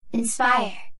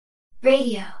Enspire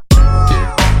Radio.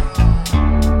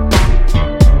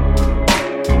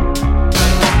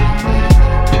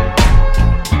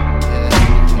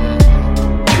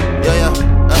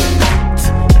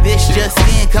 This just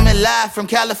in, coming live from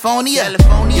California.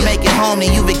 You make it home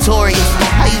and you victorious.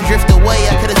 How you drift away,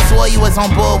 I could've swore you was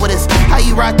on board with us. How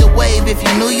you rock the wave if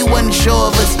you knew you wasn't sure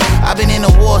of us. I've been in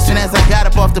the war since as I got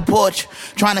up off the porch,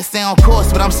 trying to stay on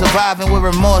course, but I'm surviving with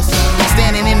remorse.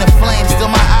 Standing in the flames, still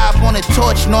my eye up on the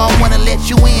torch. No, I wanna let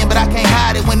you in, but I can't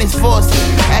hide it when it's forced.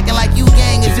 Acting like you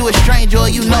gang, is you a stranger or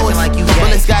you know us.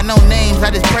 Bullets got no names,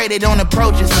 I just pray they don't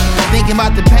approach us. Thinking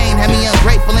about the pain, had me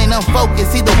ungrateful and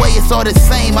unfocused. Either way, it's all the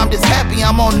same. I'm just happy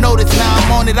I'm on notice, now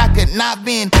I'm on it, I could not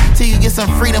bend. Till you get some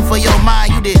freedom for your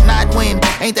mind, you did not win.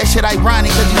 Ain't that shit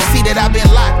ironic, cause you see that I've been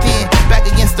locked in. Back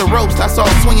against the ropes, I saw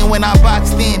swinging when I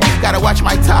boxed in. Gotta watch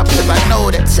my top, cause I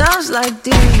know that times like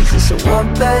these, it's a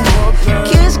warpath.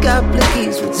 Kids got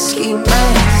blickies with the ski masks.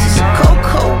 It's a cold,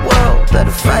 cold world,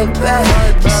 better fight back.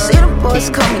 You see the boys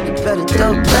coming, you better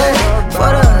duck back. For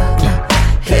the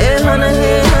headhunter,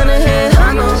 headhunter,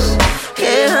 headhunters.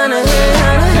 Headhunter,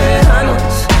 headhunter,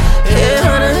 headhunters.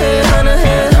 Headhunter, headhunter,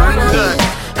 headhunters.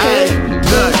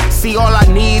 Good. See, all I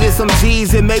need is some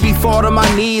G's and maybe fall to my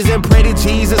knees and pray to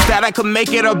Jesus that I could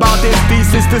make it about this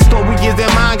thesis. The story is in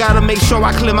mine, gotta make sure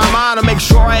I clear my mind to make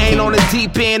sure I ain't on the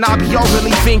deep end. I be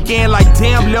overly thinking like,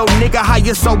 damn, little nigga, how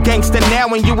you so gangster now?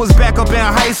 When you was back up in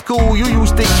high school, you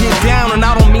used to get down, and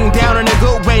I don't mean down in a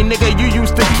good way, nigga. You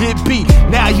used to get beat,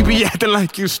 now you be acting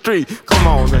like you street. Come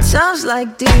on, man. Times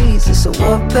like these, it's a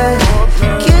warpath.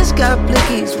 Kids got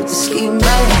blickies with the ski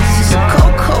masks. It's a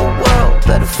cold, cold world,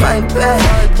 better fight back.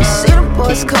 You see the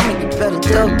boys coming, you better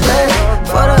duck back.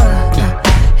 For the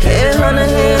headhunter,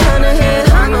 headhunter,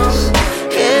 headhunters.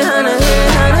 Headhunter,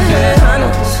 headhunter,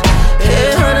 headhunters.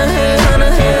 Headhunter,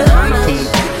 headhunter, headhunters.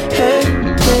 Hey,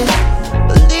 hey.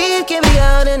 Believe you can be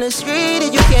out in the street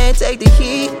and you can't take the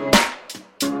heat.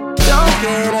 Don't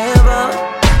get involved.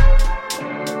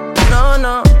 No,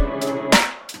 no.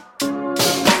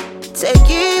 Take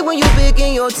it when you big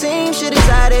in your team, shit is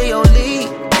out of your league.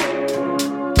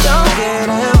 Don't get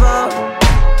involved.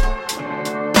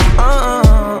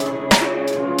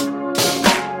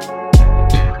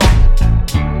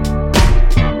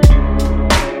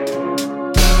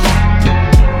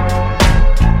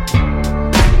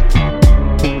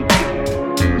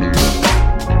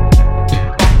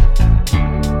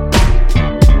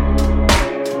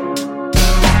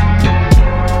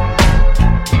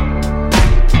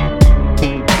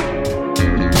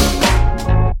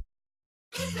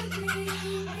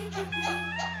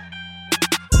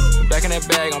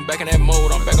 I'm back in that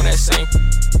mode, I'm back on that same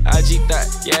IG thought,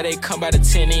 yeah, they come by the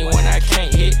 10 in when I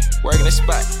can't hit. Working the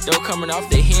spot, they were coming off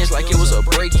the hinge like it was a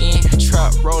break-in.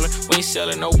 Trap rolling, we ain't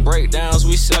selling no breakdowns,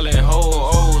 we selling whole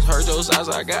O's. Heard those eyes,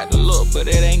 I got the look, but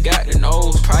it ain't got the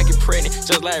nose. Pocket pregnant,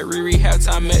 just like Riri,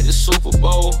 halftime at the Super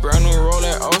Bowl. Brand new roll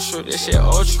at Ultra, this shit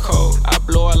ultra cold. I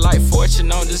blow a light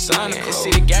fortune on designer clothes.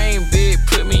 See the game big,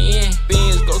 put me in.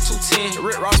 Beans go 210,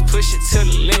 Rick Ross push it to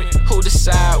the limit. Who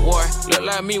decide war? Look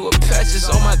like me with patches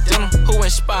on my denim. Who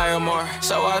inspire more?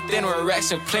 So out there with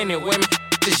racks and plenty women.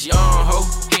 This young hoe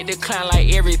hit the clown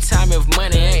like every time if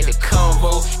money ain't the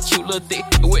convo. Cute little thick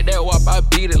with that wop, I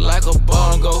beat it like a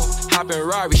bongo. Hop in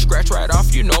Rari, scratch right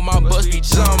off, you know my bust be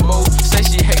jumbo. Say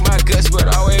she hate my guts, but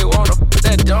I always wanna put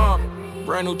that dumb.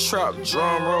 Brand new trap,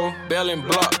 drum roll, bell and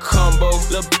block combo.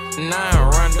 Lil' 9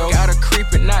 rondo, got a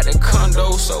creepin', not the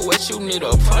condo. So what you need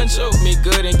a puncho? Me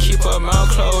good and keep her mouth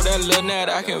closed. That lil' nat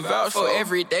I can vouch for.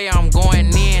 Every day I'm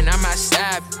going in, I'm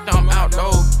outside, I'm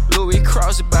outdoor. Louis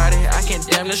cross body, I can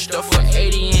damn the stuff for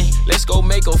 80 inch. Let's go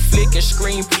make a flick and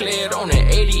screen play it on an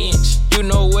 80 inch. You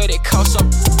know what it costs, some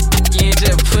yeah,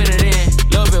 just put it in.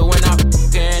 Love it when I'm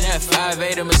in that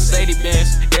 5.8 Mercedes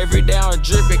Benz. Every day I'm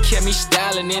drippin', kept me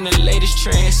styling in the latest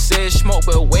trend. Said smoke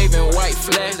but waving white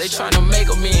flags, they tryna make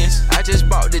amends. I just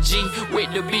bought the G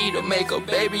with the B to make a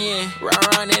baby in. Ride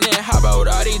around in it, hop about with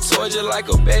all these toys just like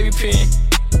a baby pen.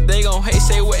 They gon' hate,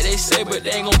 say what they say, but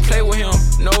they ain't gon' play with him.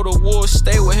 Know the wolf,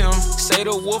 stay with him. Say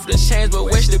the wolf the change, but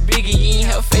wish the biggie, you ain't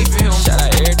have faith in him. Shout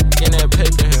out everything in that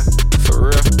paper here, for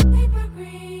real. Paper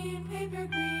green, paper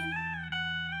green.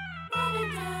 Run it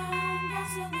down,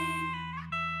 gasoline.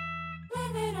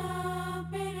 Live it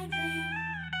up, paint a dream.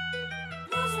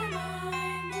 Lose your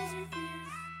mind, lose your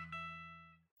fears.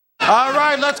 All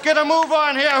right, let's get a move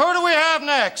on here. Who do we have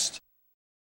next?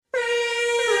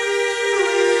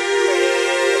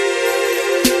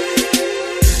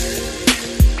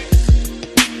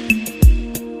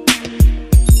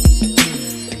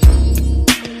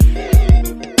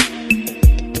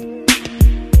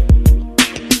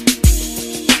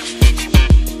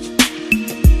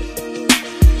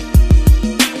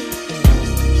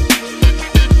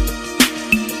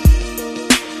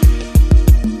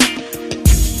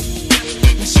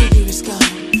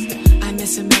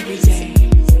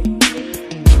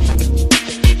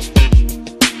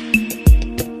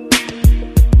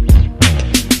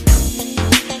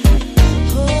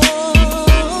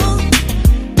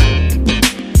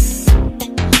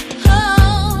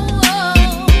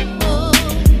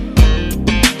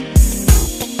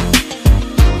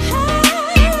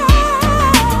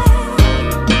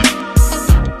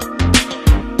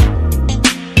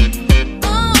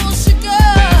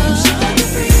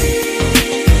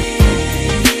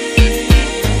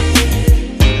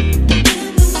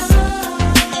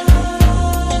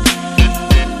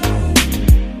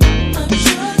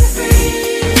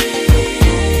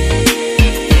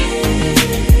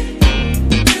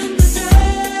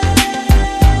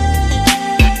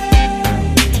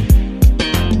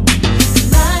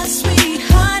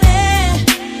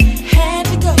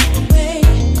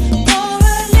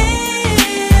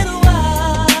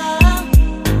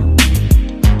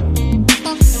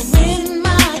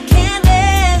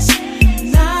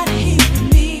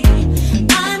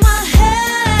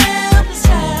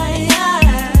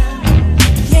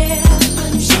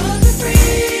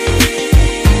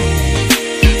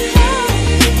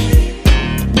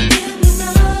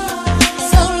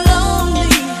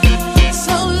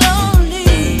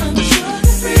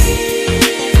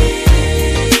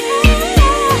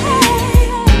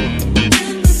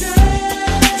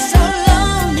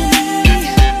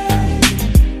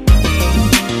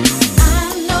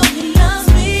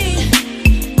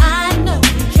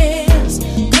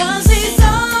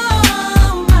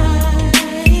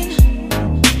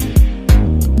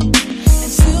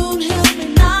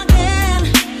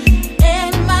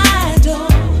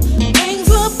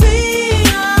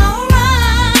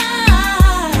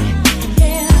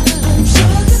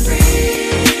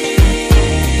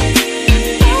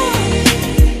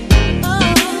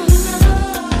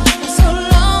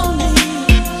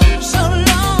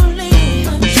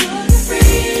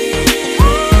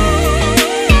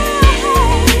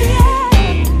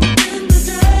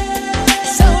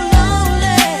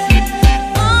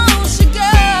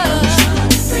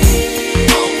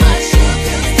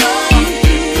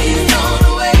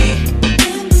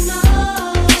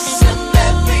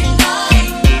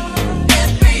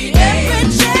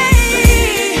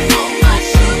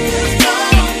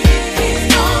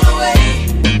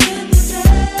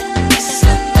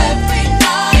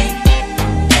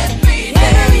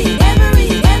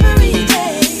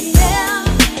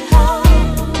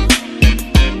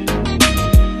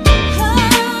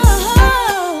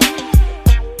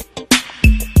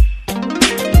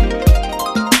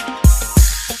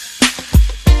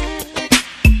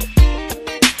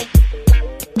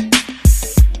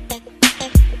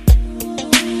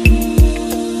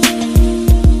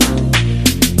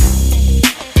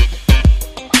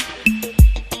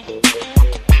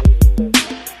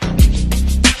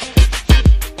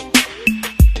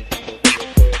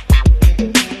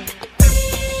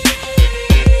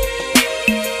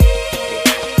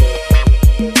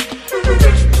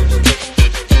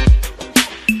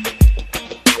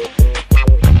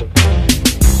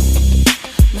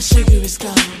 sugar is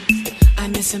gone. I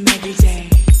miss him every day.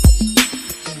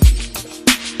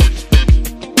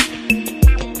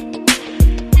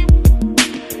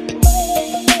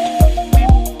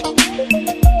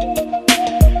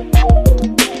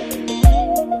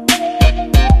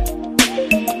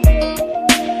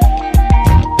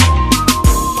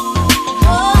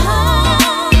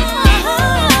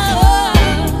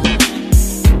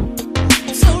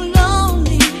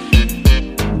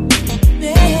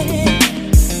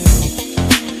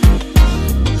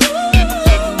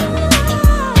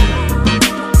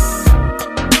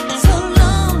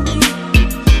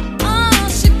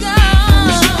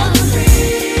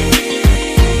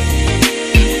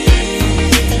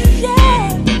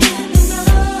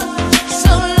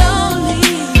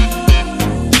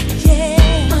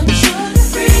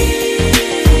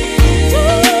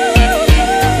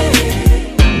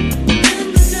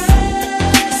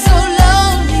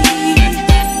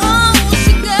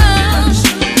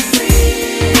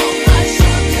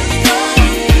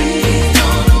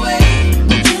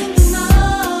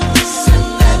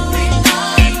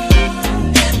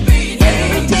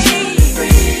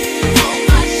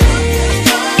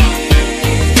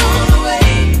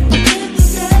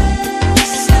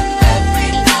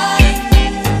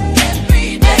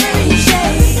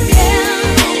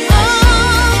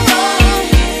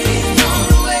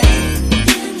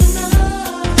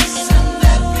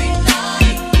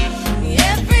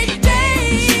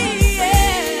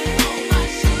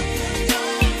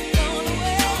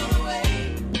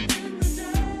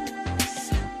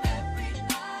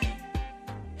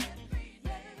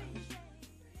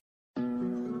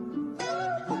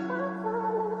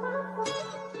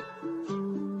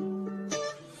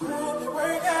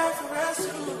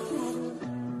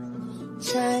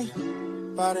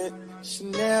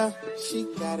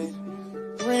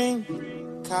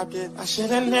 I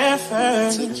should've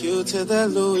never took you to the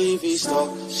Louis V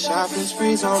store. Shopping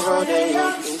sprees on Rodeo,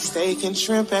 eating steak and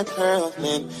shrimp at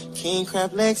Pearlman, king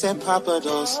crab legs at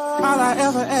Papados. All I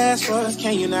ever asked was,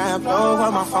 can you not blow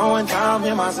up my phone when I'm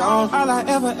in my zone? All I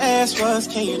ever asked was,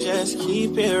 can you just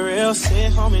keep it real,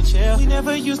 sit home and chill? We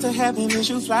never used to have an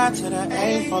issue, fly to the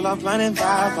A, pull up blunt and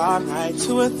vibe all night,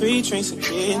 2 or 3 drinks a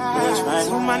kid, bitch, right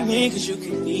on my knee, cause you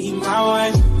can be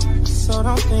my wife. So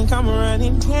don't think I'm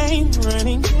running game.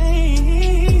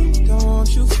 Don't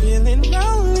want you feeling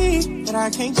lonely, but I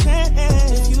can't change.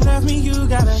 If you love me, you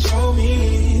gotta show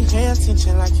me. Pay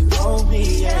attention like you owe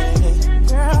me, yeah.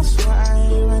 Girl, so I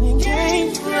ain't running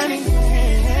game.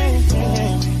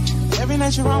 Every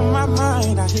night you're on my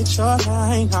mind, I hit your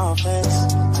line all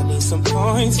fast. I need some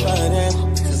points for that,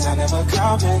 cause I never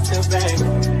call back to back.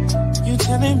 You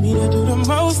telling me to do the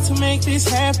most to make this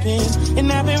happen,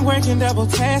 and I've been working double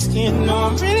tasking. No,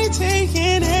 I'm really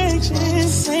taking action.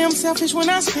 Say I'm selfish when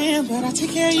I spend, but I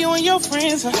take care of you and your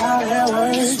friends. So how that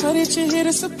works? But that you're here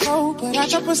to support, but I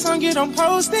drop a song you don't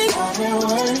post it. How that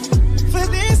works? For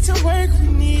this to work, we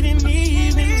need an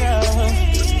even love.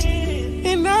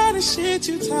 And all the shit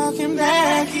you talking,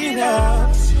 back it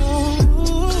up.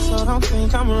 So don't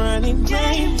think I'm running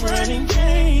game.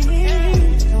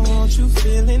 You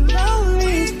feeling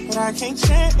lonely, but I can't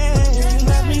change. If you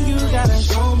love me, you gotta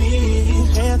show me.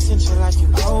 Pay attention like you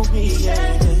owe me,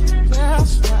 yeah. Girl,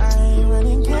 so I ain't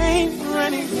running game.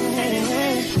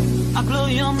 I blow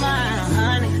your mind,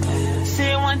 honey.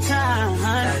 Say it one time,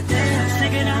 honey.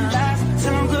 Sick of them lies,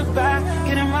 tell them goodbye.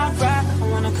 Get in my ride, I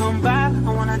wanna come by.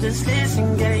 I wanna just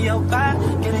listen, get in your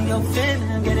vibe, get in your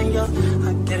feelings, get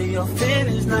in your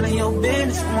feelings, none of your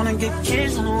business. I wanna get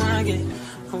kissed, I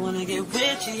wanna get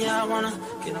with you, yeah. I wanna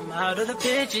get them out of the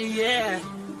picture, yeah.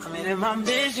 I'm in my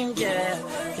vision, yeah.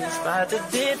 Can't spot the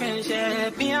difference, yeah.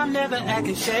 Me, I'm never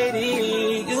acting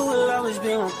shady. You will always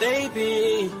be my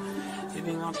baby. You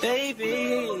be my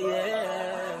baby,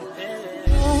 yeah.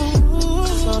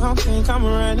 So don't think I'm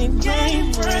running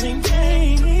game.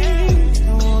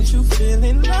 Don't want you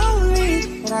feeling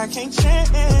lonely, but I can't change.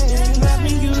 If you love me,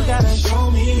 you gotta show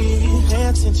me. Pay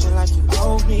attention like you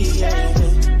owe me, yeah.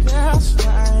 Girl, so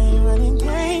I ain't running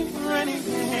game.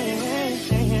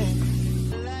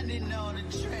 London on the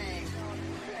train.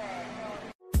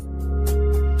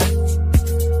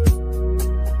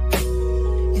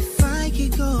 If I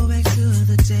could go back to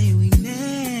the day we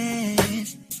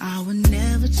met, I would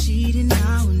never cheat and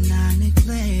I would not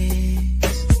neglect,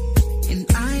 and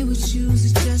I would choose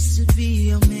it just to be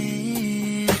your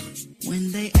man.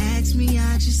 When they ask me,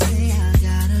 I just say I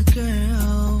got a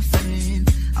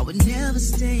girlfriend. I would never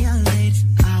stay out late,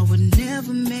 I would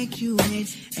never make you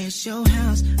wait at your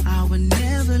house, I would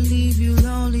never leave you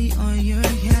lonely on your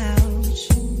couch.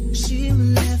 she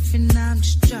left and I'm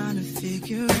just trying to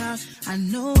figure out. I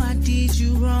know I did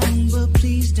you wrong, but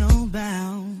please don't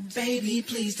bounce. Baby,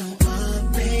 please don't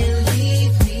up and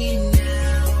leave me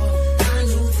now. I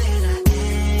know that I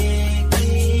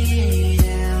acted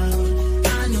out.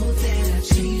 I know that I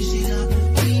changed it up.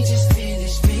 We just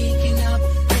finished making up.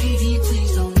 Baby,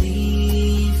 please don't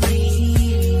leave me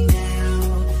now.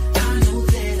 I know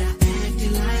that I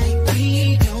acted like we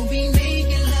don't be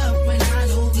making love when I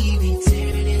know we be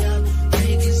tearing it up,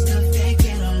 making stuff that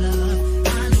get on love.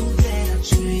 I know that I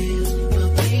tripped, but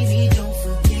baby, don't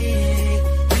forget.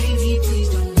 Baby, please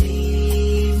don't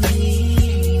leave me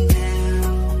now.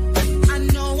 I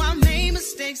know I made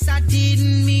mistakes, I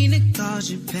didn't mean to cause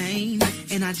you pain,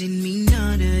 and I didn't mean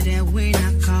none of that when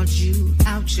I called you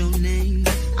out your name.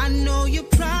 I know you'll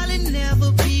probably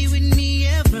never be with me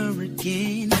ever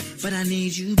again, but I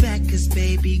need you back, cause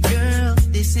baby girl,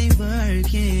 this ain't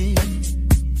working.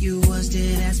 You was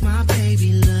dead as my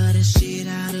baby, love the shit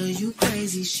out of you.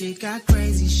 Crazy shit got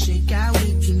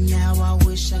wicked. Now I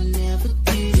wish I never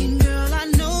did. And girl, I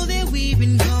know that we've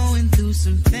been going through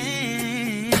some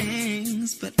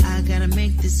things, but I gotta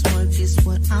make this work, is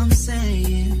what I'm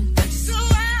saying. So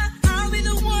I'll be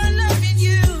the one loving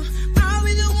you. I'll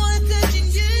be the one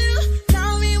touching you.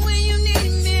 Tell me when you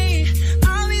need me.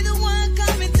 I'll be the one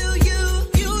coming through you.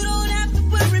 You don't have to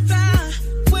worry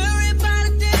about a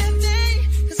damn thing,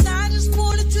 cause I just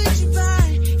wanna treat you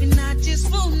right, and I just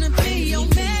wanna be your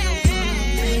man.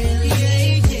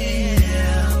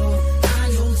 I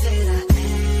know that I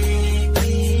acted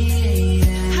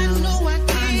out. I know I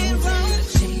did wrong.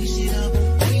 Changed it up.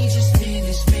 We just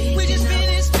finished making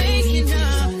up.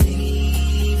 Don't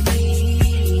leave me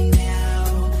now.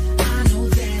 I know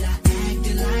that I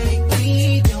acted like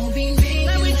we don't be making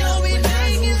love. When I know we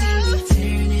be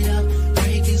tearing it up,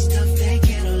 breaking stuff that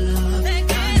get on love. I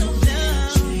know that I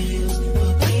tripped,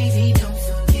 but baby, don't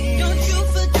forget. Don't you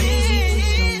forget.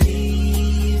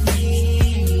 Please don't leave me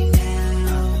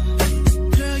now.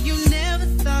 Girl, you never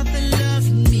thought that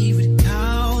loving me would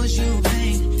cause you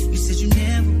pain. You said you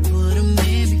never put a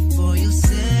man before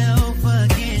yourself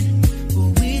again. But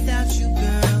without you,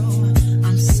 girl,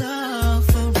 I'm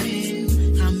suffering.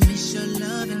 I miss your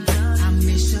loving, I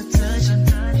miss your touching.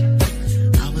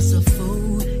 I was a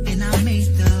fool and I made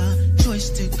the choice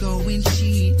to go and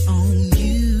cheat on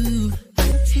you.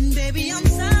 And baby, I'm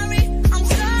sorry,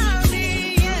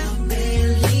 yeah.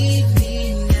 Baby, leave me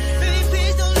now. Baby,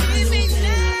 please don't leave me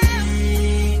now.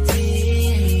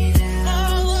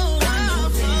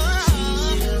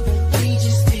 We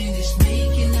just finished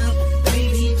making up.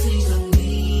 Baby, please don't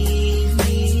leave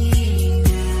me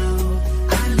now.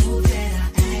 I know that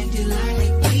I acted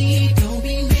like we don't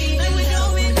be making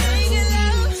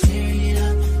love. Tearing it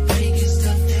up, making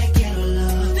stuff that get on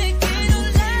love. I know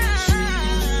that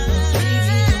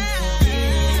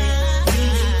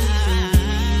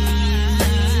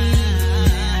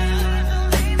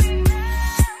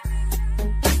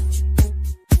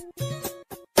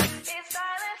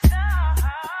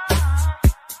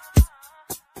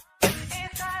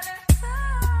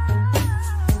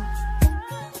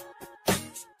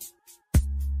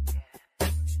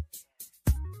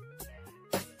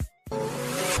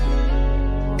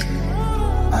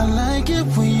I like it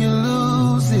when you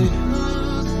lose it.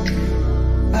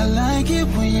 I like it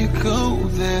when you go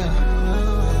there.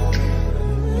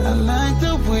 I like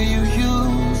the way you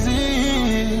use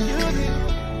it.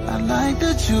 I like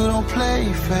that you don't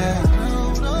play fair.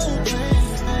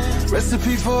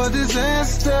 Recipe for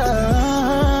disaster.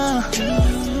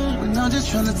 When I'm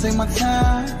just trying to take my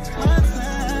time.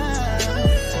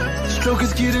 Stroke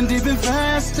is getting deep and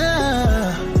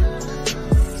faster.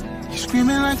 You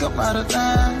screaming like I'm out of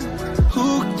line.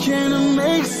 Who can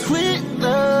make sweet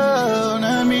love?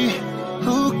 Not me.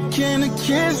 Who can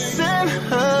kiss and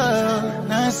hug?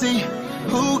 Not see.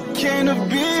 Who can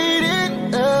beat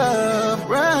it up?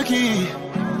 Rocky.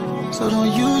 So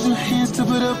don't use your hands to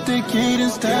put up the gate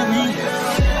and stop me.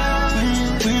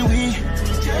 When we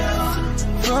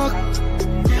fuck.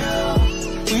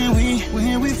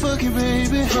 When we fucking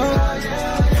baby. Fuck.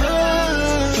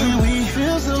 When we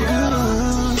feel so good.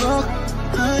 Fuck.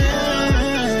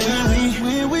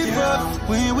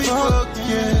 When we fuck,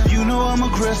 yeah. You know I'm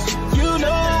aggressive.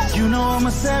 You know I'm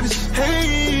a savage.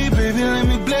 Hey, baby, let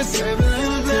me bless it.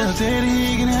 Tell Daddy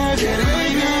he can have it.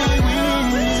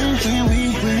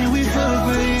 When we fuck,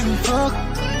 baby, fuck.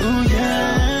 Oh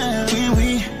yeah. When we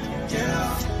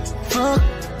fuck.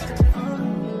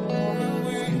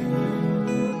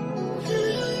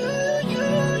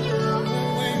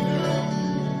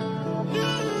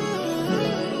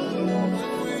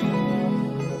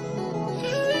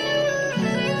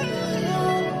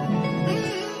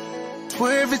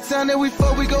 time that we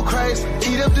fuck, we go crazy.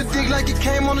 Eat up the dick like it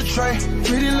came on a tray.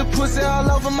 Pretty little pussy all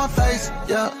over my face,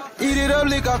 yeah. Eat it up,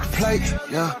 lick off the plate,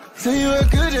 yeah. Tell you how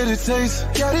good that it tastes.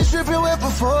 Got it dripping wet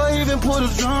before I even pull the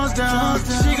drums down.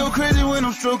 She go crazy when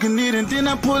I'm stroking it, and then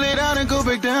I pull it out and go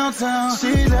back downtown.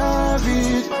 She love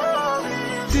it.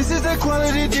 This is that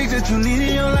quality dick that you need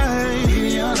in your life.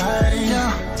 Yeah.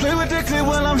 Play with that clip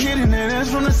while I'm hitting that ass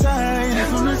from the side.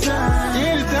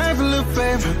 Anything for little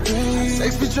baby.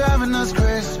 Sex be driving us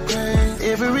crazy.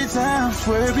 Every time,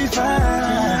 swear it be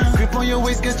fine. Grip on your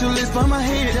waist, get your lips by my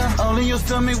head. All in your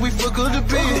stomach, we fuck up the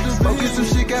bed. Smoking some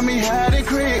shit got me high and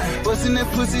crack. Busting that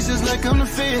pussy just like I'm the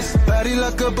fist. Body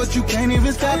lock up, but you can't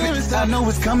even stop it. I know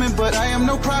it's coming, but I am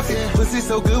no prophet. Pussy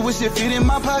so good, wish it fit in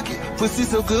my pocket. Pussy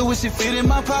so good, wish it fit in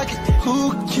my pocket.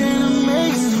 Who can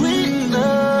make sweet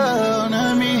love?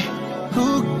 Not me.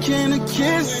 Who can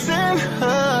kiss and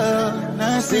hug?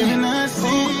 Not see. Who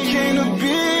can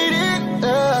beat it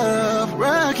up?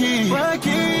 Rocky. So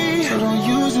don't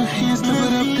use your hands to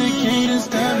put up the gate and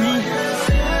stop me.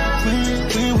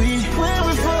 When we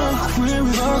fuck, when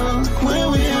we fuck.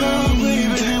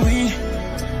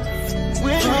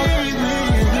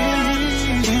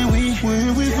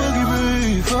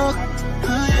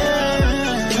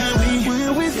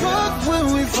 When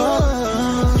we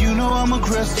fuck. You know I'm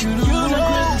aggressive.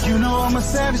 You know I'm a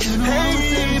savage.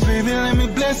 Hey, baby, let me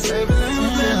bless you.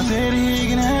 Daddy, he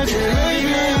can have it.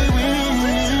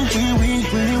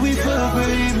 When we fuck,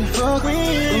 baby, fuck. Oh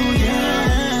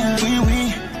yeah. When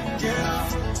we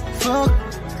fuck.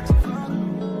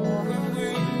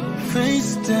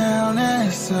 Face down,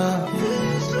 ass up.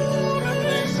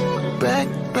 Back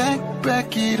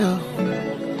it up.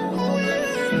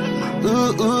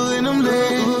 Ooh, in them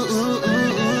legs.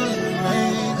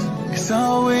 It's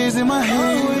always in my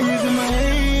head.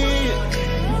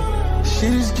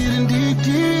 Shit is getting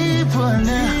deeper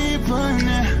now.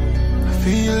 I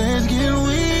feel it's getting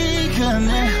weaker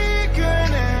now.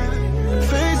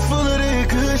 Face full of that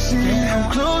good shit.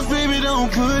 I'm close, baby,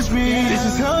 don't push me. This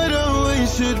is how it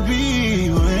always should be.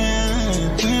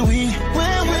 When we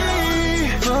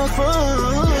fuck.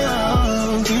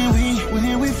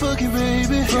 When we fucking,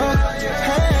 baby. Fuck.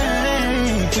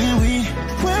 Hey. When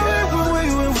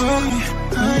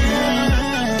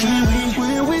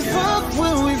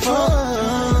we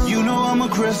fuck. You know I'm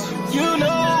aggressive. You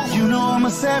know I'm a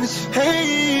savage.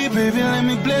 Hey, baby, let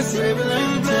me bless it.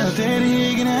 Tell daddy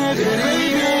he can have it.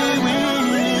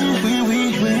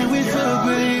 When we fuck,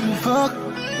 baby, fuck.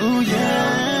 Oh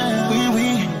yeah. When we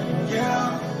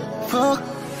fuck.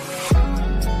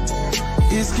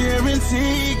 It's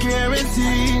guaranteed.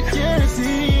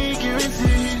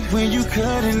 When you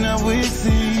cutting up, we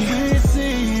see.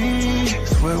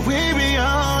 Swear we be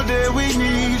all that we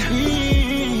need.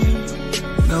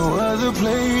 No other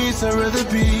place I'd rather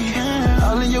be.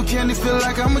 All in your candy feel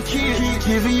like I'm a kid.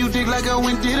 Giving you dick like I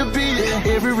went did a beat.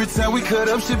 Every time we cut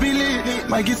up should be lit.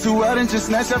 Might get too out and just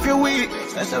snatch off your wig.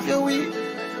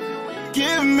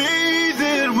 Give me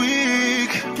that wig.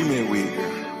 Give me a wig.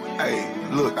 Hey,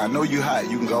 look, I know you hot.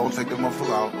 You can go and take that motherfucker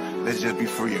off. Let's just be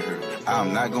free of her.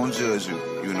 I'm not gonna judge you,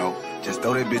 you know. Just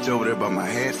throw that bitch over there by my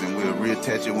hands and we'll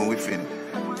reattach it when we finish.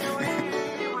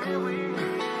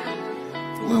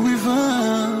 When we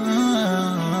find.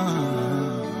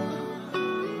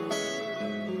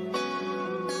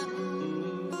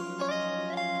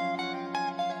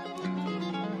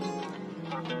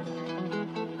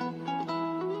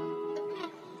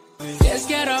 Just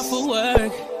get off of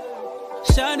work.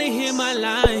 Shawty hit my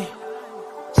line.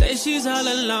 Say she's all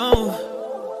alone.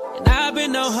 And I've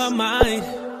been on her mind.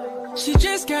 She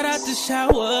just got out the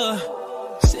shower.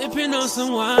 Sipping on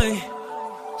some wine.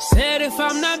 Said if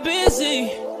I'm not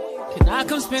busy, can I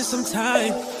come spend some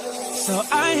time? So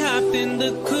I hopped in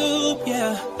the coupe,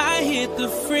 yeah. I hit the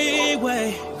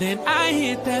freeway. Then I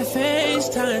hit that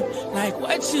FaceTime. Like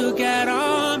what you got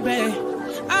on, babe?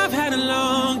 I've had a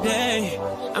long day.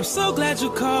 I'm so glad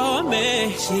you called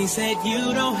me. She said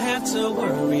you don't have to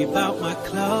worry about my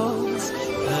clothes,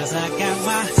 'cause I got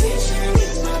my t-shirt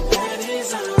and my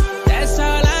panties on. That's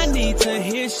all I need to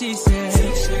hear, she said.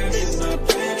 T-shirt and my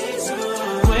panties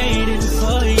on. Waiting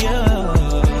for you.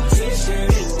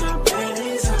 T-shirt and my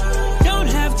panties on. Don't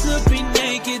have to be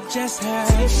naked, just have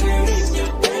t-shirt and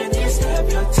your panties. Have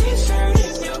your t-shirt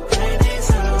and your panties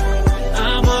on.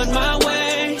 I'm on my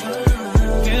way.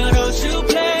 Girl, don't you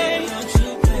play.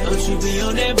 Don't you be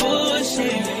on that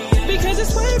bullshit, because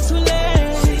it's way too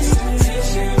late.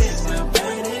 T-shirt and my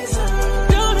panties on.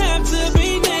 Don't have to be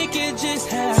naked, just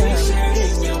have t-shirt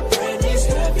and your panties.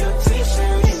 Have your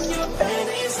t-shirt and your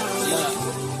panties on. Yeah.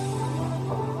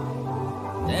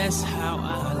 That's how I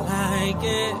like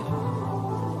it.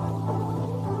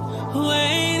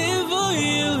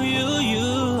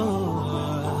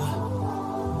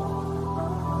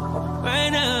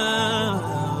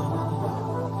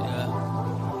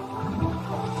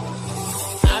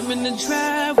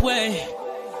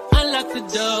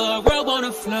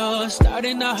 the floor,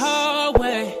 starting the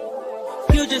hallway.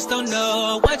 You just don't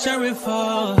know what you're in for.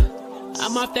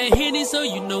 I'm off that Henny, so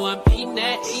you know I'm eating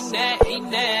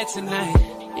that tonight.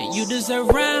 And you deserve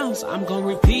rounds, I'm gonna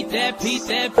repeat that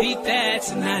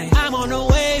tonight. I'm on the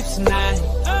wave tonight.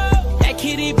 That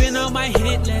kitty been on my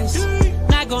hit list.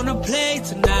 Not gonna play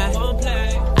tonight.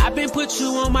 I've been put you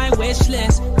on my wish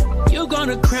list. You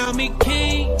gonna crown me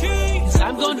king, 'cause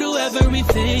I'm gonna do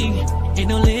everything. Ain't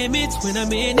no limits when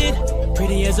I'm in it.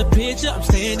 Pretty as a picture, I'm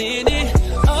staying in it.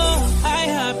 Oh, I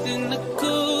hopped in the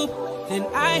coupe, then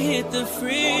I hit the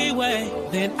freeway,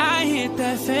 then I hit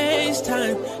that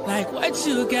FaceTime. Like, what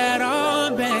you got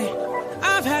on, babe?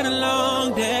 I've had a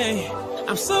long day.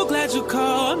 I'm so glad you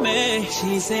called me.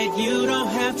 She said you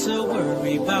don't have to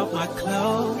worry about my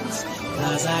clothes,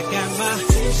 'cause I got my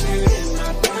t-shirt and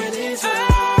my panties on.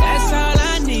 That's all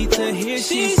I need to hear.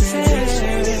 She said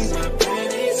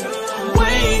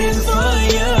waiting for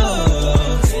you.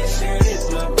 T-shirt is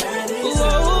my panties on.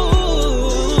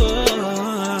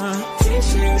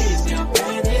 T-shirt is your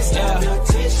panties on.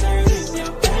 T-shirt is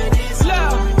your panties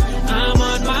on. I'm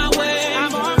on my way.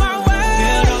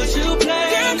 Girl, don't you play.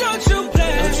 Don't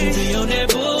you be on that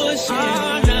bullshit.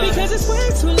 No. Because it's way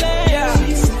too late.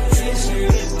 She said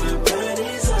T-shirt is my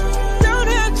panties on. Don't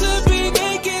have to be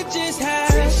naked, just have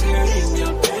T-shirt is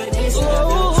your panties on.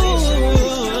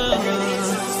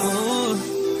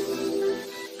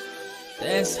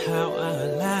 That's how I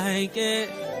like it.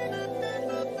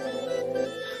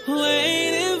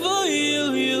 Waiting for you,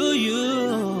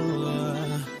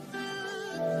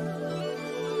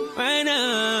 right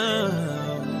now.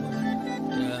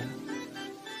 Yeah.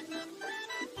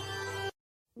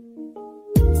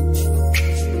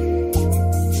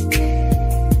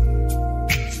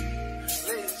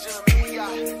 Ladies and gentlemen, we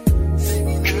are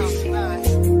singing in the house tonight.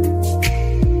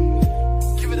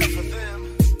 Give it up for them.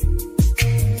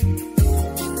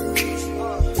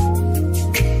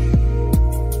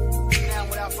 Now,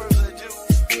 without further ado,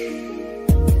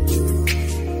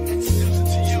 introducing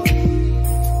to you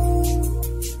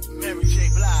Mary J.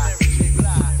 Blige.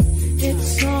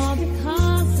 It's all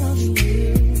because of you.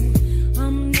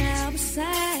 I'm never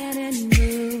sad and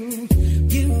blue.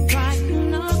 You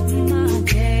brighten up my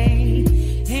day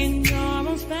in your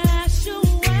own special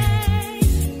way.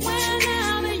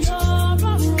 Whenever you're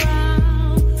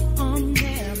around, I'm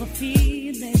never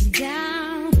feeling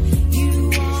down. You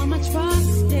are my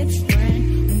trusted friend.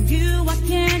 When you I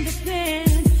can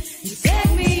depend. You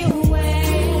take me away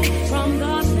from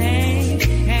the pain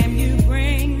and you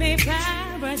bring me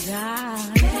paradise.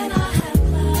 When I have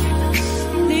lost,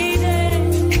 needed,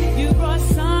 you brought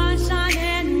sunshine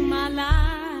in my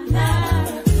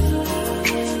life.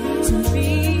 To me,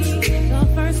 the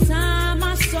first time I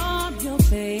saw your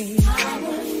face, I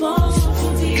would fall so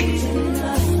deep in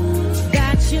love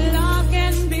that your love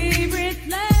can be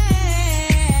replaced.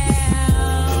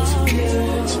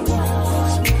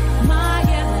 My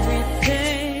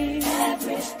everything,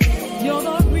 you're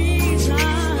the reason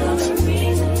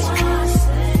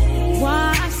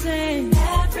why I sing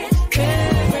everything.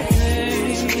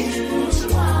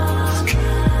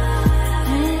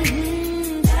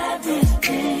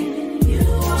 Everything, you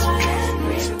are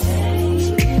everything,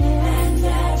 and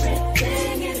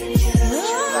everything is you.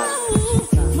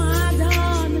 My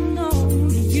darling,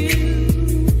 only you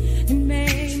can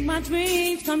make my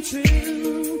dreams come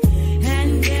true.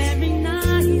 And every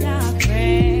night I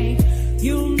pray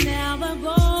you'll never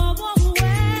go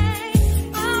away.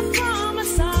 I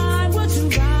promise I will do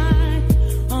right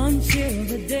until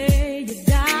the day you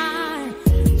die.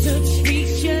 To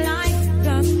treat you like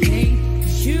a king,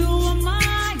 'cause you are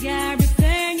my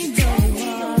everything. You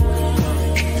know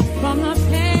from the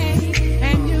pain,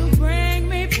 and you bring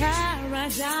me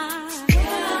paradise.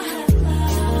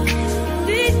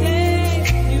 These days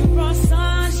you brought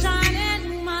sunshine in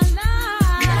my life.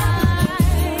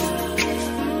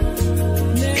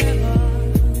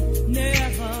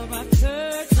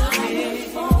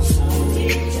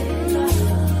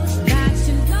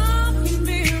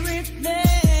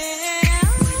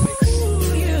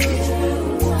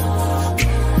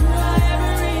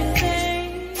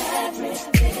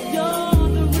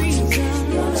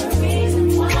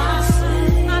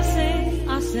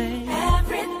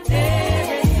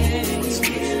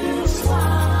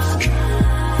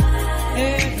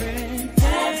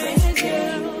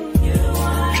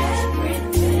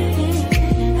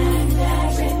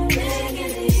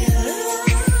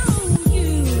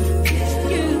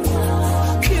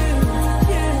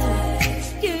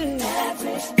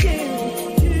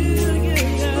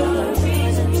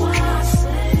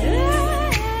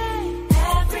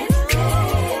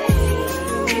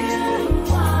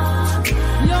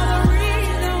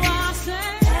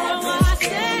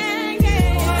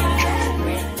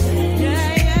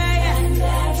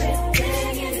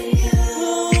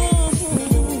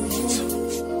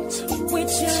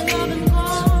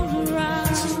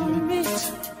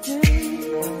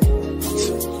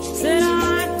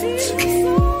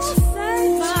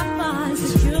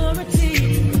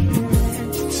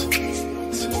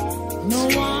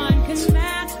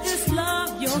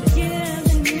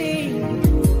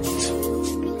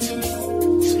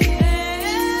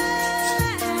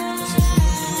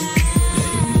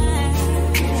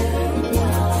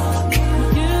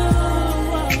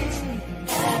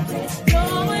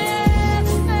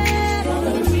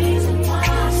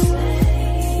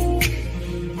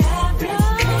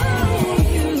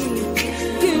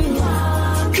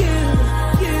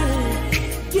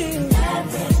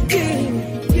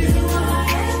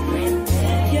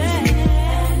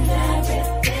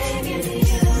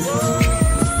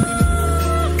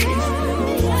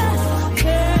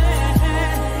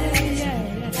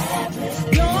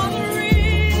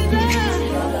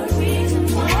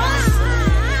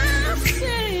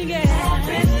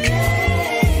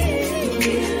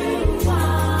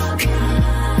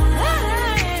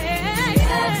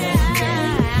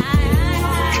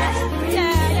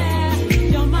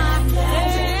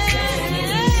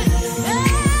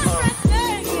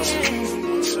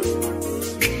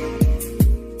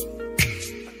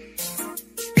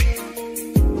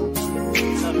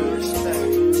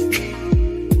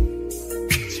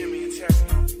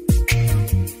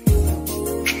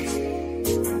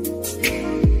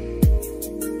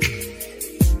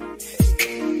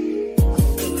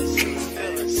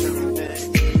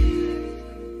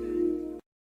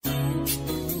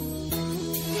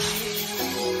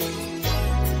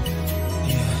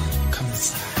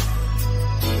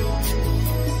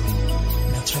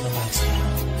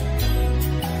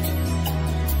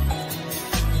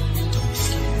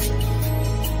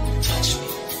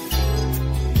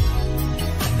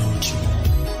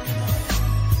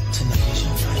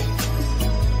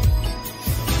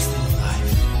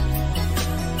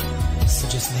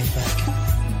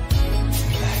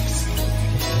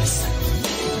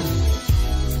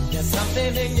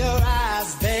 In your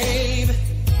eyes, babe,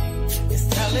 it's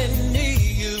telling me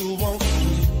you won't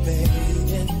keep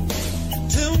begging.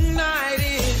 Tonight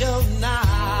is your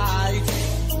night.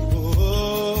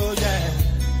 Oh yeah.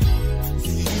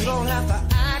 You don't have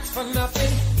to ask for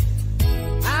nothing.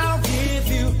 I'll give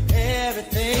you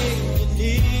everything you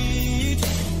need.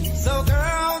 So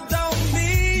girl, don't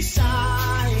be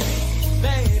shy,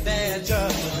 baby,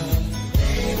 just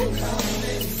baby, come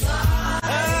inside.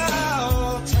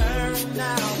 Oh, turn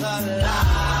down the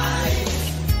light,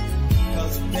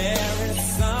 'cause there is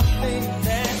something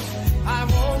that I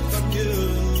want from you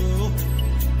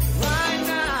right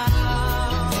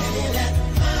now. Give me that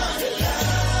honey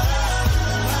love.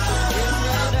 Give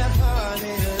me that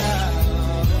honey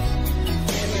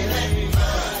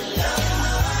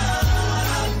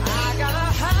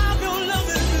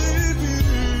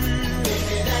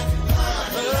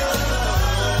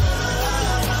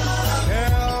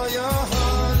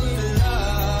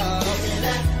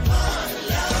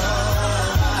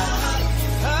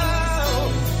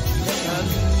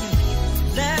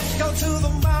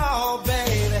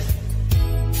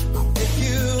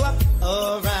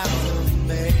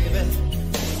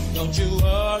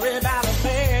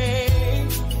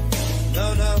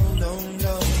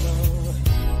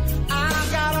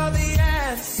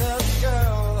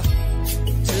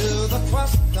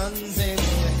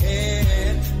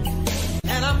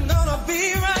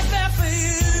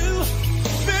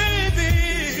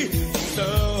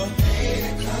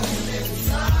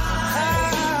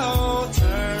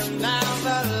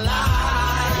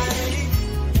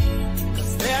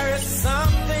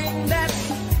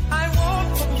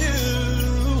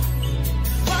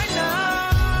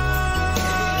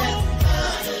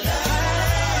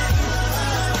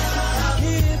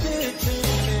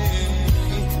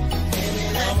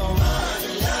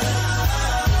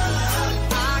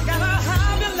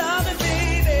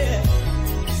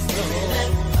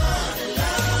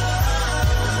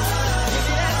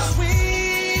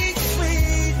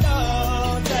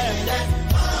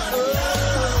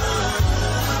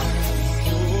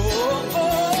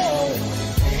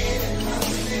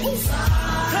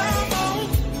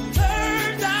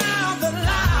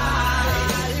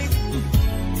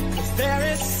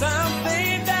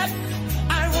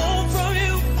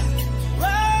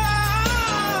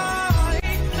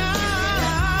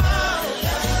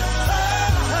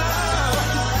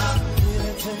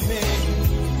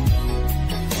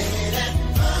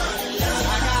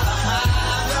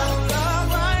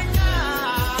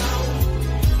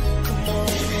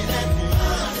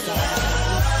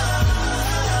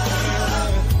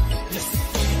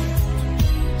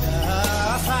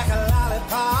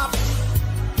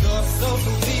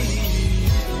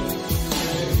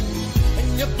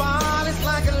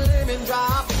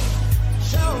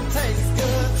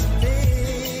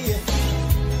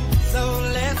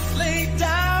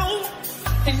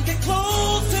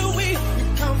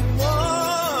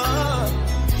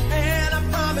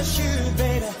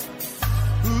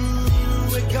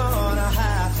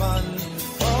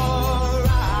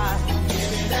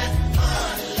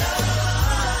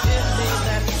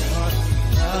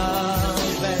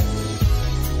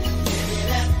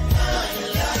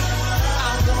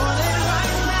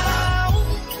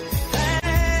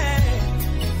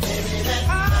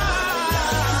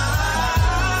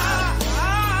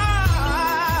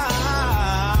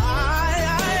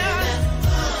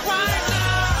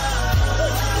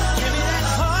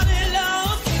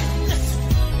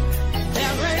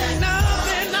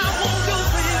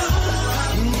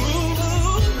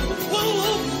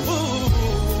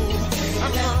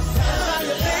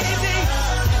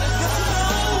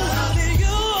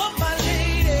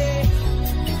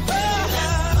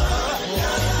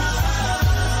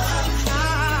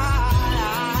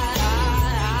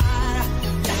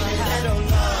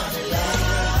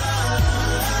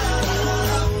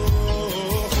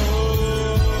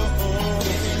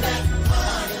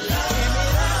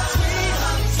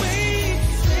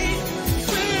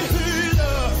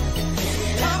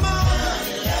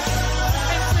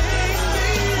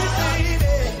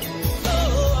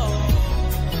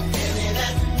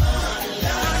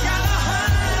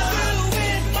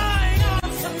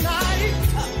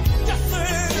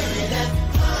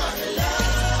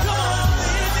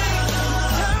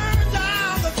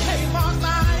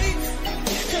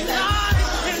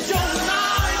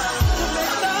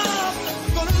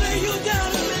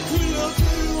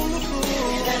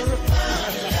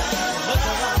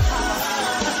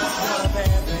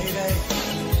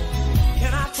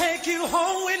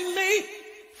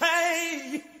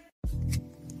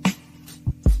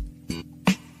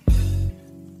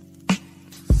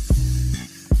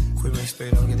remix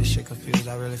 3, don't get this shit confused.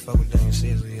 I really fuck with Daniel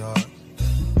Caesar, y'all.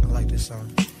 I like this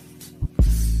song.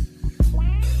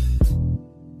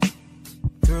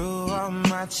 Through all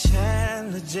my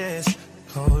challenges,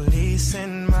 police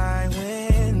in my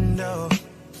window,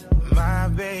 my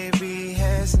baby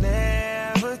has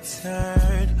never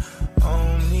turned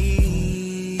on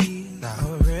me.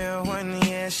 A real one,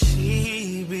 yeah,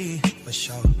 she be. For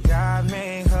sure. God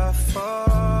made her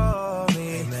for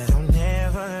me. Amen. Don't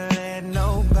ever let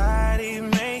nobody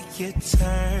make you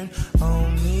turn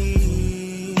on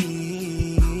me.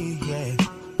 Yeah,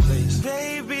 please.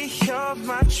 Baby, you're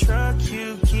my truck,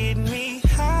 you get me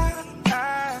high.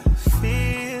 I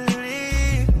feel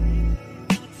it.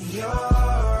 You're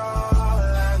all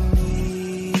I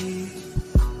need.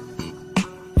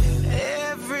 And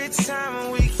every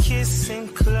time we kiss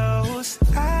and close,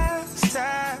 I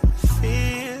start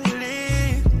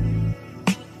feeling.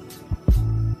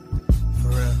 For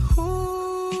real. Who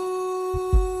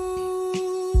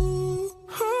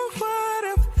would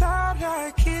have thought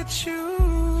I'd get you?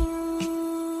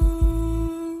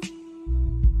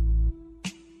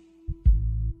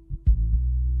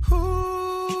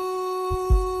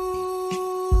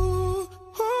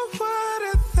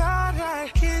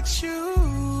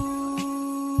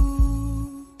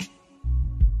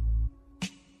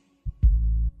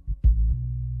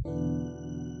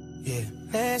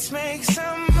 Let's make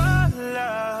some more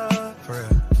love. For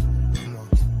real. Come on.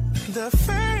 The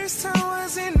first time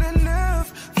wasn't enough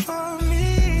for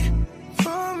me,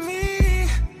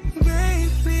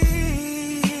 baby.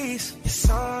 It's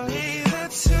only the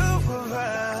two of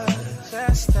us.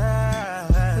 That's that.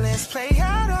 Let's play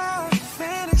out our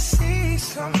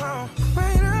fantasies. Come on.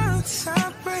 Right on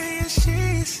top of your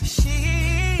sheets.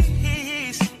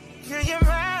 Girl, you're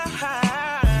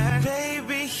mine.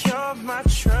 Baby, you're my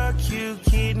truck. You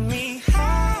get me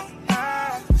high,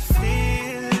 I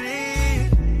feel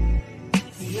it.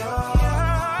 You're all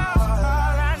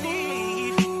I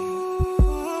need.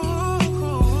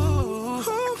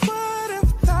 Who would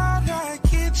have thought I'd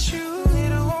get you?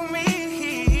 Little on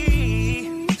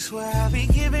me. Swear I'll be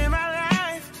giving my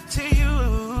life to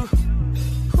you.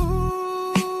 Who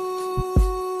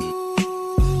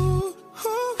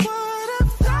would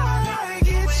have thought I'd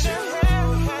get you?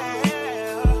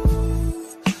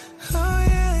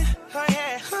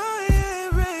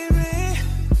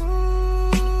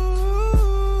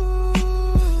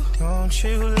 Don't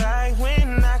you like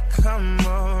when I come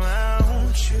around?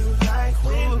 Don't you like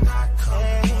when I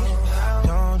come around?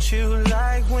 Don't you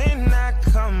like when I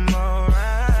come around?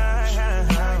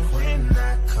 When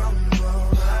I come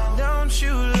around? Don't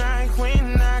you like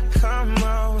when I come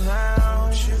around?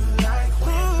 Don't you like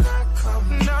when I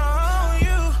come around? No,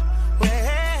 you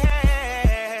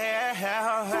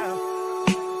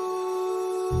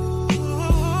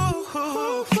who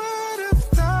would have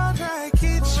thought I'd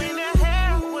get you?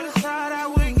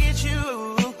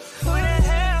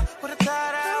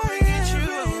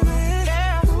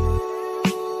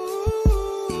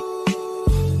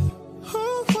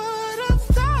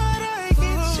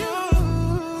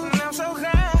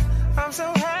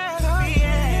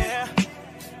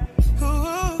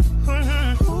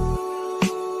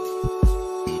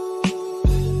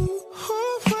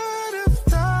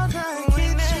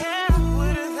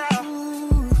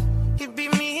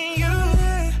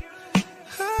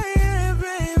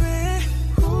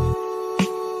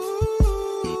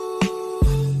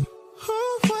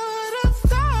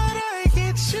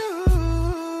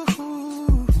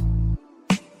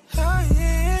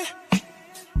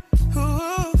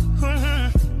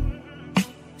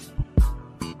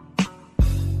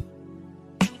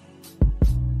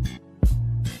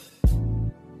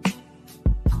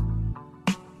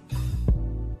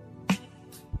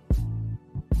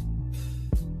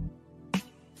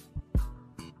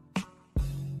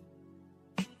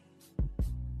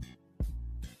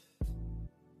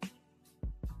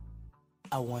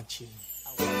 I want you.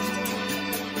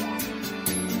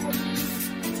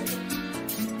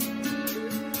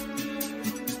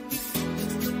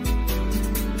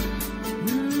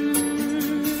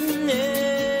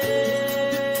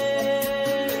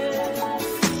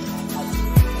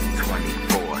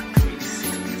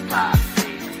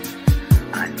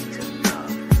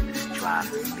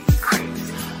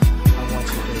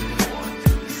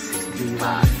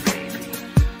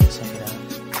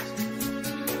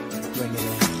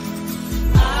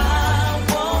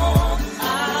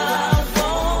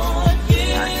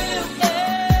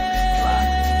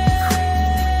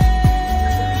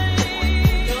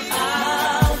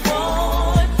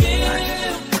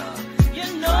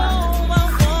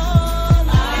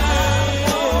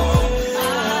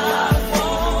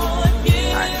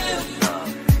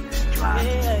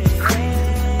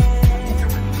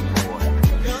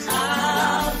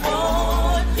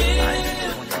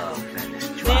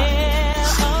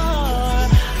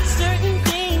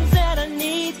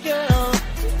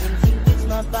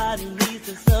 body needs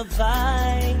to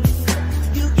survive.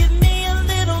 You give me a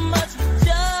little much,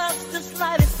 just the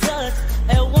slightest touch,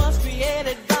 at once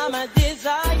created by my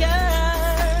desire.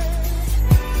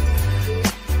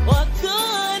 What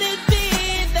could it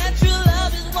be that true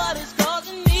love is what is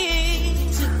causing me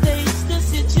to face the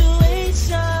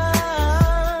situation?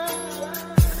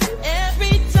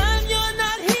 Every time you're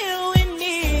not here with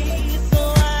me, so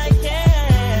I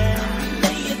can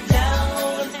lay you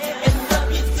down and rub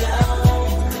you down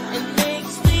and make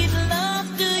sweet love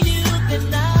to you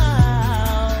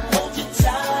tonight. Hold you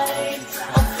tight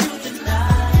all through the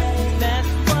night.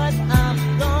 That's what I'm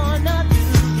gonna do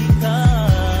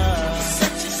because you're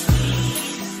such a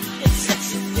sweet and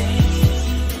sexy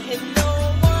thing, and no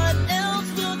one else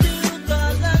will do.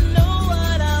 'Cause I know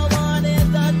what I want is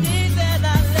the day that I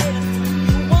lay.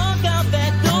 You walk out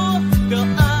that door, girl,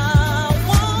 I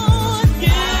want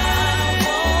you.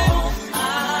 I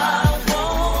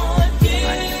want you.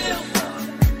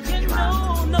 You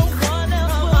know no one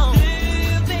else will do,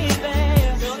 baby.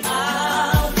 Girl, I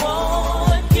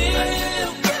want you.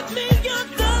 Give me your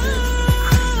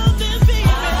love, baby. I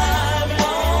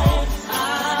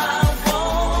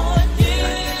want you.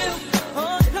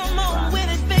 Oh, come on with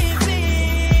it, baby.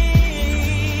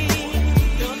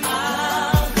 Girl, I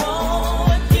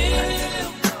want you.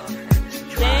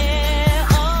 There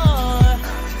are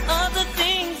other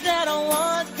things that I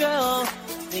want, girl,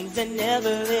 things that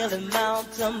never really amount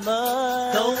to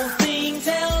much. Those things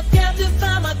held captive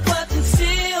by my clutch and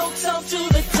silk, soft to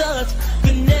the touch,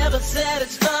 could never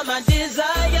satisfy my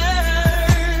desire.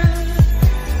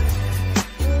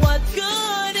 What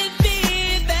could it be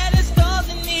that is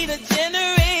causing me to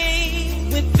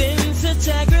generate within such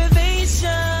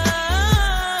aggravation?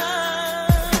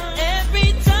 Every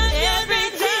time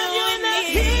you're not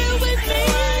here with me, I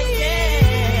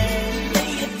can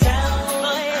lay you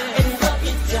down and rub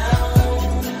you down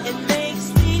and make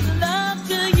sweet love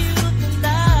to you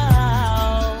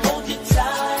tonight. Hold you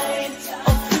tight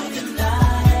all through the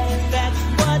night. That's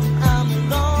what I'm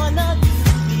gonna do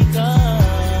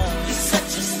because you're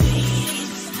such a sweet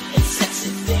and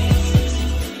sexy thing,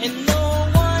 and no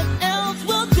one else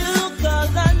will do.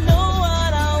 'Cause I know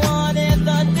what I want is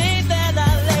the day that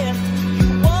I left. You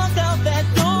walk out that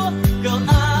door, girl, I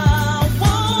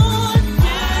want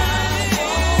you.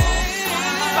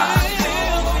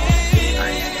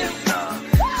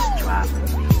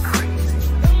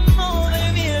 Come on,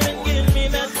 baby, and give me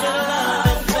that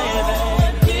love, baby.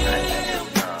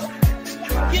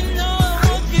 You know I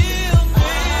want you,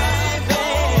 baby.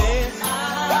 I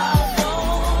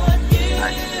want you.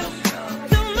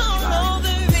 Come on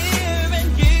over here and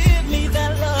give me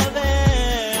that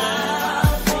loving.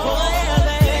 Oh, yeah,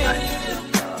 baby.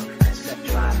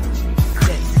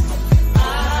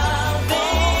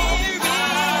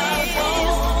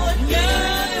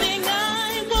 Nothing I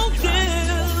won't do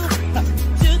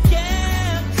to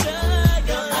capture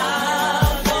your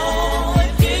love. I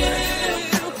want you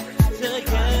to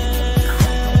get.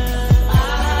 I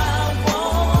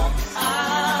want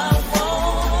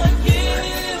you.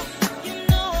 You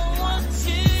know I want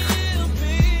you,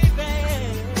 baby.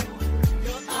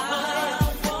 I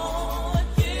want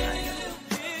you.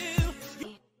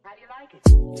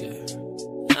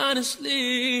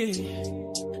 Honestly,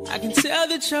 I can tell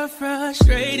that you're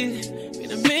frustrated.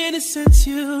 Been a minute since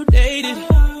you dated.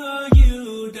 Oh,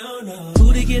 you don't know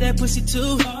who to get that pussy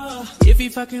to. If he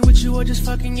fucking with you or just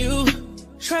fucking you.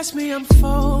 Trust me, I'm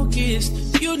focused.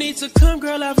 You need to come,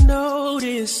 girl, I've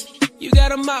noticed. You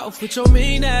got a mouth with your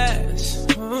mean ass.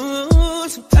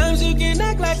 Sometimes you can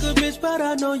act like a bitch, but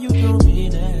I know you don't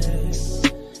mean it.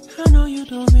 I know you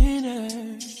don't mean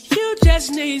it. You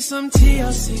just need some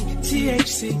TLC,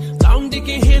 THC, long dick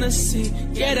and Hennessy.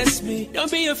 Yeah, that's me.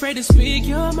 Don't be afraid to speak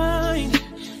your mind.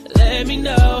 Let me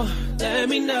know, let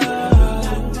me know.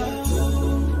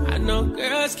 I know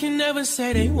girls can never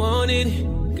say they want it.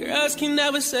 Girls can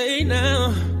never say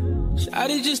now.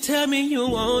 Shawty, just tell me you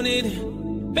want it.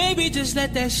 Baby, just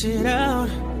let that shit out.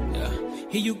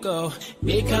 Here you go,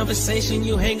 big conversation,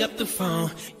 you hang up the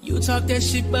phone. You talk that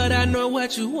shit, but I know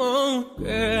what you want,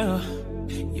 girl.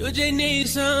 You just need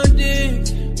some dick,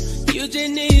 you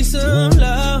just need some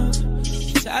love.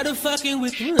 Tired of fucking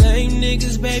with them lame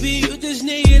niggas, baby, you just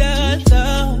need a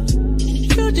thought.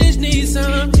 You just need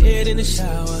some head in the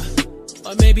shower,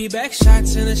 or maybe back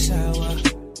shots in the shower.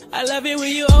 I love it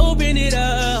when you open it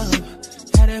up,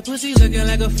 how that pussy looking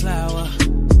like a flower.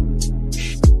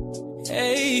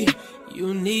 Hey,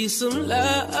 you need some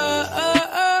love.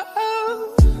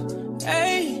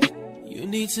 Hey, you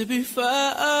need to be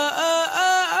fucked.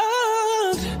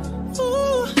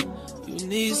 Ooh, you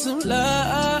need some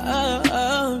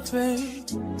love, babe.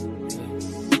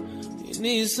 You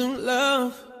need some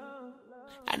love.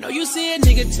 I know you see a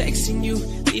nigga texting you,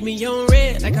 leave me on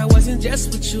red like I wasn't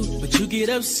just with you. But you get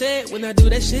upset when I do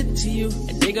that shit to you.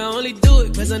 A nigga only do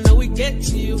it cause I know we get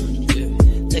to you. Yeah.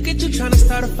 Look at you tryna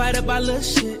start a fight about little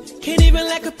shit. Can't even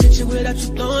like a picture without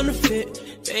you throwing a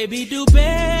fit. Baby, do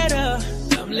better.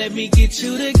 Come let me get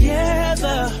you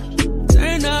together.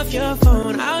 Turn off your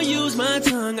phone, I'll use my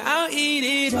tongue. I'll eat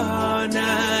it all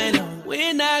night long.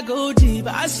 When I go deep,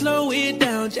 I slow it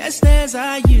down just as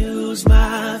I use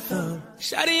my thumb.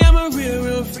 Shawty, I'm a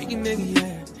real freaky nigga,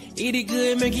 yeah. Eat it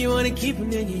good, make you wanna keep a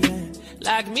nigga, yeah.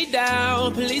 Lock me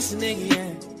down, police a nigga,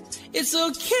 yeah. It's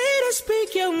okay to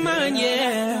speak your mind,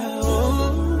 yeah.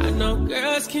 Oh, I know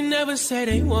girls can never say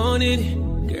they want it.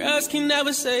 Girls can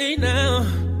never say now.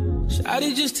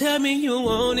 Shawty, just tell me you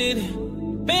want it.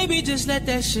 Baby, just let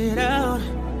that shit out.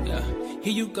 Yeah,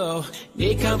 here you go.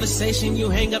 Mid conversation, you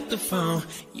hang up the phone.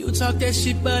 You talk that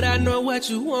shit, but I know what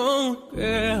you want,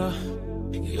 girl.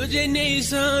 You just need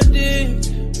some dick.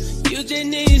 You just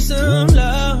need some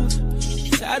love.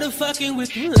 Tired of fucking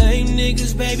with them lame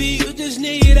niggas, baby. You just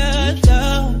need a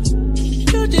thought.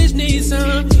 You just need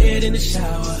some head in the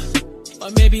shower. Or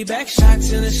maybe back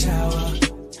shots in the shower.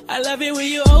 I love it when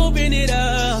you open it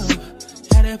up.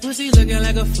 Had that pussy looking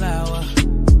like a flower.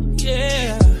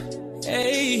 Yeah,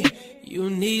 hey, you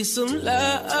need some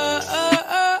love.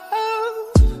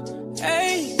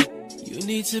 Hey, you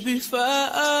need to be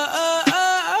fucked.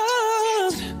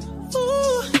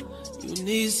 Ooh, you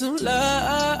need some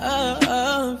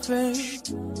love, babe.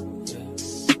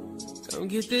 Come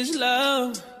get this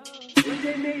love.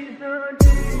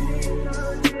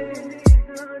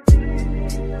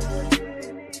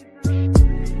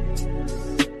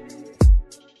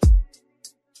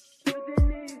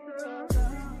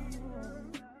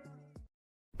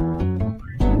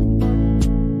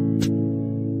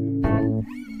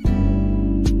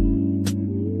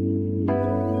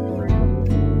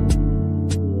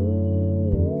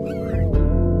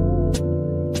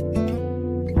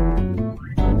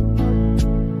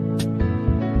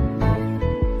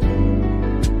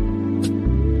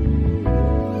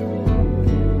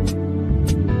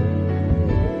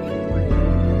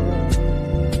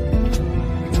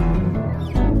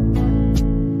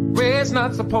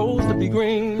 Not supposed to be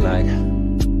green, like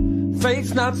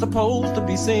fake's not supposed to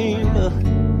be seen.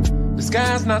 The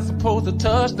sky's not supposed to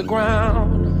touch the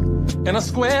ground, and a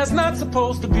square's not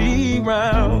supposed to be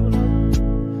round.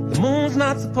 The moon's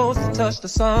not supposed to touch the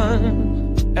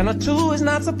sun, and a two is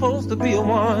not supposed to be a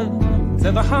one.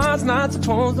 Then the heart's not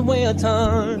supposed to weigh a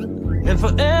ton, and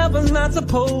forever's not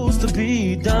supposed to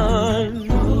be done.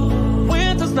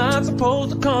 Winter's not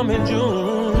supposed to come in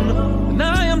June, and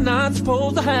I am not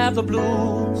supposed to have the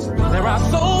blues. There are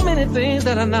so many things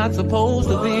that are not supposed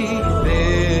to be,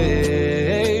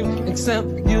 babe, except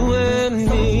you and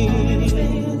me.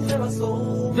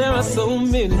 There are so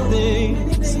many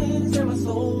things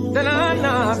that I'm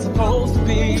not supposed to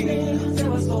be.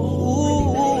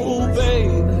 Ooh,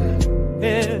 babe,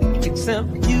 yeah,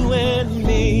 except you and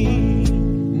me.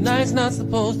 Night's not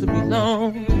supposed to be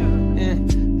long, yeah.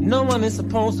 No one is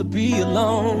supposed to be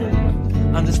alone.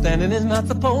 Understanding is not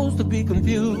supposed to be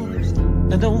confused,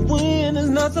 and the wind is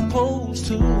not supposed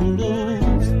to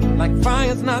lose. Like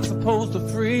fire's not supposed to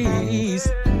freeze,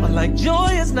 or like joy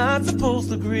is not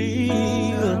supposed to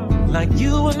grieve. Like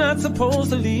you are not supposed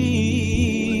to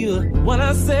leave. What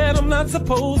I said I'm not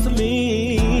supposed to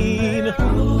lean.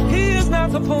 He is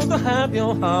not supposed to have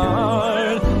your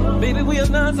heart. Baby, we are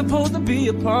not supposed to be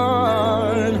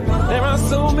apart. There are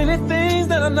so many things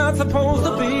that are not supposed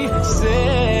to be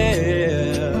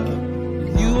said.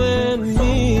 You and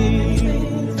me.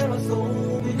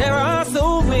 There are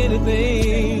so many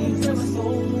things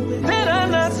that are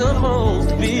not supposed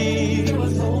to be.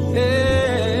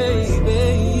 Hey,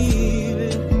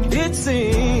 baby, it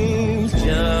seems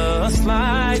just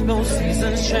like no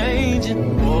seasons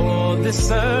changing, or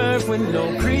this earth with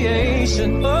no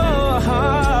creation, or a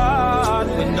heart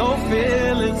with no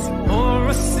feelings, or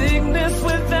a sickness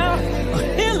without a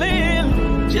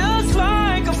healing. Just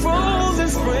like a frozen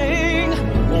spring,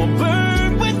 or a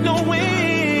bird with no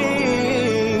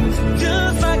wings.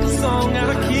 Just like a song out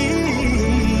of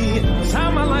key, that's how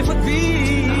my life would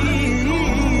be.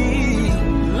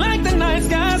 Like the night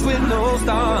skies with no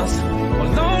stars, a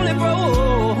lonely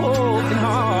broken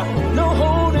heart, no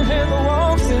holding hand that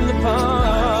walks in the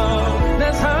park.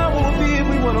 That's how it will be if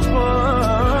we want to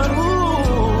part. Ooh.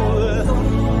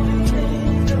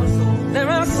 There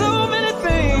are so many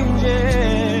things,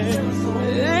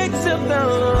 yeah, except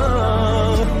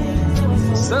love.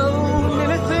 So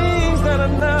many things that are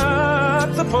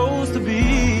not supposed to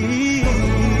be.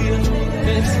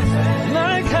 It's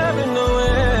like having no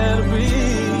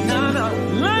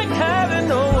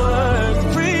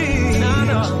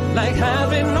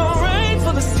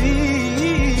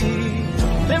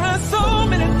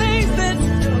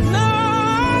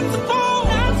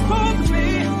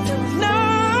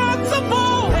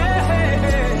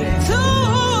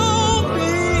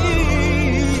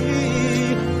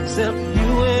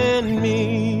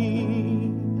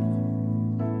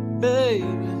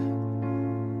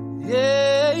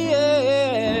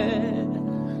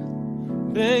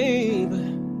baby,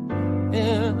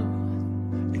 yeah,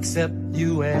 except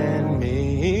you and me.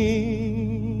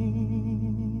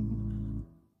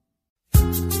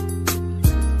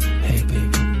 Hey,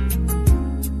 baby,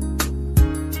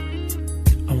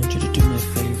 I want you to do me a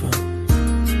favor.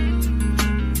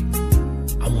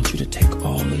 I want you to take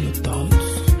all of your thoughts,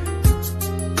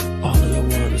 all of your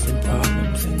worries and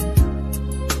problems, and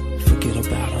forget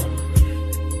about them.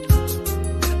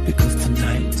 Because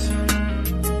tonight,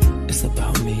 it's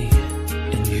about me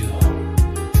and you.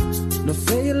 No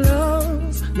fake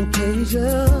loves, no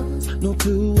pages, no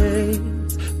two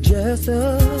ways, just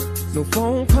us. No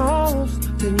phone calls,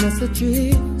 take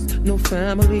messages, no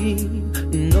family,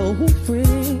 no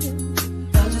friends.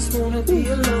 I just wanna be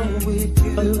alone with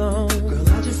you. Alone. Girl,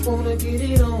 I just wanna get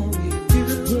it on with you.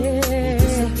 Yeah.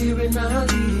 Disappear and I'll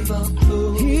leave a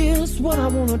clue. Here's what I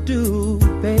wanna do,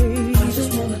 babe. I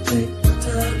just wanna take my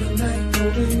time tonight,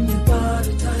 holding your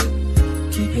body tight,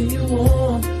 keeping you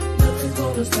warm. Nothing's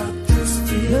gonna stop this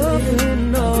feeling.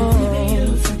 Nothing, no. I've been giving you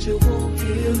such a warm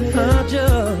feeling. I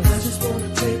just wanna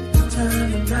take my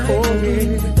time tonight,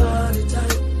 holding your body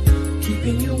tight,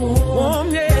 keeping you warm.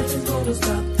 Yeah. Nothing's gonna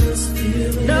stop this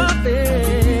feeling. Nothing. I've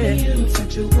been giving you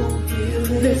such a warm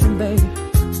feeling. Listen, baby,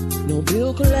 no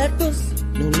bill collectors,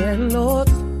 no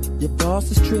landlords. Your boss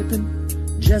is tripping,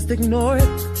 just ignore it.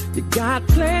 You got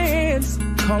plans,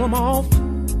 call them off.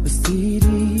 The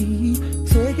CD,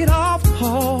 take it off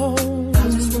home. I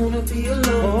just wanna be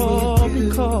alone with you.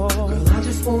 Because girl, I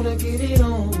just wanna get it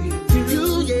on with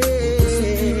you. Yeah.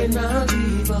 Disappear and I'll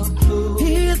leave a clue.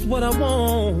 Here's what I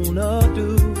wanna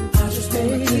do. I just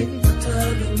wanna take my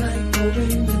time tonight,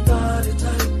 holding your body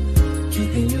tight,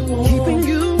 keeping you warm. Keeping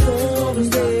you warm,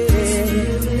 yeah.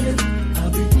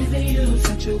 I'll be giving you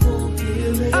such a warm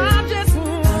feeling. I just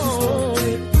wanna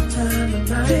take my time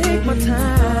tonight, take my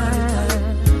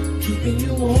time, keeping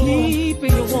you warm.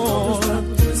 Keeping you warm.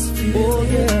 Oh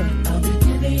yeah. I'll be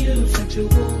giving you such a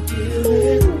warm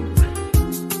feeling.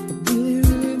 I really,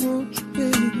 really want you,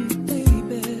 baby,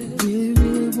 baby. Really,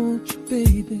 really want you,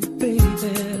 baby, baby.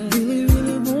 Really,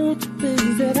 really want you, baby.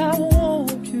 Said I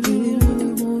want you. Really,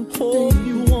 really want you, baby. Oh,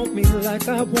 you want me like I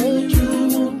want you.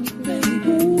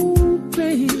 Ooh,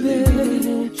 baby. Really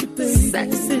want you, baby.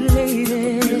 Sexy lady.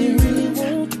 Really, really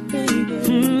want you, baby.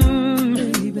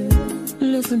 Baby.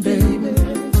 Listen, baby.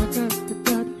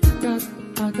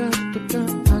 I got to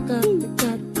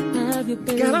have you,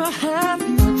 baby. Gotta have you,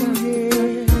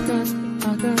 yeah.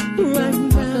 I got right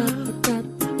now.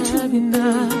 I have you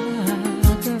now.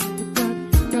 I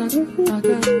got to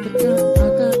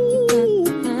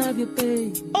have you, baby.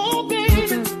 Oh,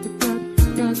 baby.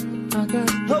 I got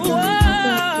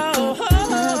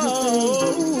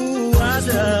I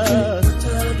just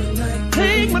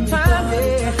take my time,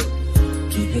 yeah.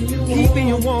 Keeping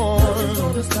you warm.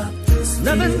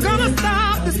 Nothing's gonna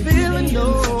stop this feeling, no.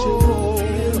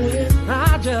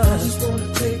 I just wanna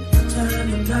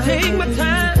take my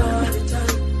time.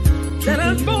 Let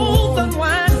us both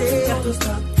unwind, yeah.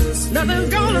 Nothing's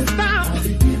gonna stop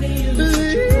feeling,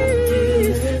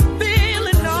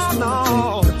 no.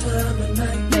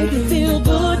 Make you feel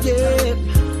good, yeah.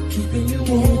 Keeping you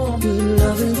warm, good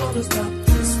loving.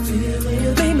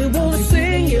 Make me wanna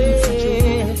sing, yeah.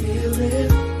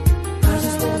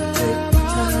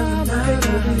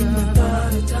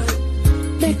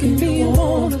 Making me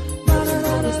wanna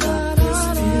stop this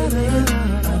feeling.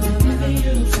 I've been giving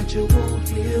you such a warm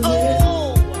feeling. Oh,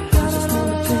 I just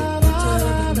wanna take my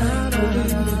time tonight, holding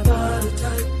your body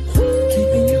tight,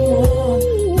 keeping you warm.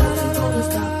 Nothing's gonna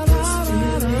stop this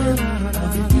feeling. I've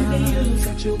been giving you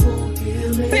such a warm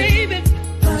feeling, baby.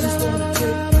 I just wanna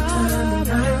take my time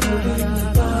tonight, holding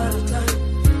your body tight,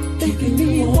 keeping me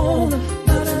warm.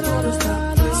 Nothing's gonna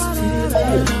stop this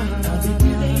feeling. I've been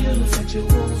giving you such a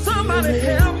warm. Somebody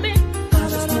help me.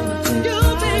 You,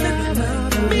 baby,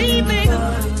 me, baby,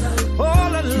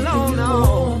 all alone, no.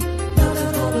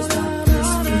 Nothing's gonna stop this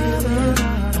feeling.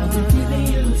 I've been giving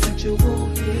you such a warm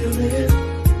feeling.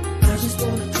 I just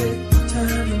wanna take my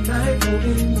time tonight,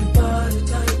 holding your body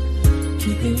tight,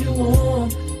 keeping you warm.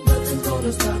 Nothing's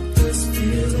gonna stop this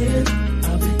feeling.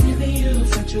 I've been giving you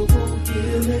such a warm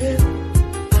feeling.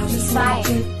 I just wanna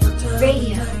take my time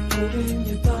tonight, holding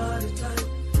your body tight,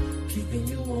 keeping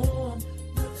you warm.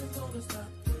 Nothing's gonna stop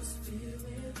this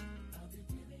feeling. I'll be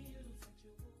giving you such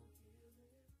a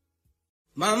warm feeling.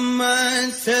 My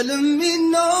mind's telling me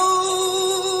no,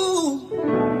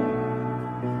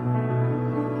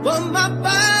 but my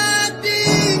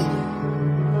body's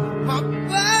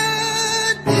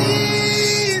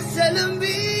telling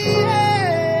me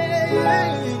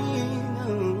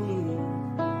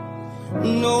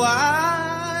no, I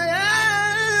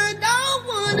don't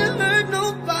wanna hurt no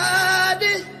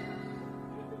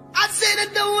and I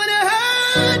don't wanna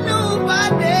hurt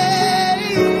nobody.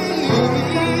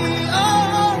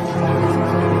 Oh,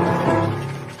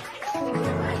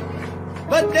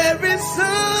 but there is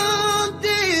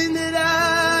something that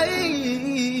I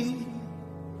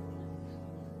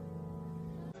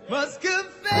must confess.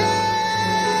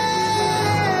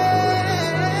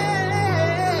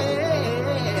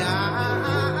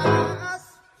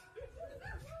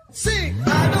 Sing,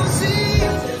 I don't see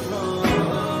nothing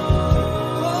wrong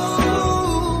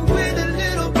with a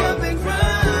little bump and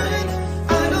grind.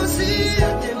 I don't see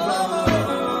nothing wrong.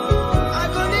 I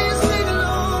gonna need to sing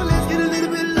along. Let's get a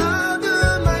little bit louder.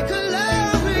 My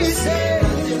collaborate. Say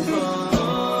nothing wrong.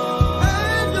 I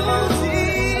don't see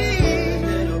a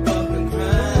little bump and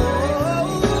grind.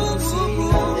 I don't see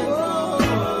nothing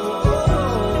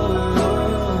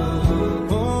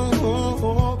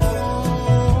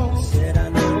wrong. Said I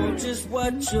know just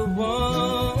what you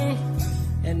want,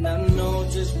 and I know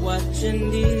just what you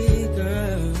need,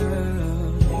 girl.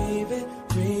 Baby,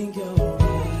 bring your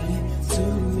body to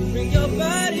me. Bring your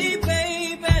body,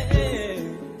 baby.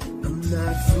 I'm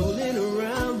not fooling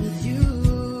around with you,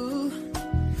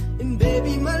 and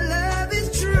baby, my love is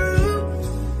true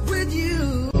with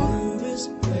you.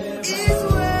 Is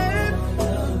where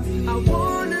I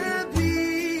wanna be.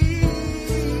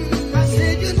 I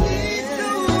said you need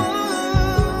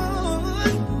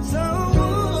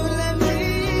someone like me.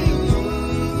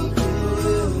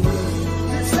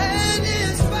 Let's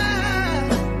inspire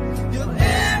your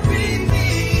every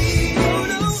need. Oh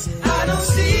no, I don't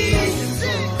see it.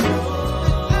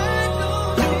 I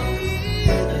don't need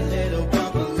a little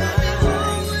bump of nothing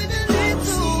wrong with a little.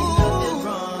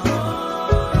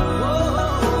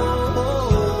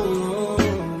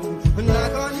 And I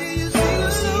can't hear you sing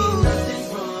along.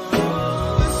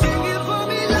 But sing it for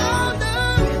me louder.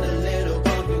 With a little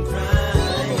bump and grind.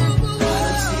 I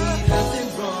don't see nothing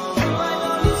wrong. Why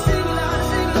don't you sing it louder,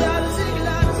 sing it louder, sing it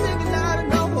louder, sing it louder,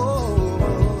 no more.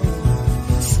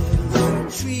 Said I'm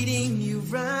treating you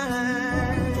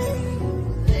right.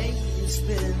 Make you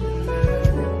spin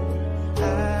right. I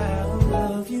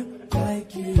love you like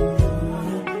you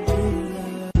love.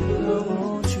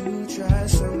 Won't you try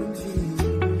something?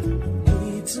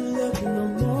 Need to look no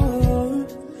more,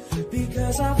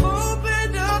 because I've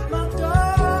opened up my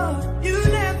door. You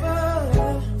never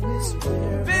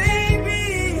whisper, baby,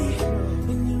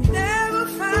 and you never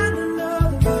find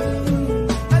another me.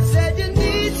 I said you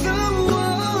need someone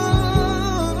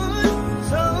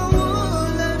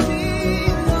like me.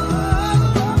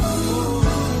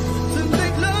 To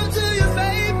make love to you,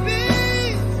 baby,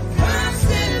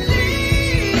 constantly.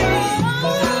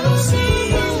 I don't see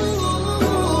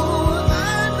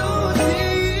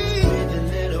a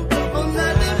little bump. Oh,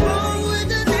 nothing wrong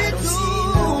with a little.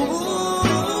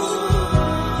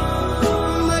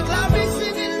 Like I'll be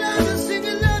singing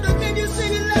louder, can you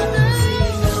sing it louder?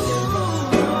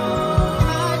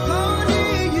 I can't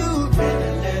hear you.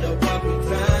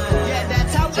 Yeah,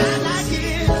 that's how I like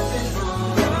it.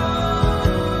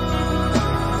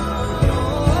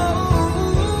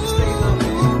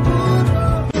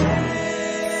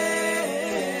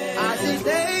 I said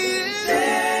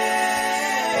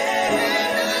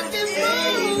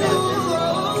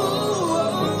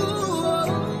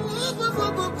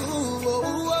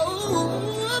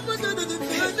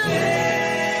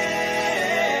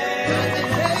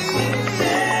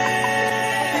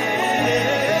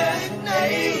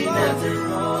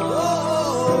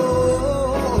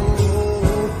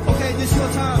okay, this your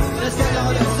time. Let's get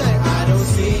all that say. I don't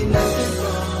see nothing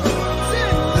wrong.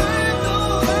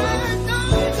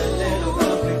 With a little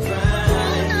bump and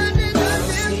grind. Nothing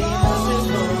wrong.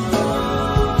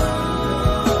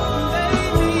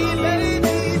 Baby.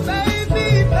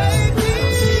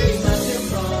 Nothing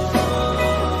wrong.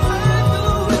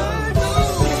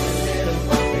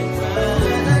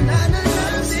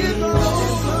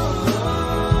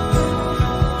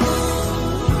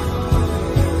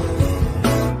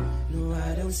 No,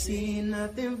 I don't see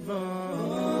nothing wrong.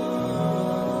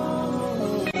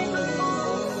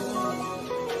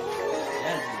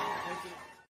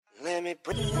 Let me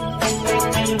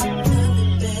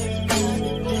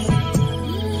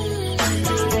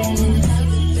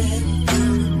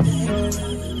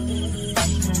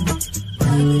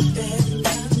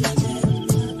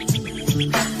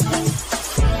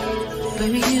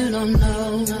Baby, you don't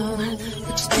know what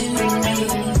you do to me.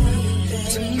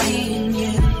 Between me and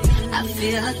you, I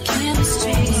feel like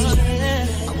chemistry.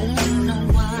 I won't let no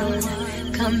one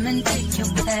come and take your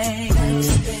place.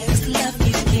 This love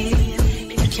you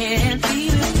give, it can't be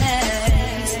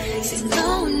replaced. See no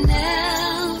one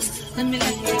else, let me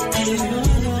let you do.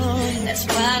 That's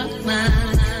why I don't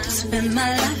mind to spend my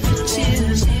life with you.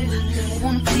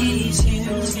 please you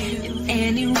in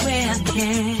any way I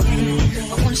can.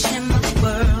 I wanna share my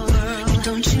world,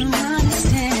 don't you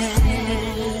understand?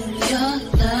 Your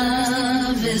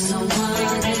love is a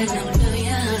one in a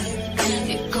million.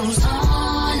 It goes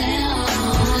on and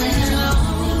on and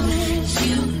on.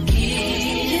 You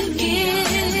give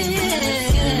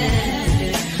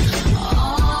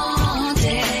all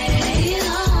day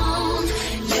long.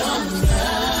 Your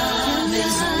love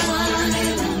is a one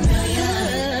in a million.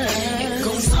 It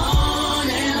goes on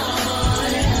and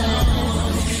on and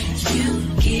on. You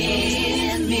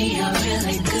give me a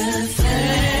really good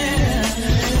feeling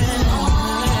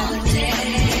all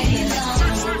day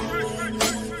long.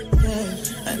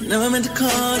 I never meant to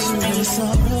cause you any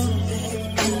sorrow.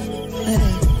 Hey.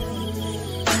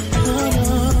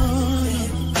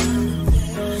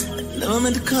 I never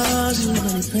meant to cause you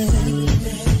any pain.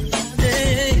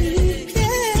 Hey,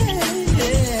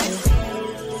 yeah.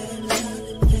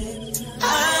 I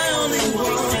only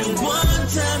want one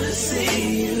time to see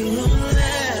you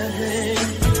laughing.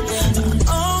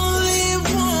 I only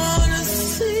want to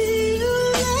see you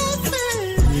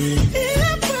laughing in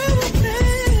a perfect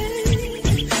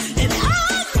pain. And I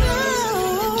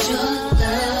know Your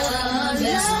love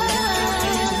is a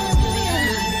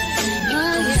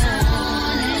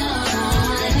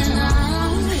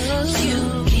you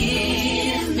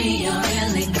give me a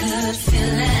really good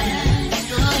feeling.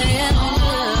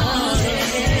 All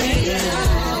day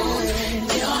long.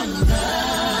 Your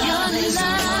love, your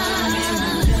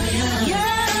desire,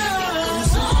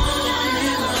 goes on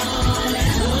and on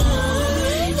and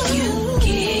on. You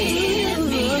give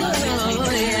me a really good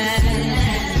feeling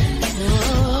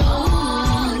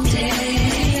all day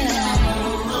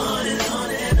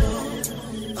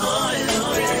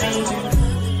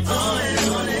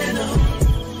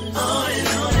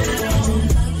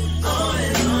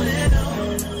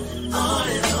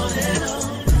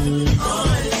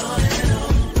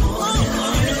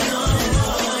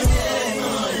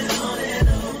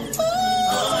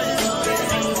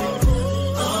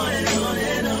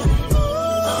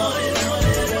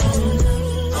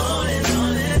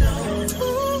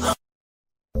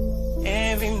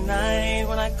Every night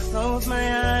when I close my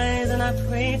eyes and I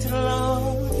pray to the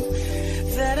Lord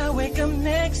that I wake up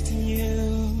next to you.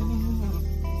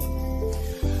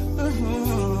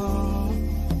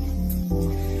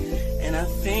 And I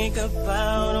think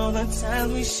about all the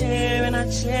times we share and I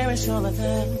cherish all of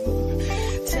them.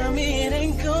 Tell me it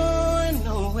ain't going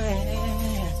nowhere.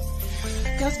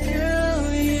 'Cause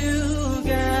girl, you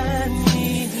got me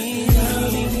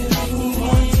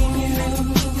wanting you,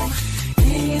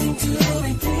 needing to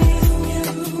be pleasing you,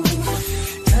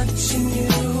 touching you,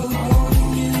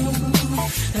 holding you.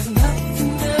 There's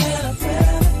nothing that I'd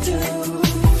rather do.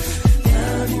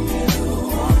 Loving you,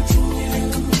 wanting you,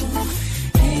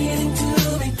 needing to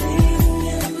be pleasing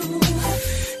you,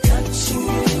 touching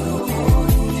you,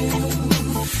 holding you.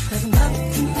 There's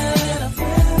nothing that I'd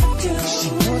rather do. She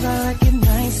knows I like it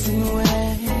nice and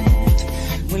wet.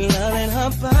 We're loving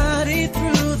her body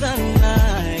through the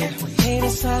night. We hate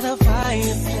inside the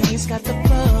fireplace, got the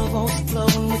bubbles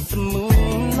flowing with the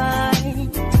moonlight.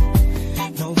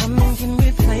 No woman can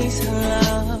replace her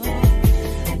love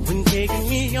when taking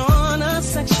me on a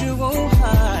sexual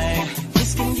high.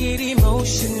 This can get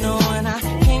emotional and I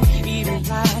can't even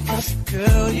lie. 'Cause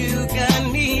girl, you got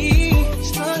me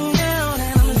strung down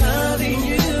and I'm loving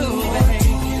you.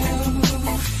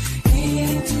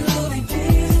 Needing to be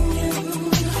pleasing you,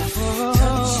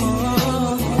 touching you.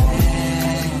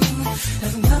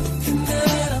 There's nothing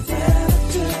that I'd rather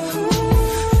do.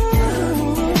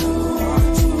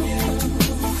 Wanting you,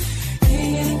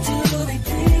 needing to be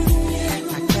pleasing you.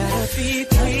 I gotta be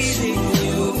pleasing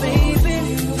you, baby.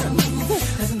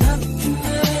 There's nothing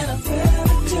that I'd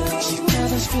rather do. She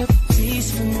does a striptease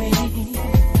for me,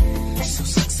 so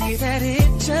sexy that it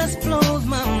just blows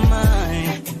my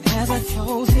mind. As I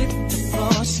close hit the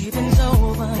floor, she bends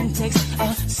over and takes a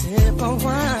sip of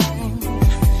wine.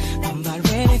 I'm about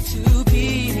ready to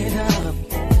beat it up,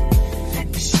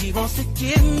 but she wants to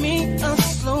give me a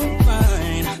slow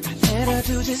grind. I let her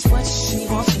do just what she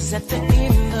wants, 'cause at the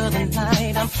end of the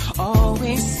night I'm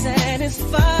always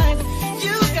satisfied.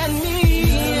 You got me,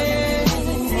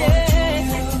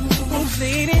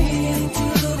 bleeding to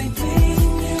be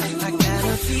pleasing you. I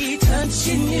gotta be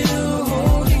touching you,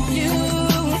 holding you.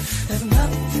 There's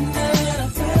nothing that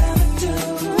I'd rather do.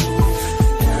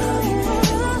 Loving you,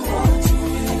 wanting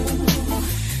you,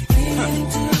 needing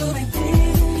to be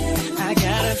pleasing you. I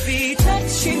gotta be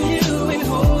touching you and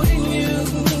holding you,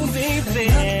 baby.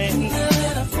 Nothing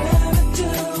that I'd rather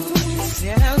do.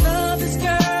 Said I love this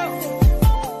girl,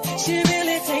 she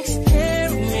really takes care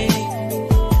of me.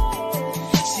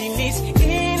 She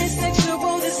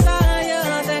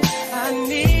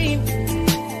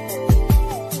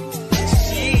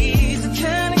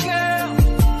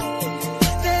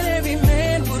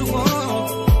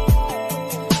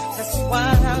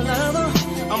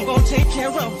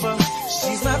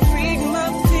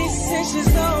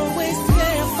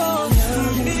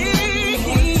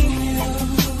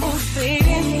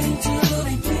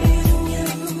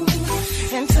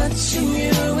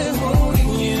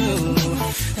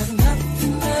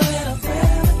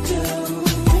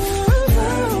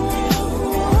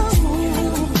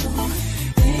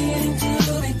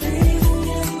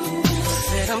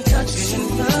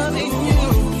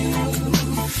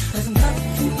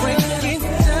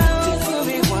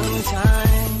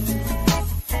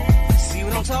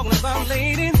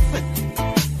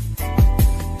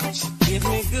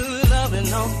me good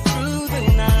loving all through the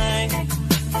night.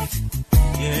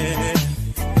 Yeah.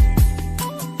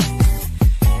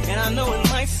 And I know it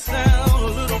might sound a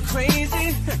little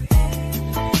crazy,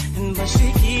 but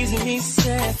she keeps me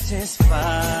satisfied.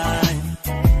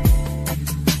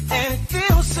 And it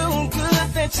feels so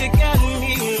good that you got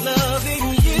me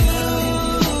loving you.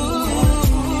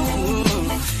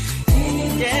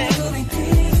 Yeah.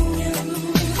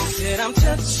 Said I'm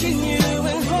touching you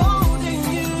and holding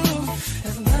you.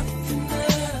 There's nothing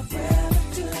that I'd rather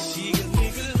do. She gives me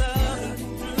good love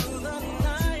through the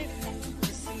night.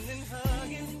 Kissing and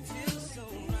hugging feels so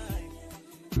right.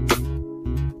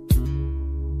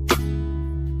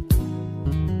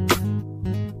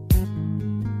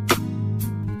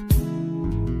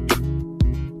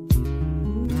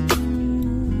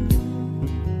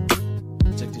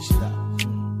 Check this shit out.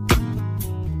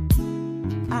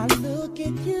 I look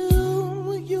at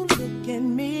you, you look at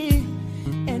me,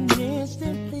 and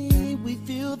instantly we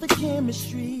feel the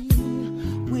chemistry.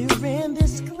 We're in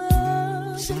this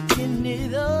club, shaking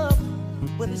it up,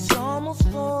 but it's almost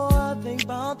 4. I think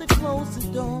about to close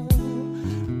the door.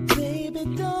 Baby,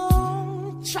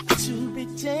 don't try to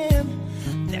pretend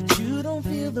that you don't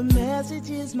feel the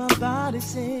messages my body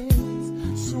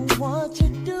sends. So what you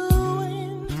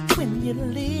doing when you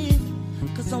leave?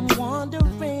 'Cause I'm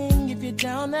wondering if you're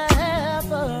down to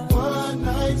have a one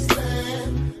night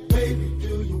stand. Baby,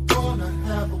 do you wanna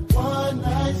have a one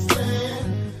night stand?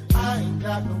 I ain't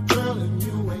got no girl and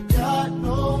you ain't got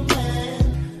no man.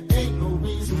 Ain't no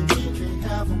reason we can't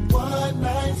have a one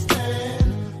night stand.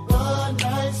 One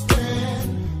night stand.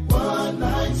 One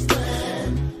night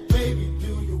stand. Baby,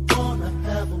 do you wanna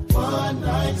have a one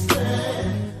night stand?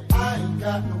 I ain't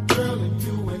got no girl and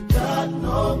you ain't got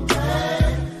no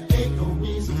man. Ain't no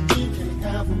reason we can't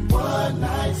have a one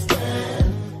night stand.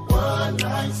 One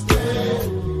night stand.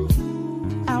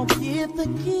 I'll give the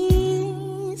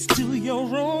keys to your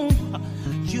room.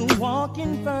 You walk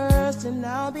in first and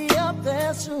I'll be up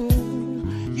there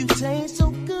soon. You taste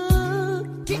so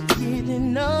good, can't get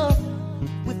enough.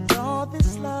 With all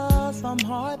this love, I'm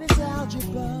hard as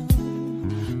algebra.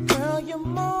 Girl, you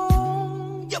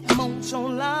moan so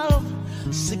loud.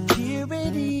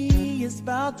 Security is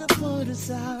about to put us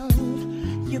out.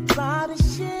 Your body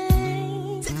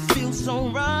shakes, it feels so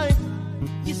right.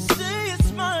 You say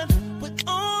it's mine, but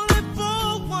only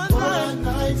for one night. One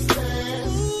night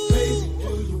stand. Baby,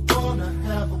 do you wanna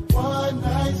have a one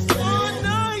night stand? One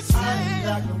night stand. I ain't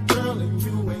got no girl and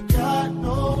you ain't got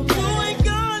no man. You ain't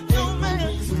got no man.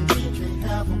 Ain't no reason we can't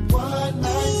have a one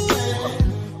night stand.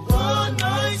 One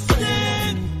night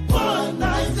stand. One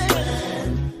night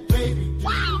stand. Baby,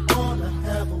 do you wanna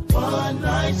have a one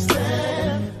night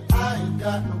stand? I ain't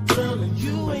got no girl and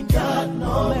you ain't got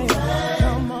no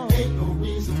man. Ain't no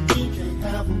reason we can't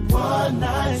have a one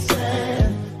night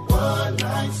stand. One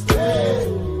night stand.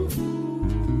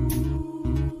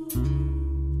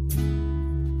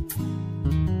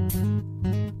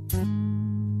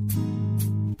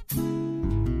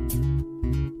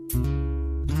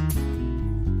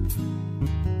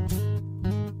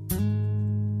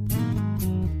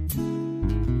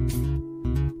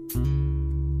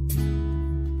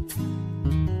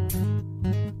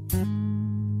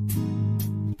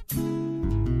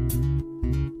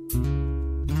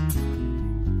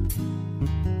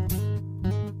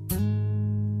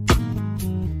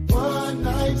 One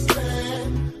night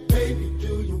stand. Baby,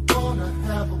 do you wanna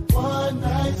have a one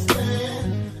night stand?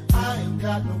 I ain't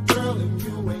got no girl and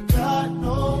you ain't got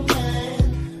no man.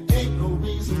 Ain't no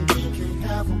reason we can't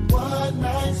have a one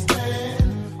night stand.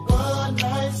 One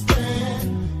night stand.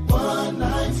 One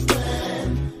night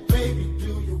stand. Baby,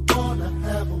 do you wanna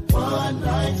have a one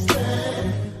night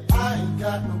stand? I ain't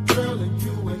got no girl and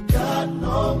you ain't got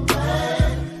no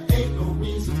man. Ain't no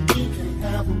reason we can't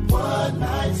have a one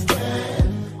night stand.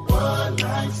 One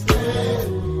night stand.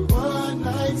 One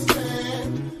night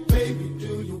stand. Baby,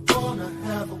 do you wanna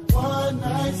have a one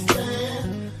night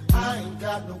stand? I ain't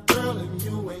got no girl and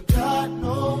you ain't got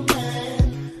no man.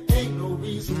 Ain't no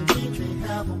reason we can't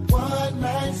have a one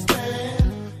night stand.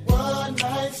 One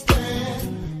night stand.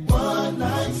 One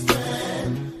night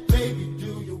stand. Baby,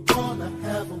 do you wanna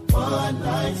have a one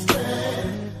night stand?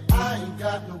 I ain't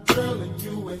got no girl and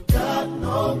you ain't got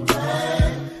no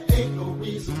man. Ain't no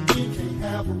reason we can't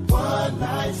have a one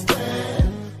night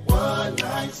stand. One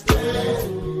night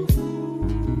stand.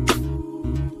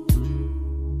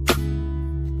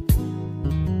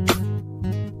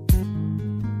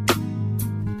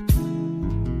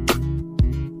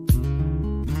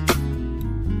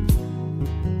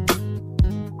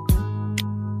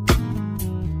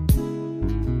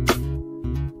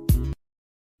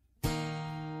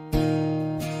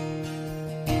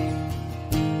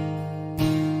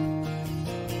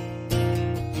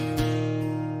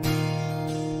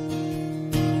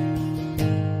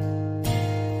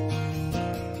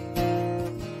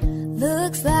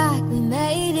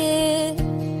 made it.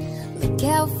 Look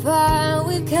how far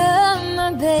we've come,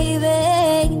 my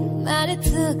baby. Might have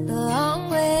took the long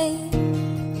way.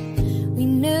 We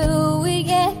knew we'd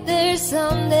get there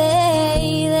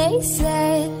someday. They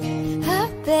said, I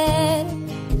bet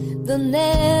they'll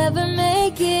never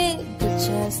make it. But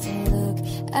just to look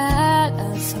at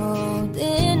us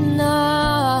holding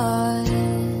on,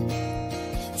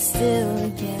 still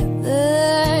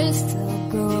together, still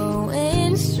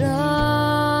going strong.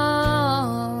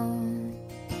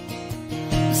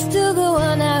 You're still the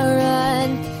one I run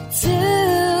to,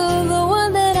 the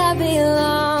one that I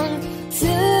belong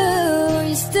to.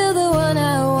 You're still the one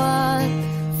I want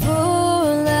for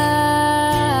life.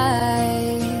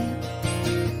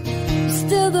 You're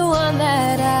still the one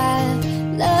that I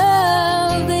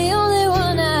love, the only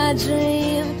one I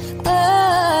dream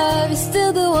of. You're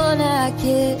still the one I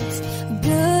kiss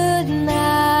good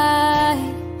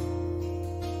night.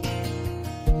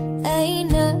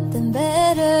 Ain't nothing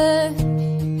better.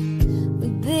 We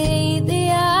beat the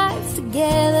odds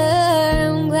together.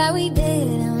 I'm glad we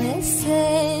didn't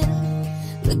listen.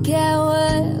 Look at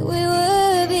what we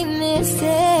would be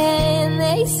missing.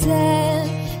 They said,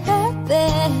 I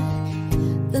bet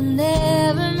they'll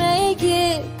never make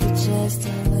it. But just to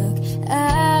look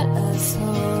at us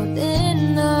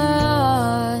holding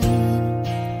on,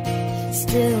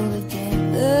 still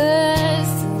together,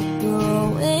 still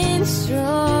going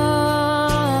strong.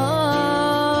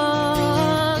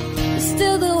 You're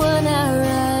still the one I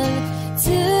run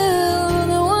to,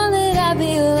 the one that I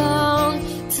belong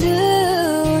to.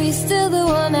 You're still the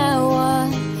one I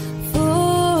want for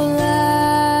life.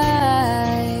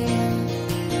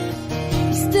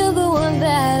 You're still the one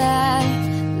that I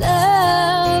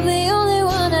love, the only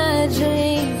one I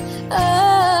dream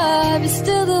of. You're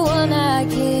still the one I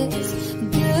kiss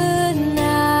good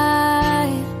night.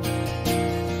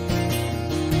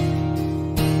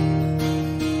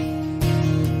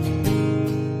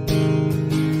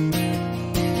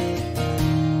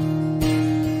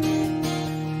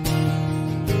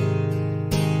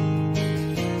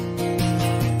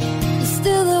 You're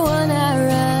still the one I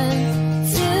run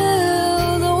to,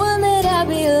 the one that I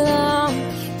belong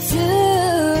to.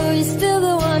 You're still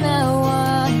the one I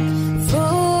want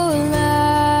for life.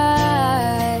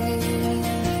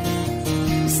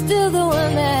 You're still the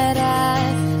one that I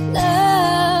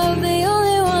love, the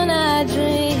only one I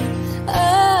dream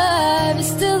of. You're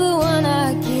still the one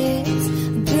I kiss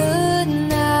good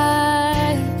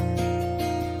night.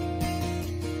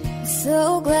 I'm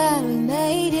so glad we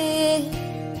made it.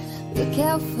 Look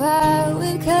how far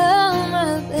we've come,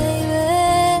 my baby.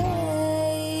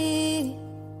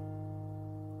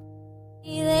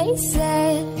 They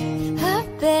said, I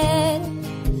bet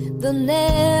they'll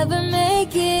never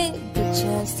make it. But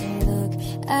just to look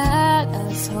at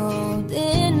us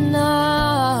holding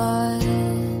on,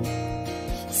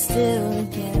 still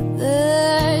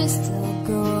together, still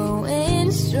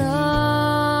going strong.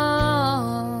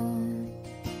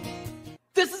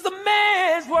 This is a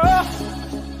man's world.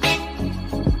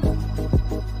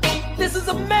 This is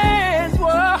a man's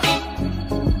world.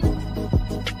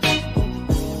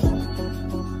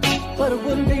 But it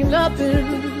wouldn't be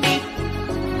nothing,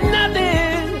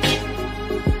 nothing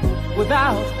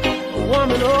without a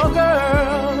woman or a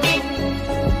girl.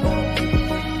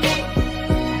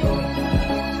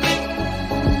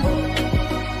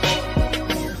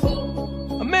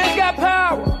 A man's got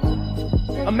power,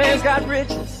 a man's got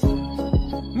riches, a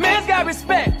man's got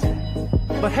respect,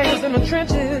 but hangers in the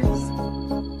trenches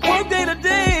work day to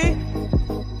day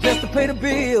just to pay the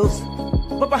bills.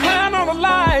 But behind all the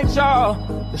lights, y'all,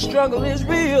 the struggle is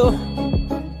real.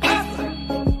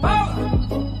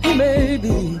 He may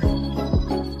be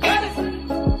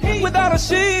without a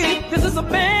sheep. This is a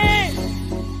man's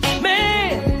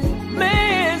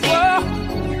world.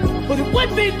 But it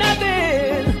wouldn't be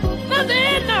nothing,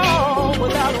 no,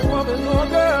 without a woman or a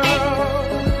girl.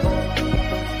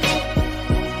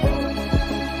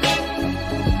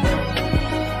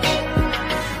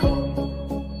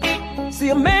 See,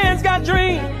 a man's got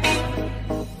dreams.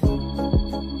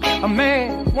 A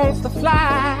man wants to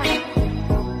fly,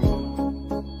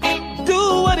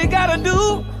 do what he gotta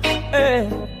do,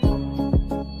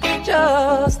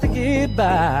 just to get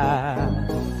by.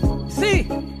 See,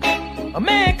 a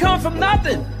man comes from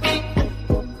nothing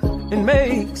and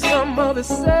makes some of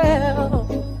himself.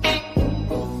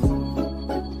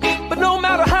 But no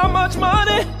matter how much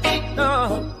money,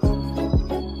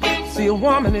 see, a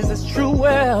woman is his true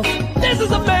wealth. This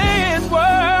is a man's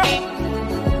world.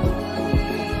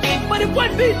 But it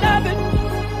wouldn't be nothing,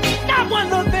 not one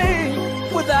little thing,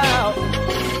 without a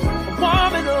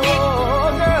woman or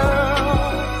a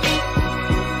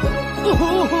girl.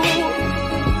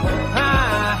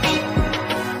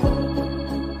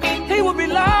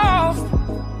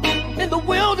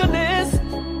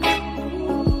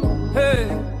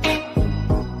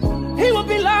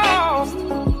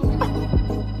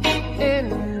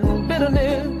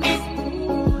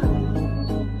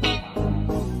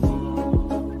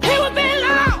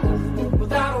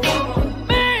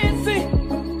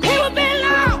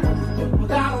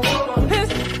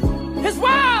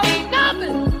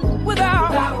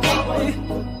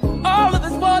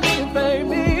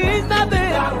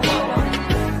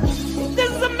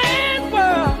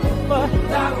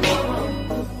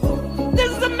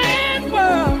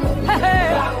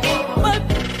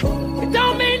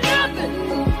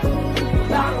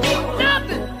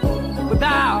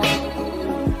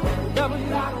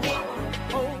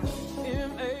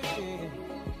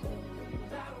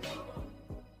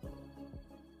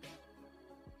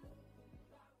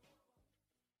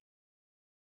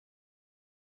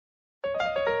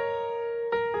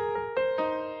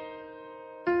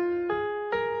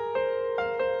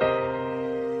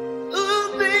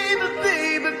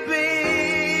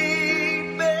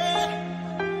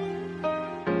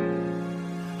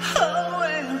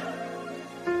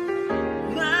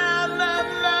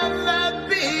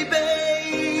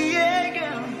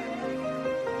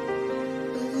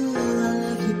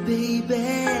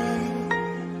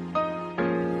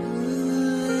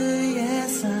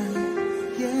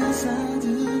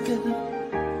 do, girl.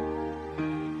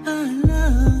 I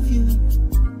love you.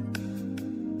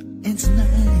 And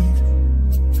tonight,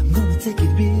 I'm gonna take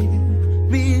it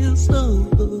real slow.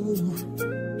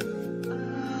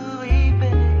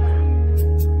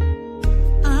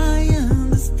 I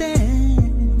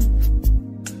understand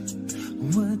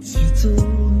what you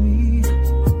told me,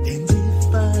 and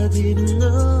if I didn't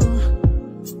know,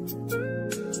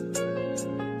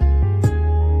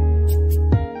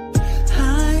 I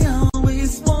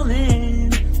always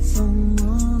wanted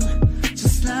someone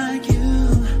just like you.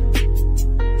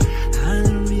 I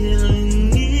really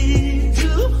need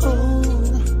to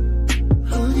hold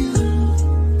you.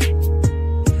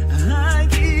 I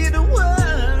give the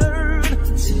word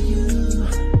to you,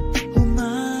 oh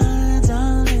my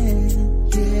darling.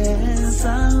 Yes, I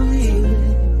will.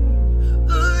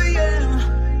 Oh yeah,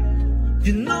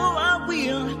 you know I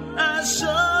will. I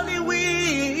surely will.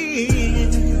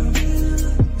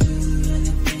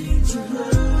 No,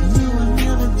 I'll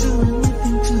never do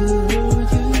anything to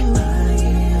hurt you. I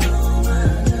give all my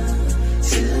love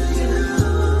to you.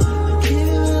 I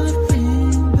give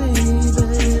everything, baby.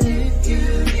 If you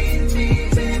need me,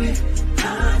 baby, I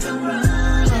can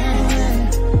run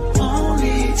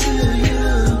only to you.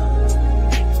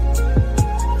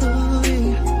 Oh,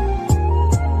 yeah.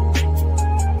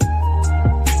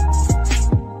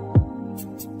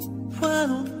 Why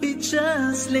don't we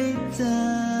just lay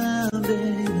down,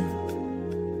 baby,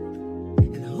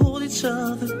 and hold each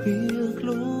other real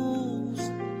close,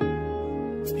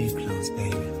 baby.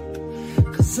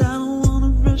 'Cause I don't wanna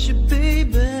rush you,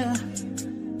 baby.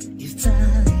 If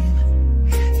time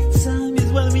is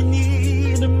what we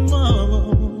need the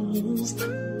most.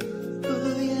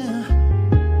 Oh yeah.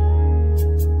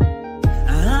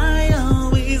 I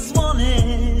always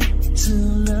wanted to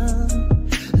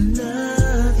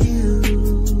love you.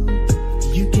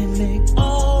 You can make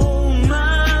all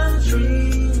my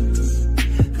dreams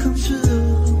come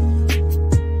true.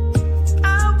 I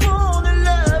wanna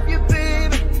love you,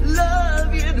 baby, love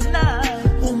you tonight.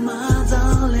 Oh my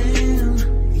darling,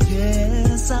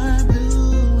 yes I do.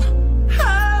 I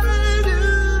do.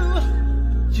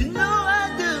 You know I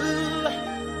do,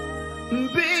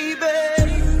 baby.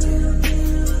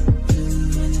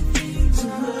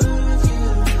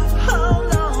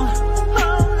 Hold on.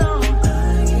 I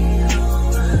give all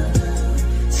my love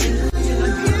to you. I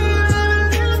give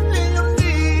everything I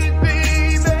need,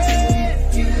 baby. If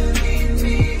you need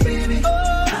me, baby, I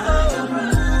can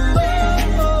run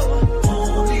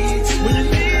only to you. When you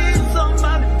need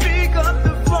somebody, pick up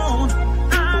the phone.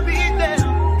 I'll be there.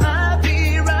 I'll be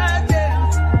right there.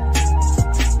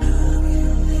 I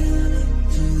will never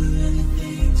do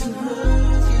anything to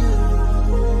hurt you.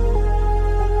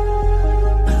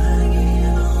 I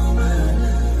give all my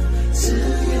love to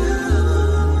you.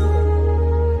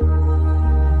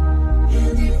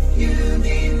 And if you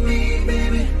need me,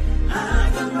 baby, I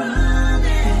can run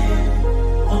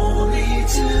only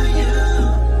to you.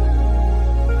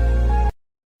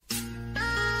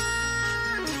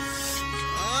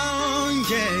 Oh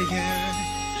yeah, yeah.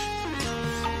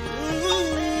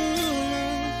 Ooh,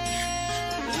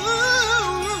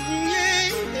 yeah.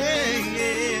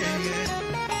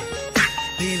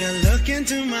 Baby, look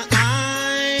into my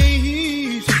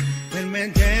eyes when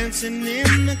we're dancing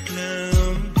in the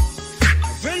club. I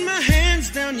run my hands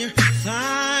down your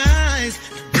thighs,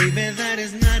 baby, that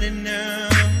is not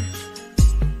enough.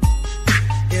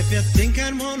 If you think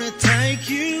I'd wanna take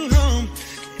you home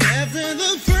after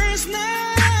the first night,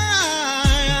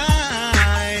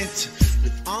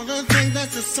 with all the things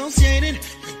that's associated,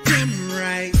 you're damn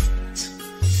right.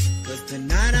 'Cause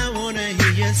tonight I wanna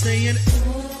hear you saying,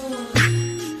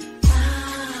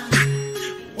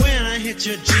 when I hit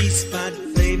your G-spot,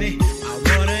 baby, I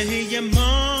wanna hear you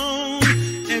moan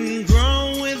and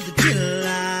groan with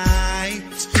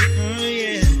delight. Oh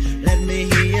yeah, let me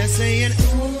hear you saying,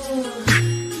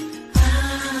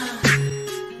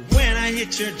 when I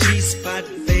hit your G-spot,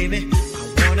 baby, I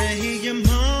wanna hear you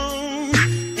moan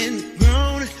and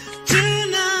groan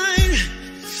tonight.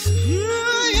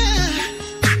 Oh yeah,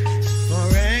 for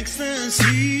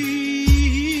ecstasy,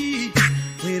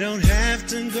 we don't have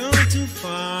to go too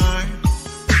far.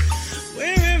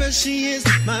 Wherever she is,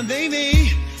 my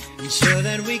baby, I'm sure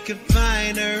that we could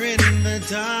find her in the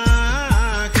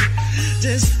dark.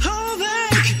 Just hold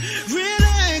back,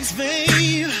 relax,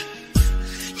 babe.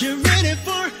 You're ready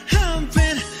for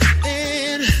humping,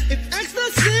 and if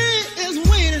ecstasy is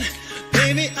waiting,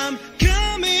 baby, I'm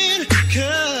coming.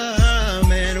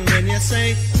 When you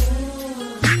say,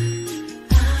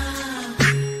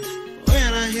 when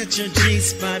I hit your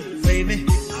G-spot, baby,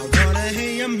 I wanna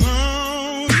hear you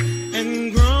moan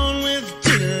and groan with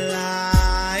delight.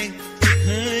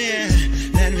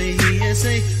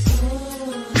 say,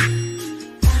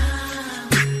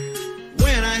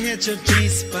 when I hit your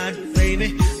G-spot,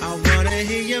 baby, I wanna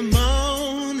hear you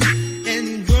moan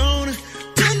and groan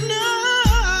tonight.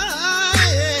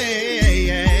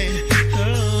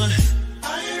 Oh.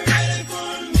 Are you ready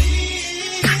for me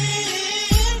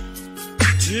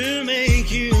to make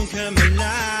you come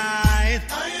alive?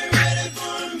 Are you ready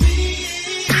for me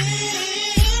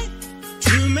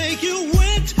to make you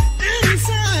wet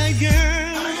inside,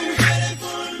 girl? Are you ready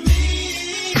for me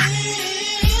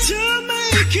to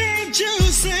make your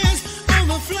juices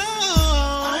overflow?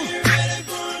 Are you ready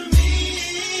for me?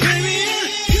 Baby,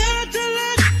 I got to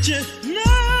let you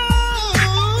know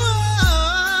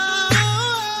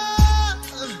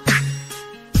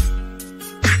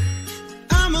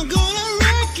I'm gonna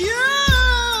rock you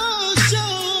so,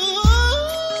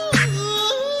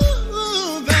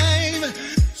 babe.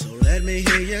 So let me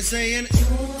hear you saying,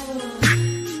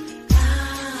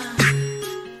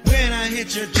 when I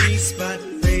hit your G-spot,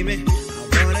 baby,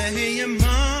 I wanna hear you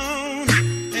moan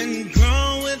and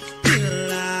groan with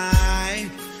delight.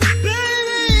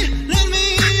 Baby, let me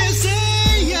hear you say,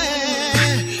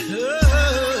 yeah.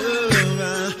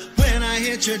 Oh, when I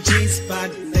hit your G-spot,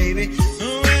 baby,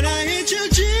 when I hit your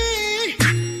G,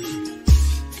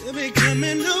 you'll be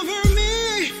coming over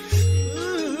me.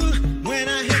 Ooh, when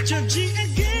I hit your G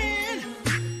again,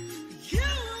 you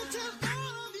will tell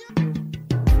all of your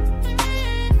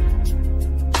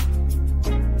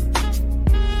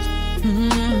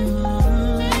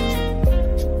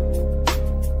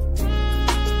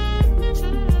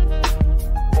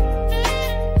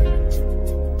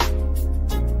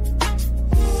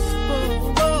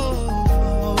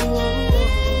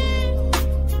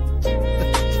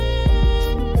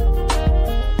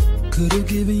Could have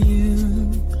given you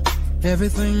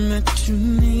everything that you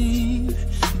need,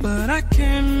 but I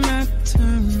cannot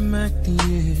turn back the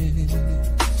years.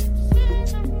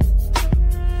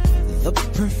 The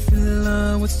perfect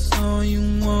love was all you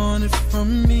wanted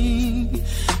from me,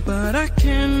 but I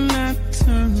cannot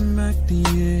turn back the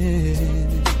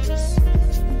years.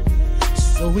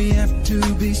 So we have to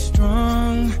be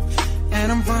strong,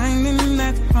 and I'm finding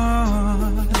that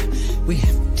hard. We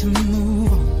have to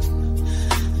move on.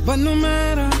 But no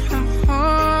matter how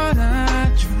hard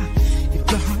I try, if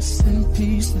your heart's in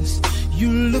pieces, you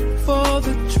look for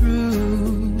the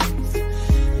truth.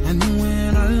 And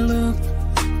when I look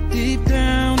deep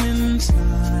down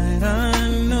inside, I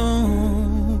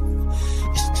know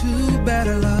it's too bad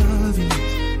I love you.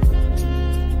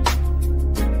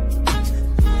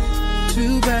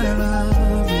 Too bad I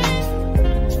love you.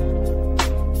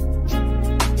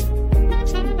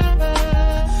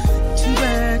 Too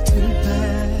bad, too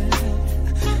bad.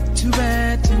 Too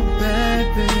bad, too bad,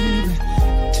 baby.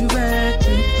 Too bad,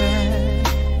 too bad.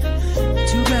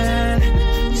 Too bad.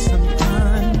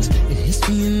 Sometimes it hits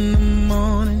me in the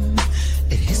morning,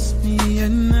 it hits me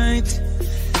at night,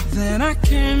 that I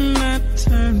cannot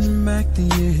turn back the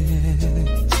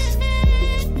years.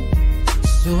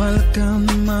 So I look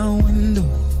out my window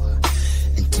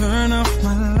and turn off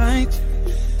my light,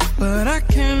 but I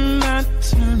cannot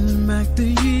turn back the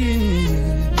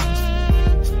years.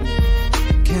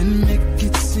 Can make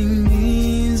it seem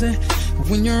easy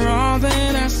when you're all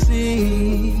that I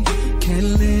see.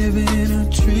 Can't live in a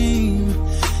dream,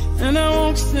 and I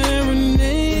won't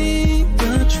serenade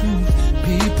the truth.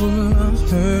 People are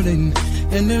hurting,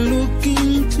 and they're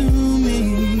looking to me,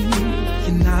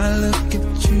 and I look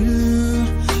at you.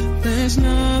 There's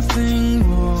nothing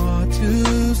more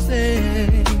to say.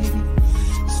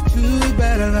 It's too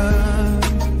bad I love,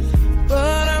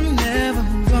 but I'm never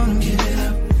gonna give it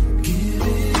up. Give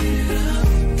it up.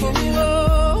 Give it up.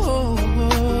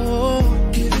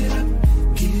 Give it up.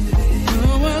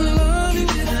 Oh, I love you,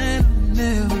 and I'm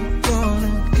never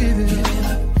gonna give it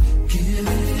up. Give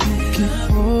it up. Keep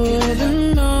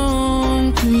holding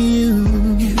on to you.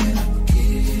 Give it up.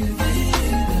 Give it up.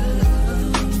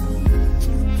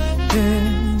 Yeah,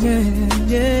 yeah,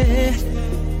 yeah.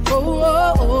 Oh,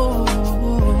 oh, oh,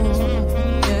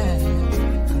 yeah.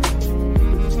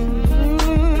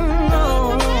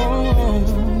 Oh,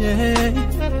 yeah.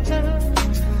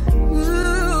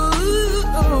 Ooh,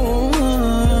 oh,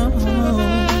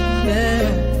 yeah.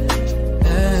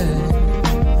 Yeah.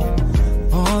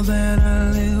 All that I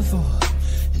live for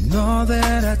and all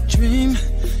that I dream,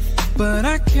 but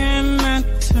I cannot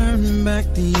turn back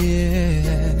the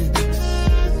years.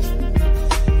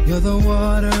 You're the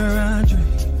water I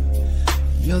drink,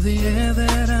 you're the air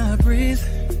that I breathe,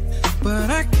 but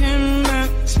I cannot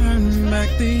turn back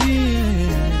the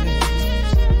years.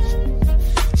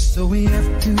 So we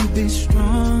have to be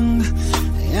strong,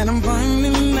 and I'm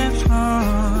finding that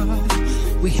hard.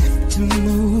 We have to to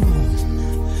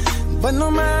move. But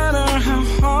no matter how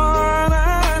hard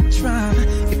I try,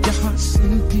 if your heart's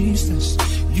in pieces,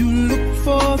 you look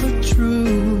for the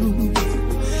truth.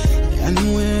 And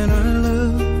when I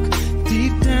look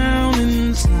deep down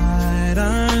inside,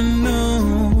 I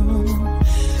know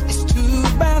it's too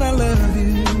bad I love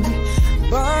you,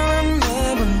 but I'm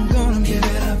never gonna give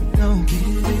it up, don't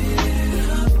give it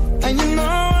up. And you know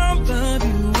I love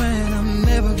you and I'm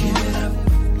never give it up.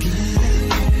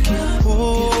 Keep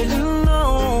holding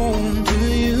on to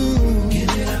you.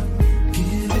 Give it up,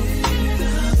 give it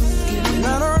up. No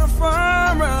matter how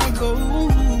far I go,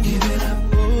 give it up,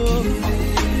 oh.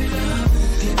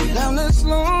 Give it up. Down this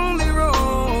lonely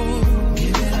road,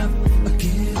 give it up,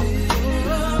 give it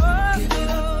up. Give it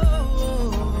up,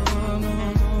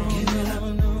 give it up,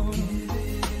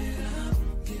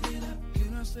 give it up.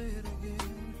 Can I say it again?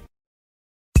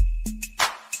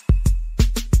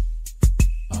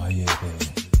 Oh yeah, baby.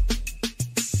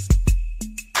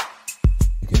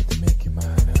 You got to make your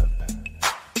mind up.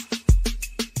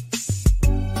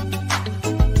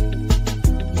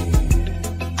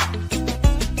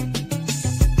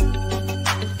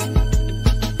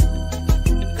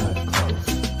 Cut close.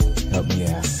 Help me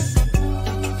out.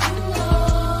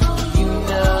 You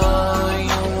know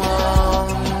you want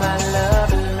my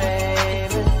loving,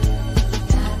 baby.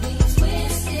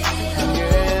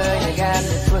 Girl, you got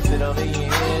me twisted over you.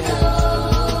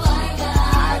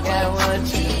 I got what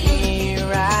you need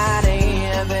right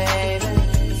here, baby.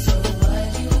 So what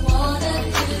you wanna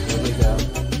do? Here we go.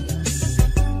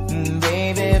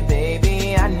 Baby, baby,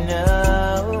 I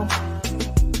know.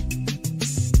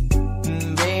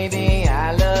 Baby, I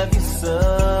love you so.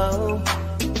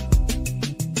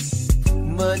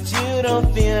 But you don't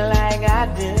feel like I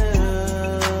do.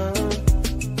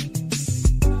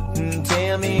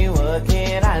 Tell me what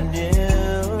can I do?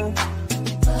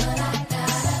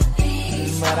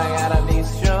 But I gotta be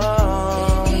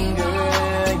strong,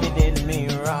 girl. You did me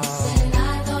wrong. And I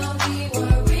thought we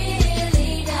were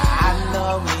really down. I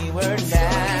know we were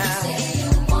down.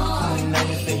 Now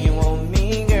you say you want me,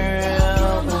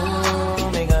 girl.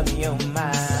 Ooh, make up your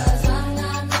mind. 'Cause I'm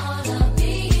not gonna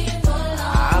be here for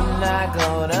long. I'm not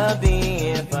gonna be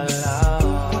here for long.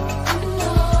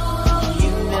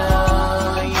 You know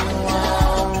you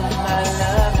want my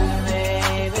loving,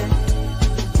 baby.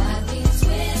 Got me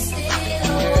twisted,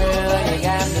 girl, you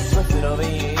got me twisted over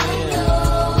you.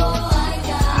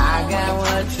 I got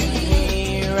what you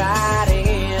need right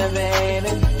here,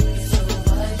 baby. So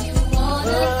what you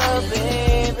wanna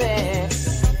baby,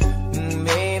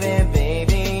 baby,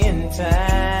 baby, in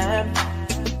time.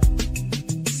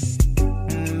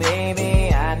 Baby,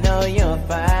 I know you're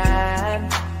fine.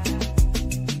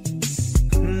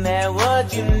 That what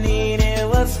you needed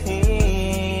was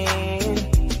here.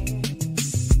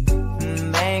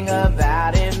 Bang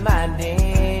about it, my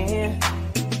dear.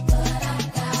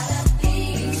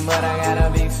 But I gotta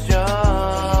be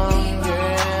strong,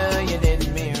 girl. You did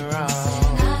me wrong.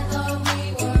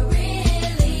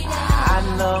 I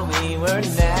know we were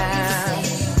down.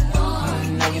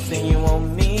 Now you say you want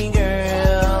me,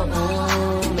 girl.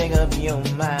 Ooh, make up your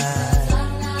mind.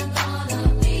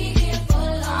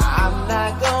 I'm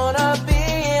not gonna be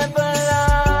here for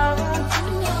long.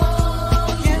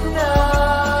 You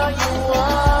know you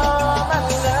want my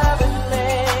loving,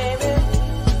 baby.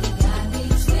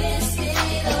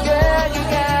 Girl, you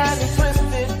got me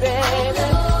twisted, baby.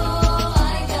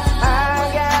 I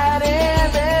got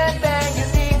everything you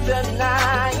need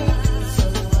tonight. So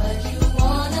what you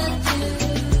wanna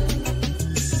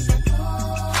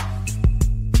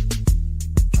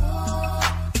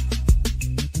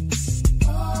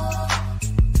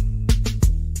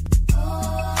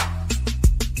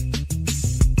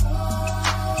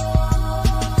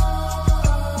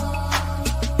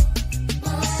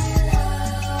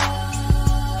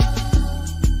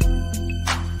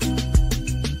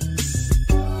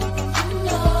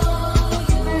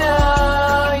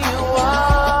know you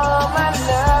want my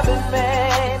loving,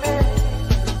 baby.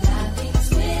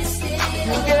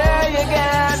 Girl, you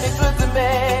got me twisted,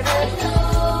 baby.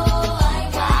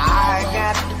 I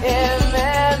got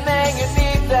everything you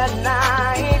need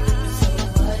tonight.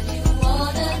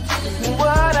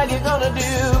 What are you gonna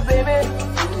do, baby?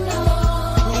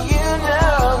 You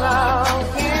know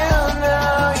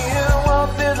you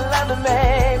won't feel the loving,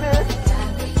 baby.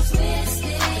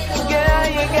 Girl,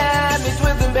 you got me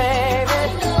twisted, baby.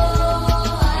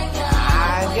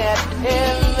 I got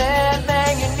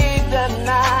everything you need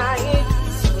tonight.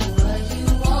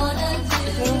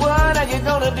 What are you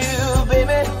gonna do,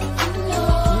 baby?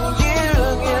 You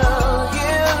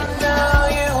know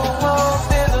you won't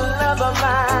feel the love of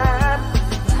mine.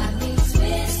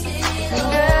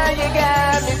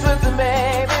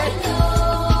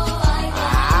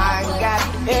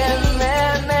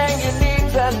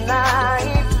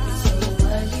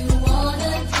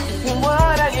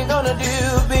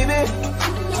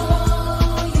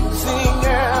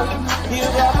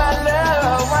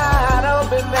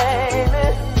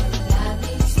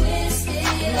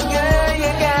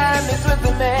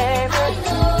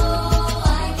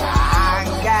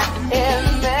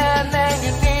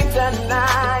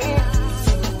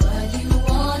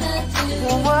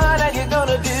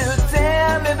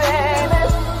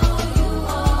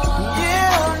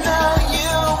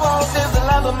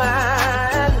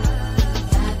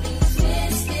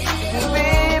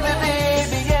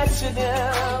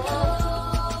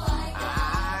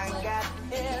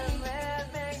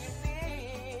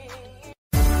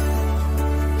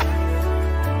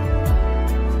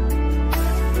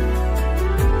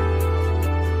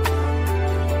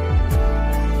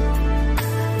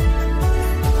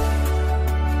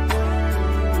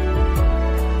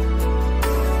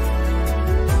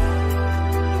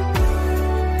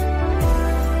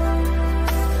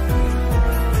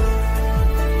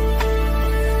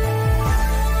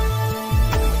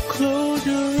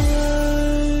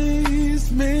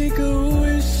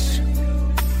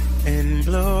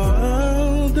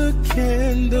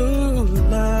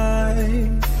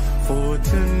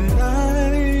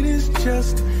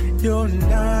 your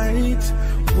night.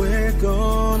 We're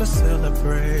gonna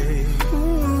celebrate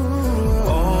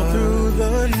all through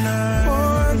the night.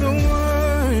 For the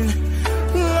one,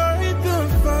 light the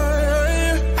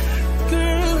fire.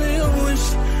 Girl, your wish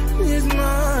is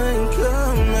my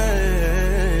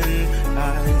command. I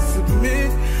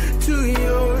submit to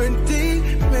your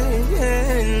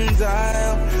demands.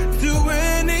 I'll do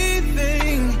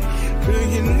anything girl,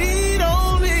 you need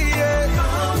only yes.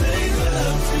 I'll make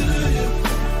love to you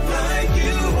like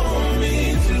you want me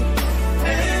to,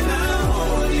 and I'll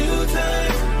hold you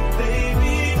tight,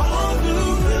 baby, all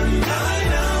through the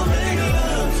night. I'll make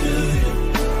love to you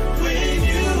when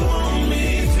you want me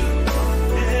to,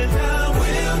 and I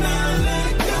will not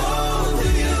let go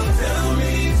till you tell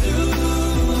me to.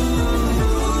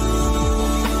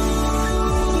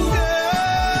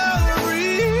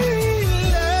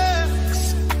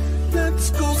 Relax, let's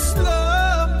go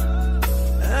slow.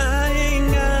 I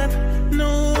ain't got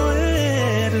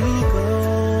nowhere to go.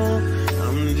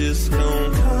 I'm just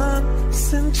gonna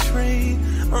concentrate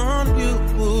on you.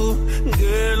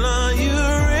 Girl, are you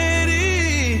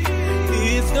ready?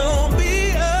 It's gonna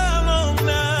be a long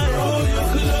night. Roll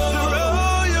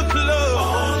your clothes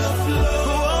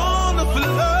on the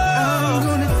floor. I'm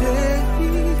gonna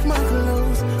take my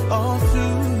clothes off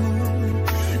too.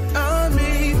 I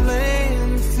made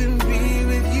plans to be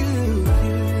with you.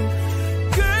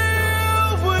 Girl,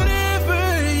 whatever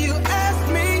you ask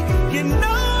me, you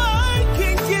know I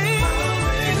can give.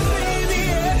 Baby,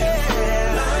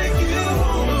 yeah. Like you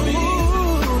want me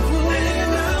to,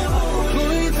 and I'll hold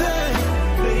you tight,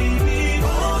 baby,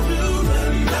 all through the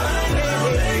night.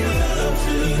 I'll make love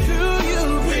to you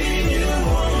when you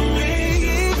want me,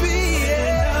 baby,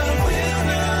 yeah. I will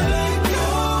not let go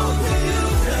till you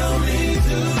tell me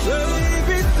to.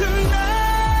 Baby,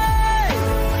 tonight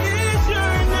is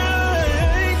your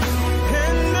night,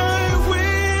 and I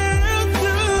will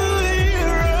do it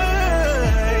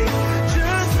right.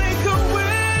 Just make a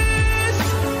wish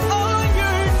on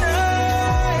your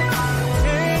night.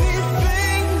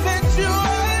 Anything that you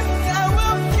ask, I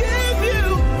will give you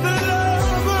the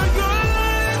love of your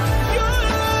life, your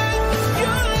life,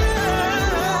 your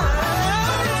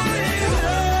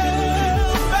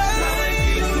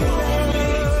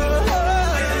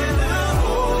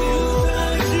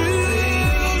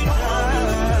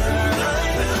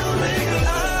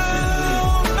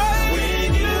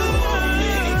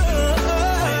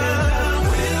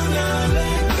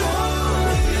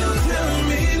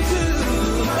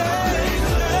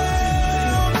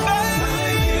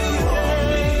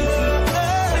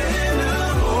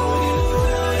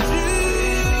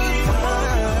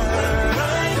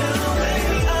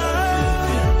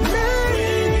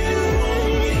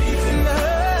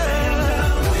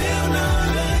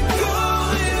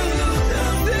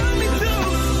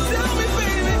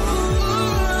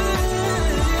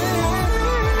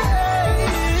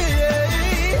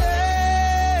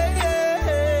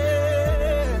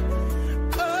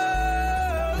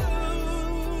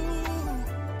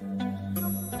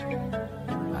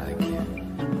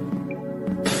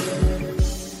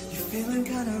You're feeling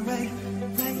kinda right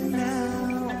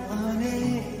now,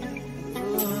 honey.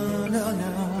 Oh,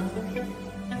 no.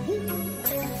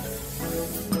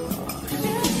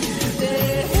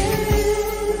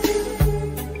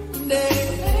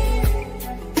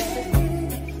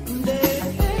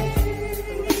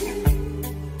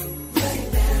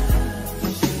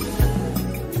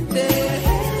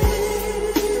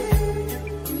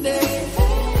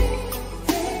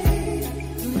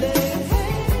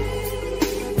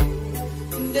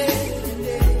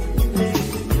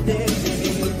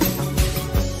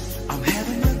 I'm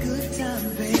having a good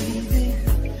time, baby,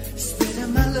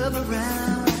 spreading my love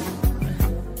around.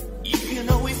 You can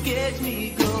always get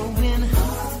me going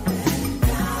up and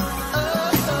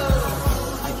down.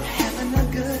 Oh, are you having a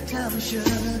good time,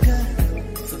 sugar?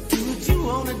 So do what you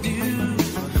wanna do,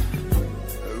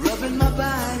 rubbing my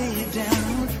body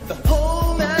down the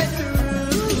whole night through.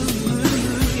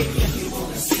 If you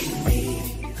wanna see me,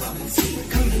 come and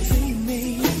see me.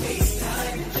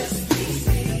 FaceTime and just please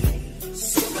me.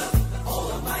 Soak up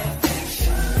all of my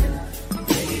affection.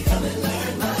 Baby, come and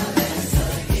learn my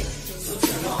lesson. So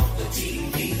turn off the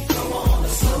TV, throw on a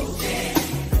slow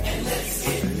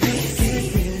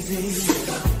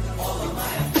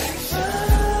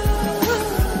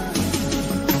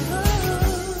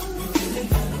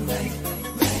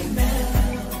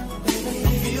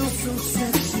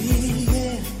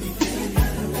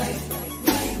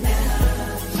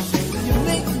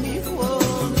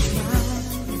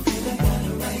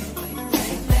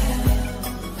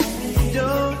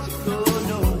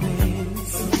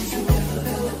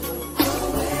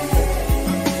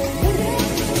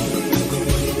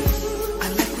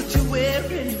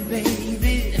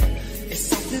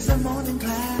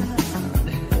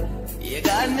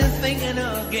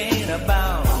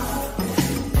about.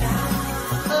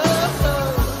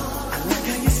 What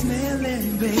are you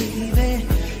smelling, baby?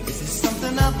 Is this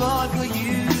something I bought for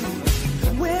you?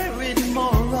 Wear it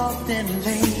more often,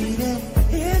 lady.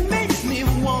 It makes me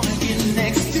wanna get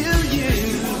next to you.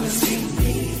 Come and see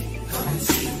me. Come and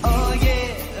see me. Oh yeah.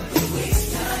 Don't waste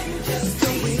time. Just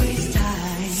don't waste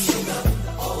time. Soak up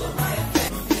all of my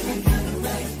affection.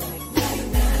 Right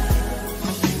now.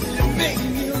 Make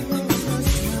me wanna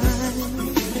smile.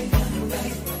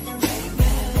 Right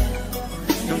now.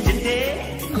 Don't you dare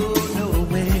go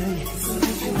nowhere.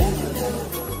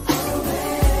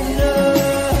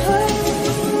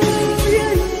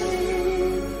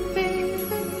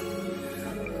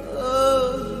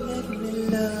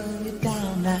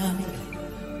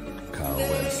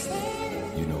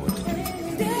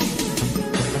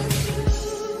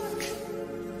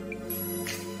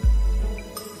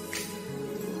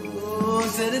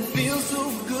 Said it feels so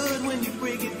good when you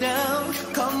break it down.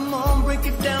 Come on, break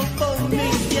it down for me,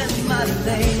 yes, my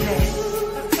lady.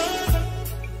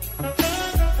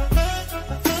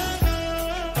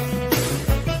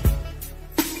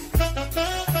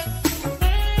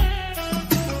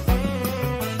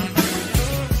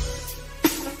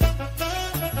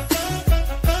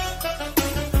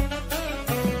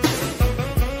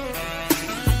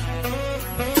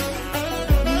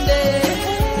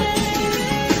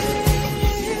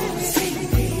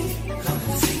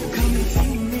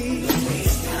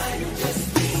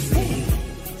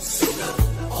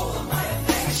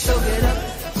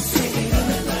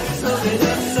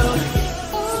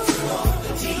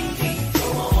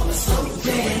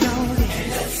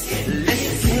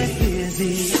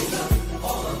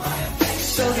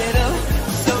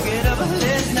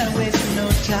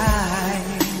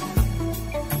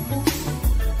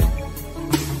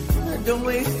 Don't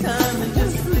waste time and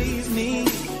just please me.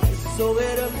 Sew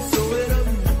it up,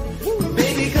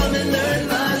 baby, come and learn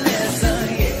my lesson.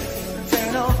 Yeah.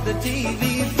 Turn off the TV,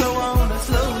 throw on a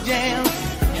slow jam,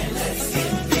 and let's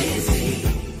get busy.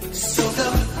 Soak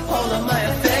up all of my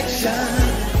affection.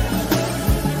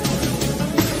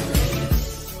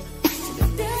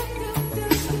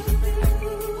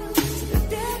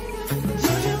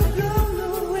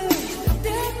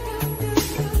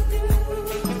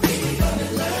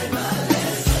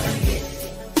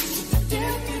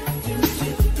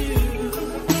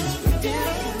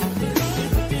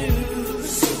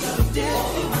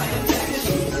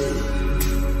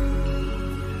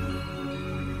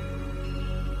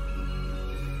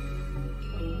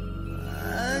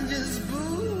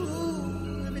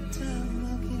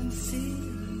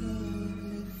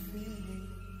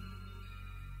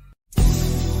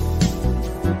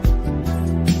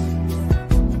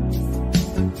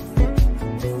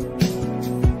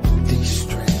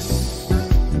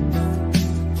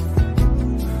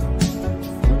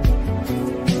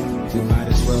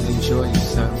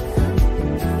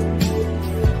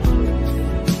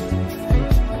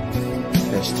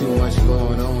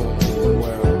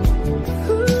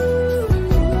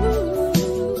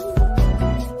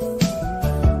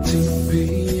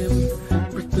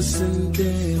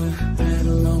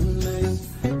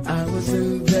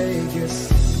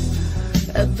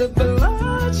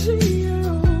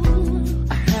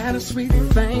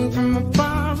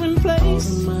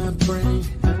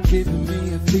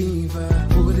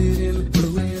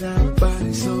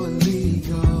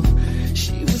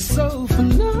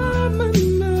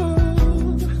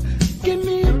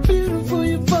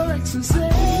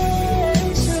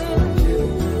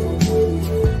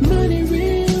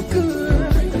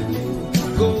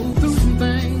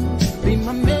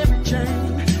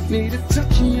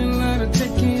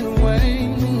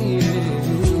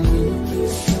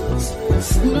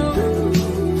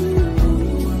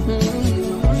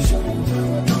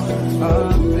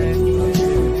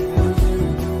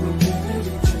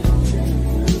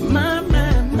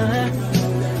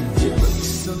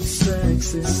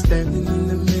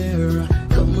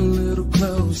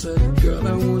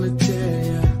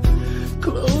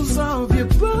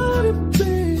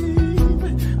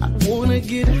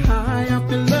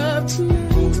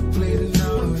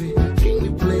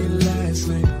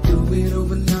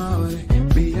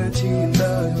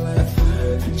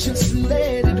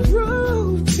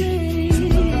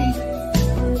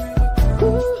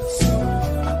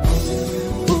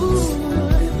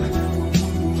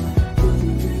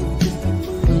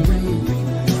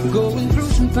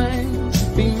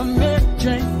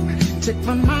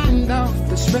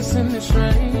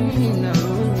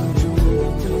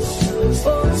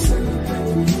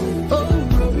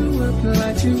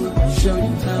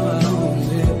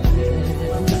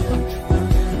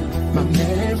 My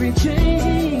Mary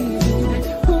Jane.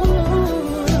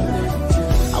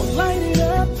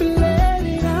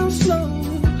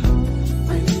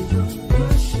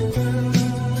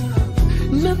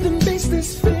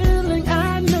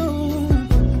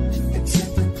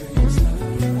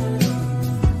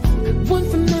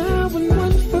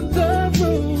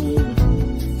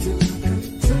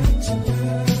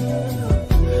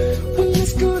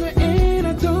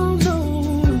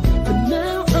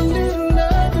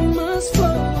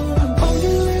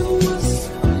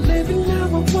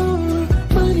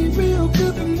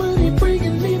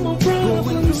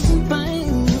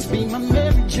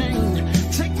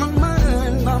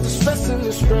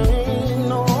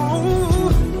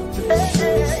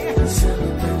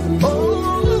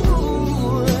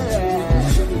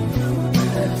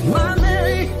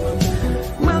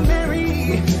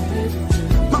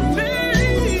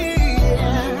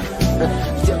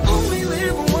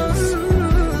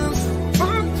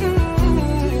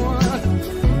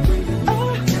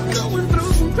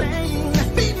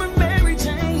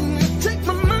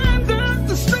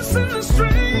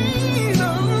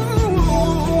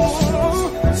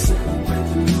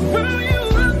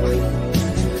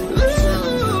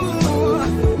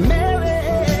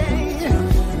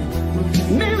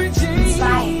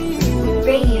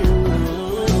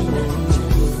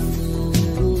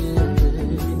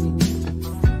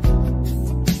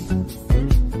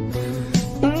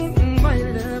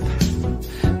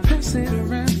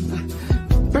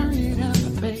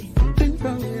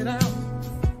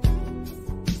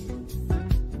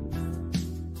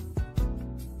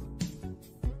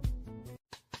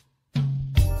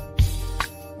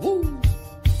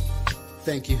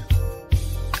 Thank you.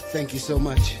 Thank you so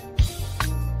much.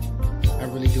 I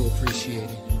really do appreciate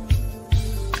it.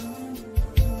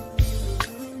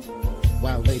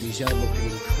 Wow, ladies, y'all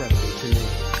looking incredible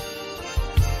tonight.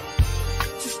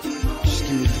 Just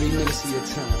give me 3 minutes of your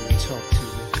time to talk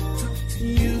to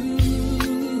you.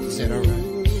 Is that all right?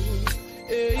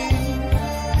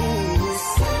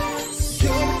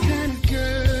 You're the kind of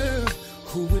girl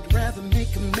who would rather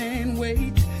make a man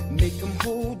wait, make him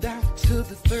hold out till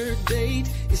the 3rd date.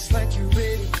 It's like you're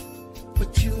ready,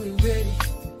 but you ain't ready.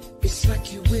 It's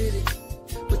like you're with it,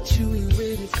 but you ain't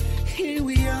ready. Here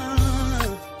we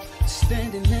are,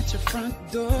 standing at your front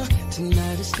door.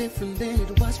 Tonight is different than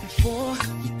it was before.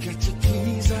 You got your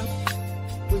keys up,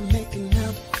 we're making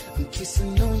up. I'm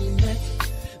kissing on your neck,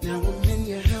 now I'm in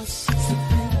your house. So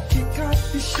baby, kick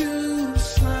off your shoes,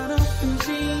 slide off them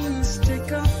jeans,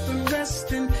 take off the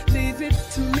rest and leave it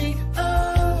to me.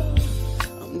 Oh,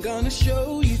 I'm gonna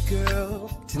show you, girl,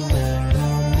 tonight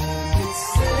I'll make it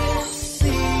sexy.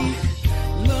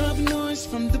 Love noise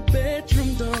from the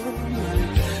bedroom door,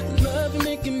 love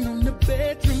making on the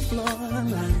bedroom floor,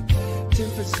 like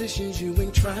 10 positions you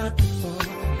ain't tried before.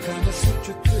 Kama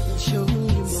Sutra couldn't show you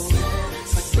more.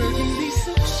 Like burgundy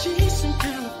silk sheets from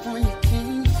California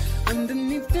King,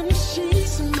 underneath them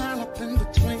sheets a mile up in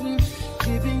between,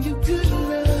 giving you good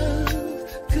love,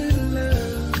 good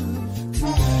love.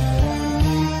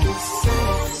 Tonight it's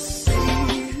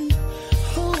sexy.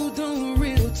 Hold on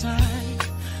real tight,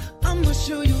 I'ma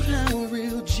show you how a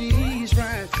real G's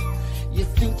right. You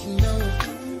think you know,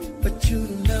 but you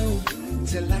don't know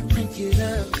till I crank it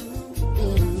up.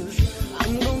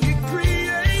 I'm gonna get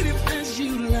creative as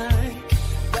you like,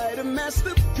 write a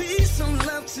masterpiece on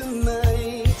love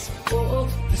tonight. Oh,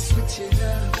 let's switch it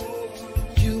up.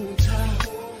 You on top,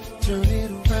 turn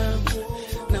it around,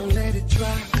 now let it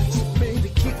dry. So baby,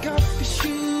 kick off your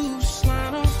shoes,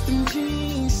 slide off them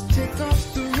jeans, take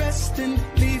off the rest and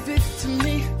leave it to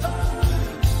me. I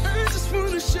just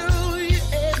wanna show you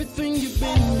everything you've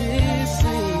been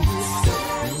missing.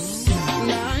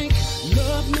 Like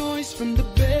love noise from the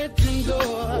bedroom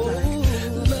door,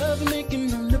 love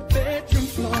making on the bedroom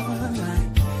floor,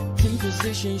 like 10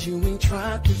 positions you ain't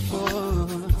tried before.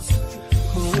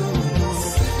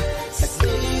 Like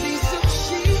baby silk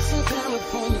sheets in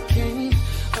California King,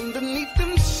 underneath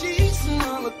them sheets and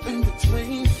all up in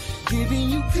between, giving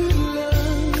you good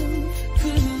love,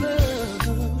 good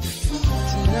love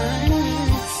tonight.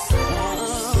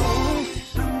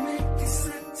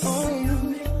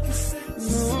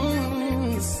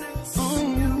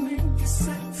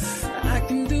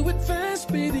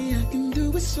 Baby, I can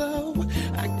do it slow,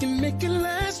 I can make it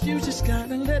last, you just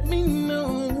gotta let me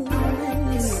know.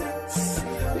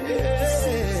 Yeah.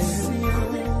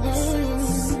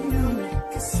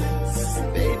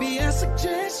 Baby, I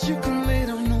suggest you can lay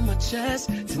down on my chest.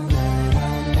 Tonight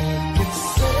I'll make it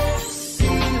sexy,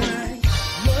 like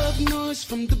love noise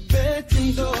from the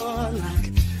bedroom door,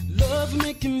 like love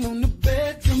making on the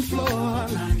bedroom floor,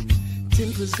 like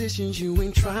 10 positions you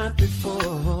ain't tried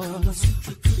before.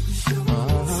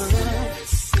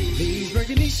 These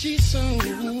burgundy sheets on,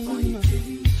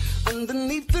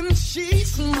 underneath them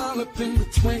sheets and all up in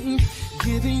between,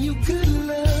 giving you good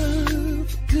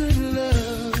love, good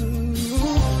love.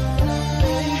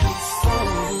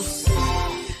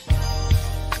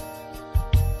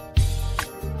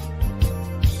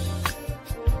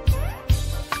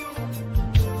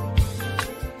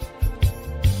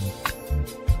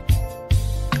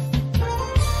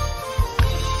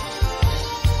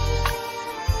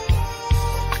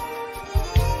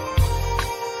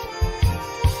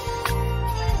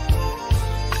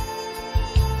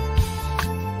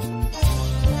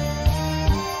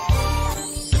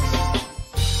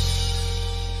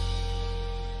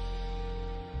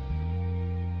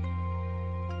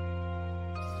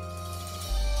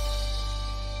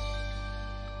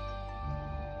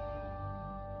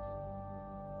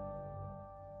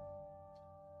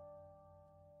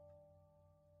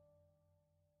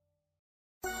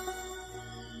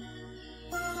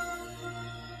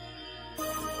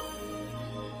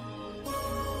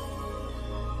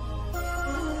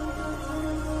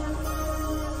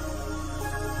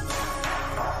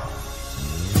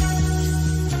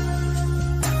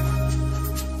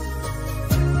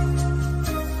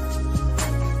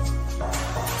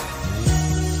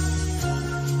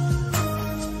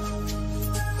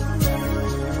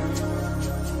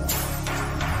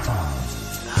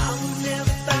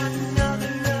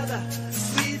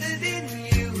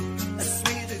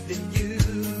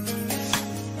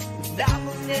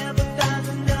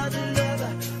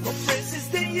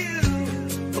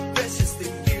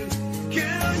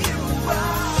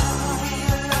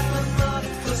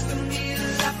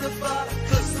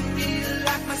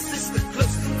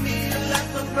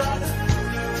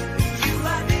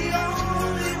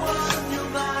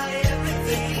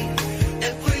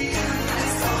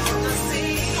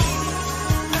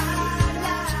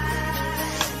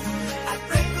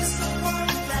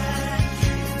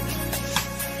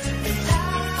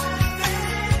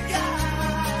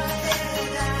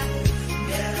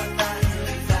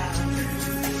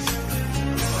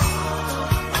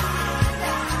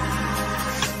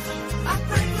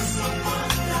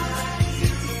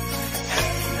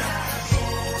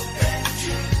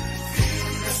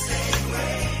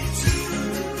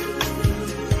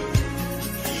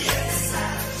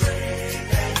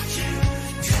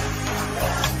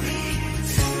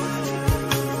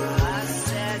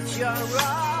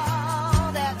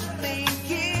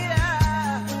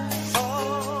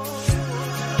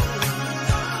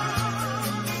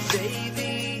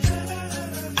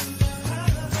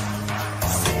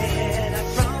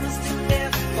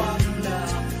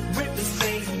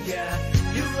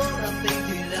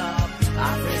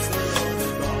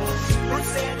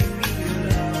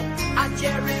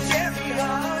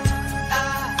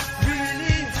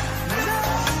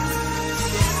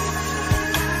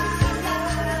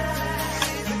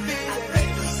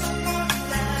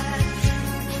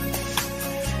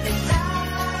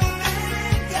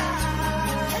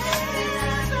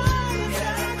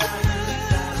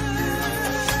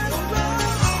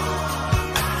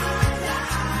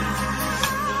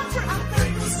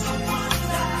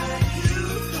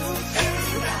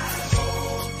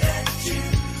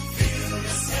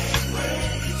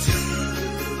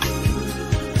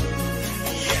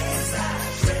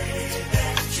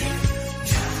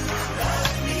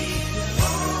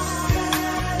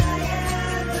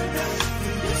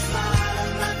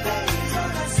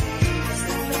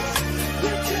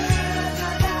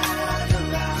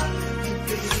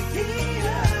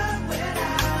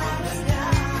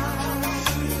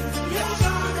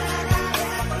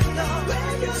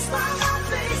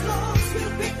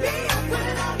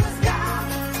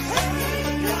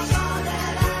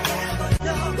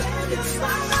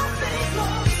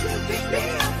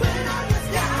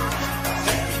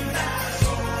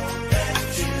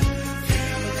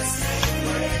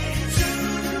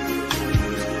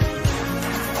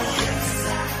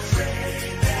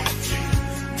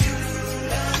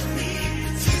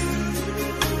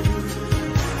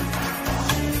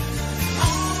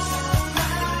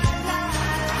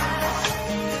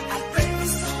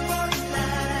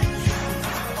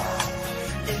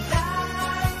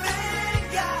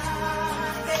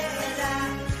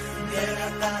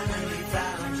 finally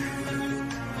found you.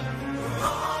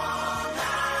 All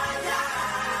my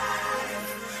life,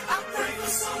 I pray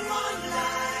for someone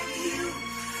like you,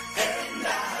 and I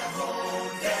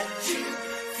hope that you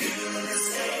feel the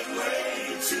same way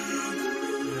too.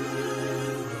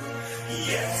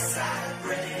 Yes, I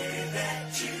pray that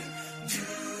you do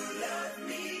love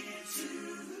me too.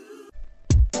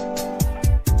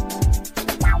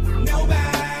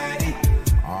 Nobody.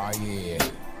 Oh yeah.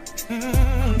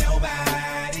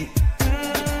 Nobody.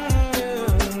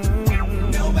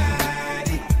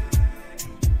 Nobody.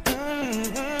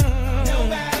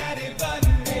 Nobody but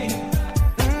me.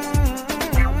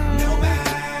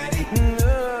 Nobody.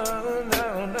 No, no,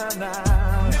 no, no.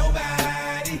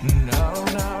 Nobody. No,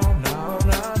 no, no,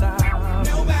 no, no.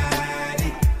 Nobody.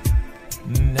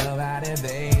 Nobody,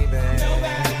 baby.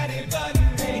 Nobody but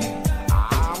me. I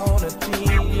wanna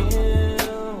please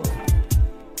you.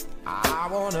 I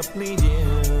wanna please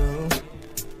you.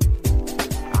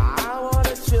 I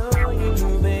wanna show you,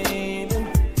 baby,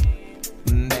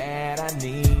 that I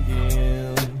need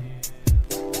you.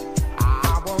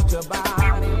 I want your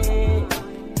body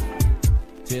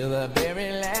till the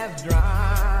very last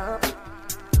drop.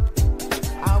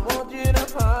 I want you to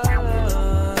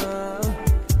follow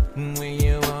when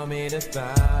you want me to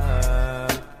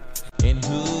stop. And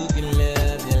who can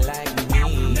love you like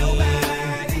me?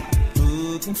 Nobody.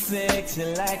 Who can sex you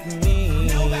like me?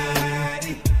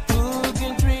 Nobody. Who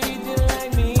can treat you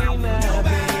like me, my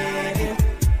baby?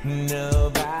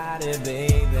 Nobody,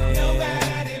 baby.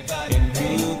 Nobody but And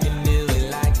me. who can do it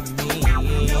like me?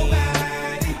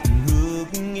 Nobody. Who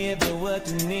can give you what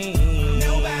you need?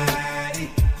 Nobody.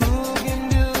 Who can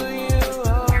do you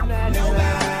all night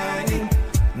Nobody. long?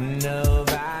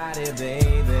 Nobody,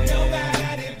 baby.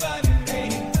 Nobody but me.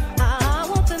 I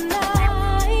want the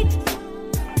night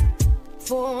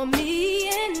for me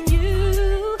and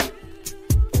you.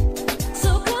 So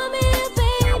come here,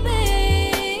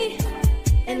 baby,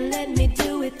 and let me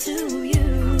do it to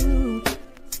you.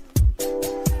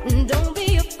 Don't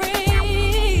be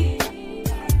afraid,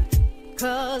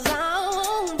 'cause I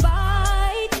won't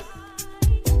bite.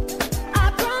 I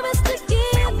promise to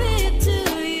give it to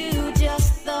you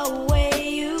just the way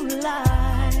you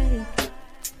like.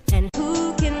 And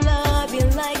who can love you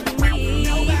like me?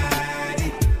 Nobody.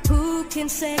 Who can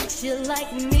sex you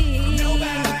like me?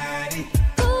 Nobody.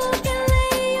 Who can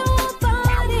lay your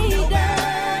body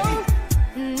down?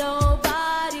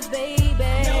 Nobody,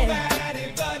 baby. Nobody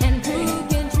but And me. who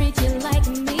can treat you like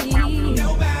me?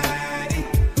 Nobody.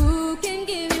 Who can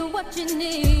give you what you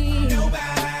need?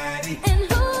 Nobody. And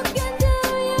who can do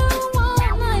you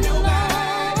all night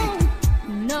long?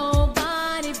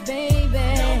 Nobody, baby.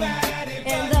 Nobody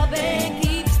And but the band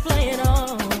keeps playing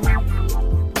on.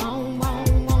 On, on,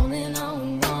 on and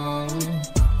on, on.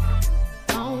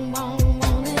 On, on,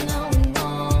 on and on,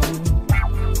 on.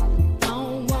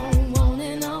 On, on, on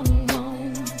and on, on.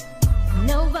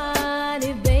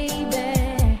 Nobody,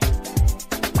 baby.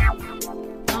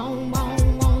 On, on,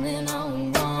 on and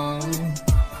on, on.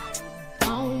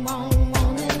 On, on,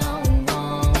 on and on,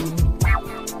 on.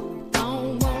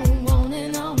 On, on, on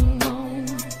and on, on.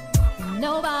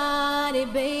 Nobody,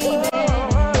 baby.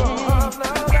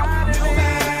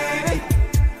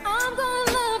 I'm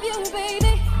gonna love you,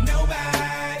 baby,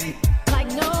 Nobody. like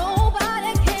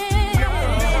nobody can.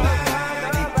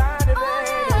 Oh,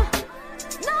 yeah.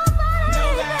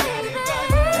 Nobody, baby.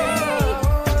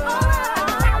 Alright.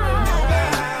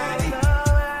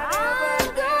 I'm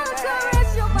gonna caress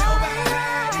your body,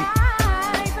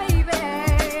 baby.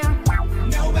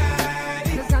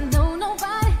 Nobody. 'Cause I know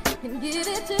nobody can give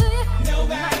it to you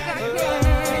like I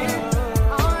can.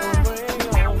 Alright.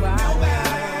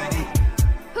 Nobody.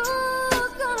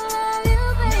 Who's gonna love you,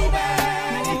 baby?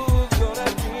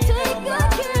 Take good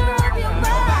care of your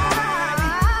body.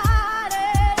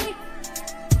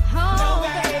 Oh,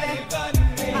 baby, But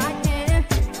me. I can.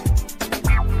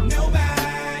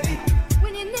 Nobody.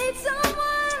 When you need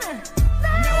someone,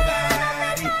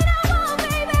 Nobody. baby,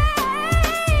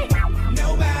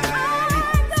 Nobody.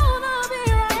 I'm gonna be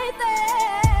right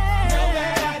there.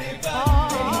 Nobody but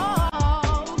me.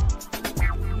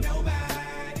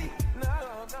 Nobody.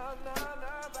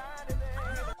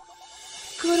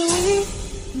 Could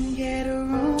we get a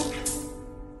room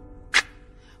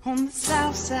on the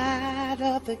south side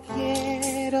of the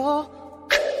ghetto?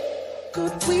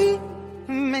 Could we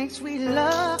make sweet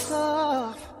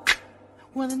love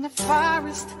within the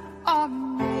forest or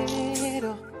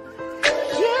middle?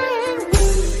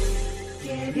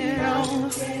 Yeah, get it on,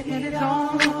 get it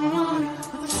on.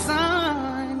 The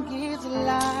sun gives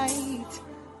light.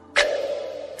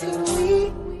 Could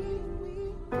we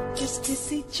just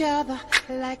kiss each other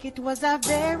like it was our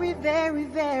very, very,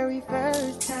 very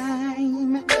first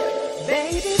time.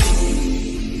 Baby,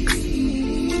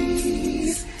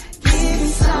 please give me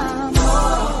some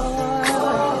more.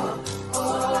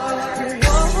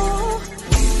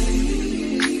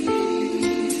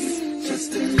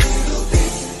 Just a little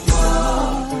bit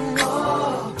more.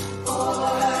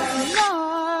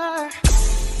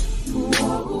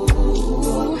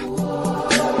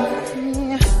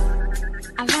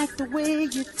 I like the way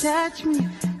you touch me.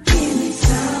 Give me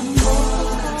some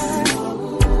more.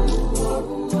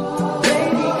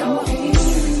 Baby, I'm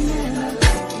feeling it. I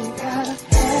like you gotta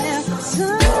have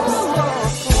some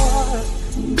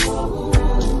more.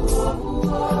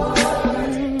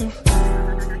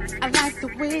 I like the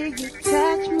way you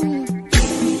touch me.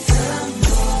 Give me some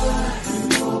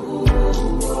more.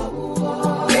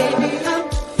 Baby, I'm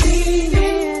feeling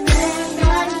it.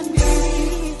 I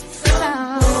need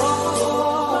some more.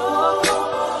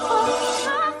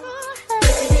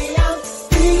 Baby, I'm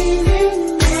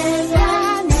feeling it. I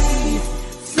need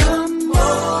some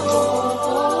more.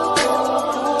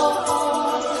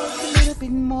 A little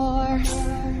bit more.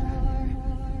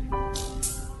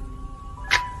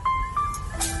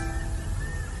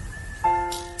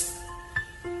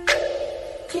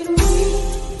 Can we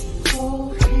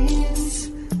hold hands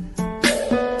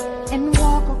and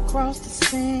walk across the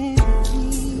sand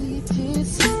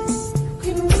beaches?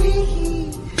 Can we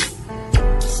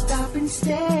stop and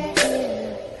stare?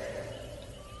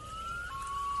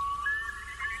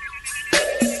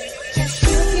 Just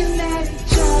looking at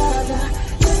each other,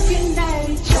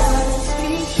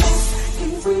 speechless.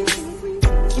 Can we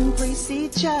embrace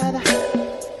each other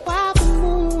while the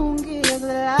moon gives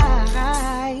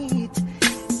light?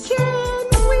 Can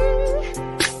we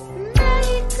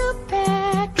make a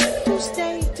pact to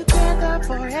stay together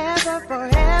forever,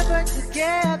 forever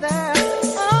together?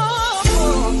 Oh,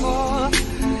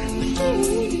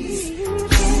 please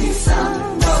give me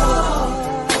some more.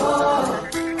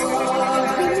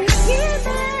 Please give me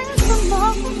some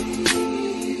more.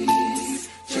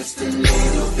 Just a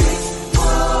little bit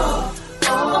more.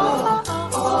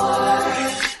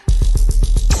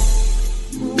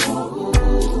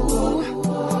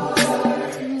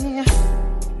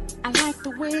 I like the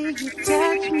way you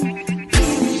touch me.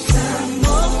 Give me some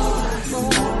more.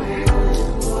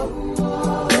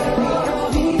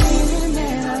 Feeling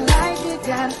that I like it,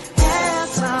 gotta have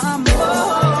some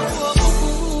more.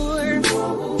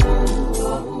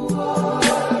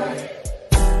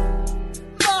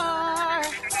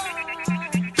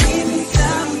 Give me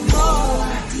some more.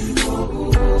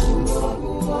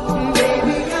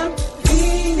 Baby, I'm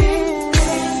feeling it.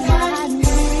 I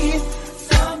need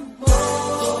some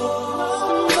more.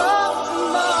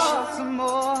 Some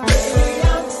more. Baby,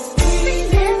 I'm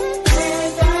feeling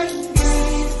it. I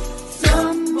need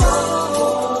some more.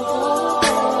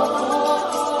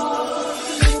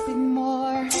 A little bit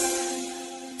more.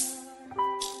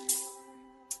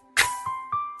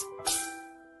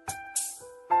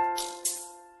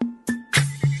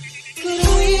 Could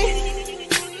we?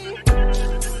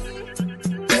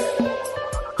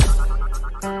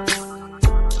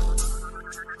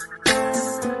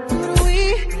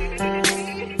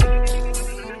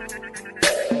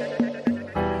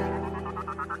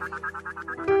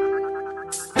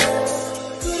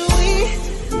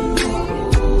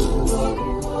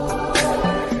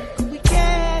 Could we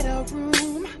get a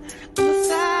room on the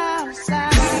south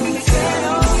side? Can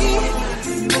we?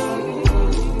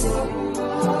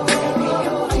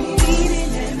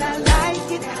 Eating and I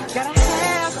like it, gotta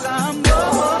have some more.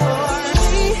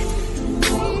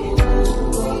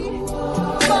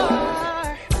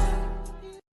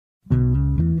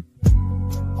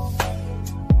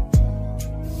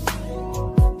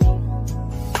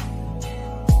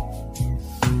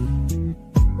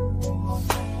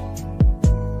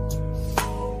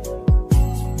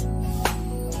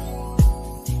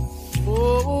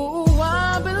 Oh,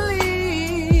 I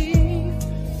believe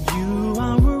you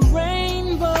are a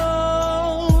rainbow.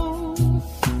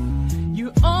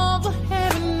 You're all the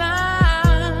heaven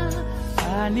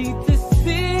I need to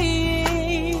see.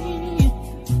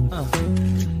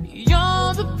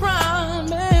 You're the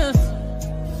promise,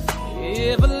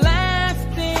 everlasting.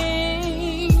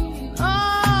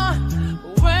 Oh,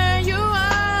 where you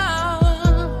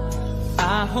are,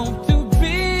 I hope to be.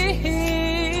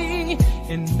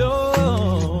 And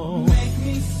oh, make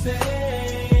me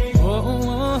say,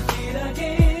 oh, it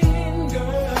again,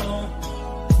 girl.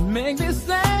 Make me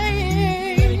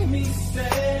say,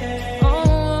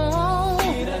 oh,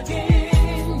 it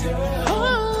again, girl.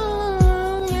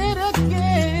 Oh, it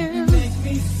again. Make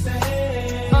me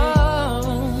say,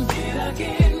 oh, it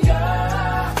again,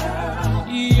 girl.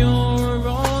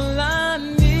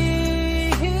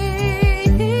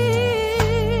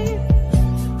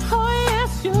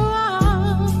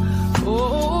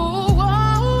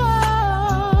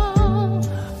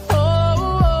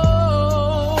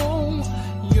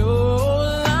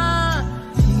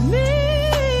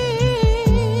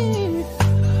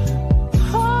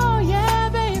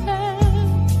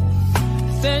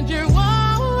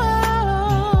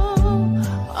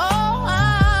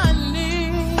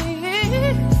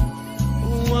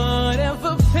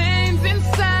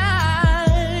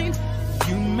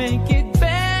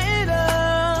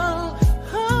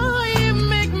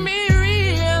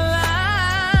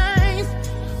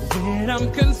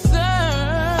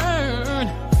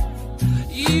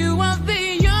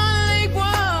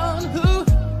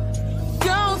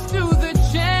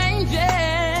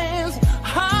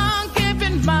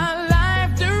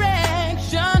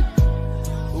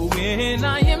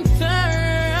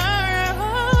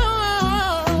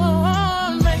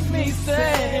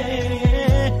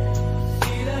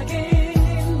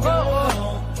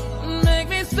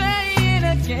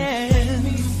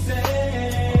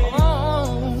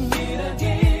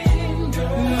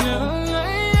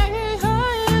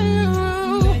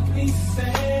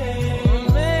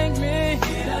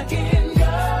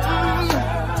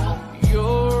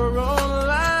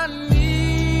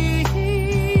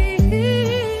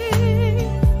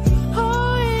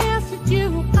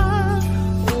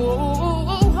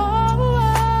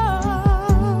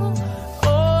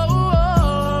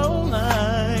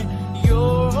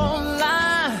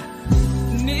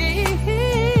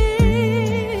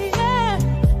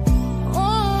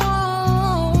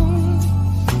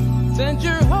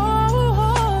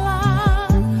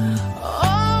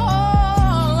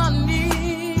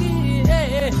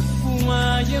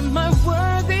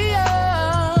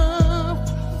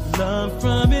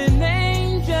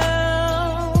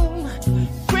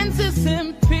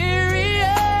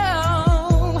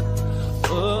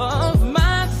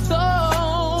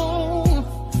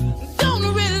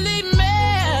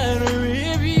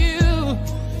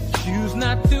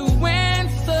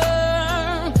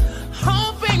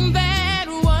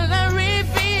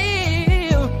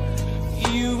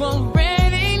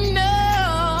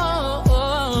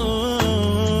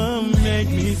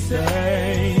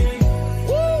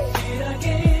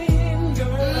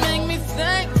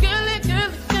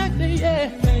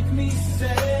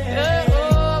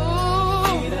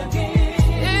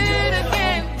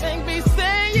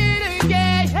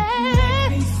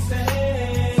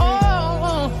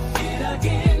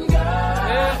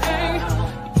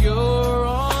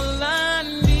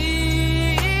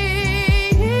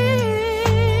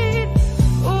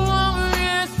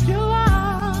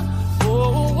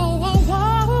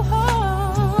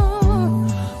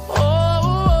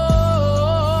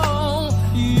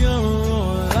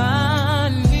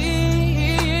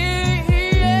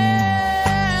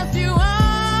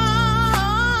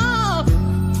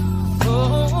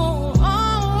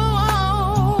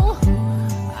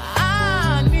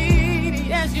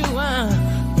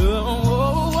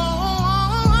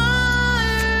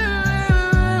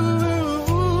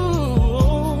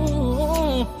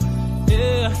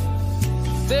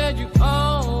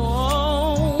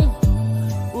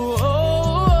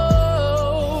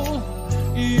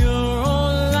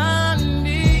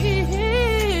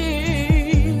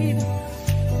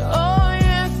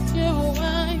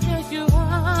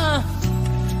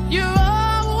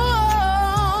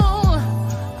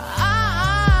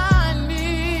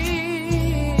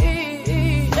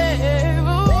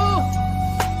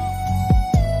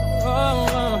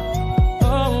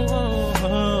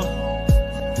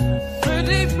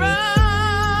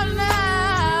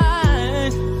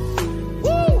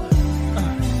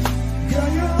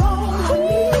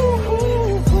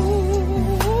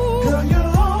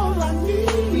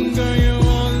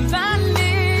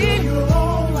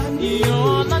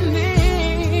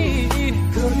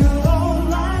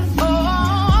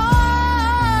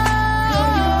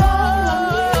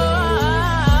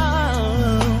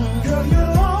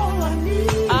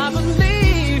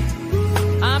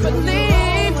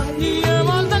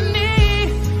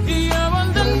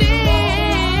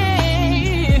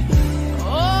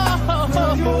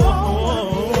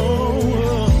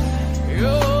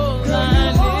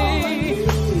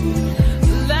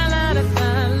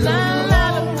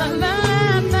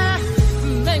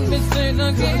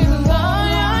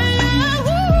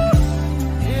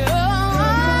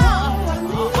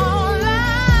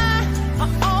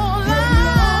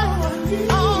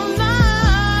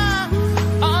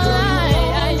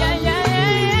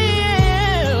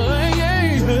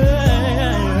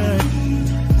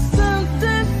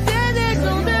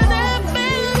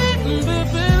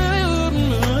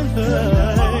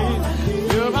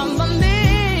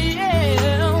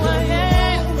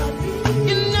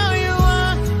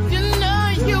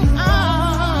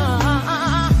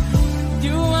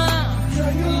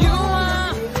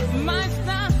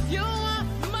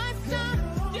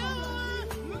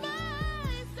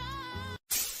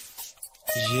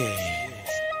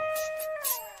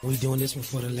 We doing this one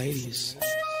for the ladies.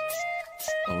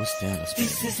 Oh, it's Dallas.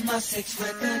 This is my sex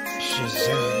record.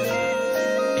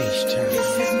 Shazam. H-turn.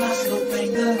 This is my slow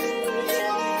banger.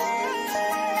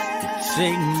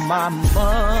 Take my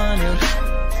money,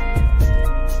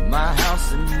 my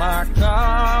house and my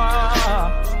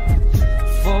car,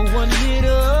 for 1 hit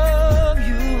of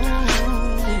you.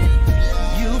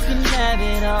 You can have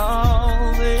it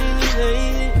all,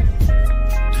 baby.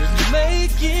 Just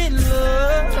making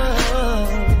love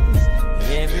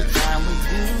every time we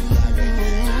do.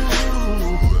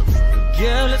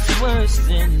 Girl, it's worse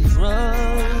than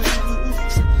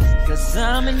drugs, 'cause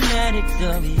I'm an addict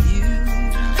of you.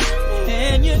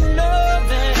 And you know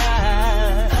that I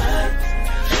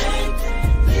can't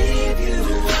leave you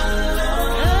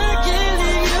alone. I can't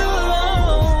leave you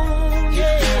alone,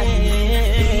 yeah.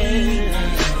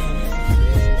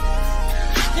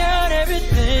 Got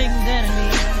everything that I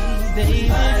need, baby.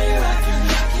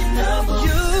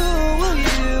 You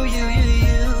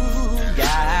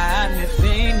got me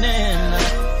feeling.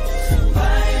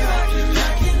 Somebody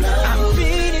rockin'. I'm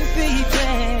feeling, baby.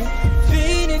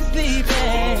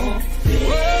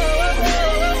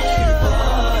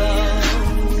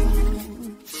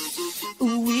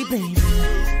 Ooh, baby,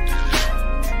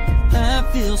 I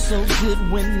feel so good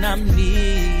when I'm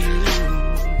near you.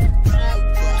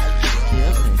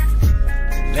 Yeah,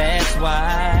 that's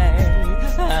why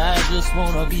I just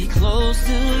wanna be close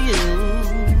to you.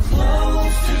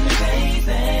 Close to you,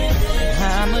 baby.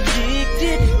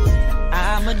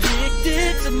 I'm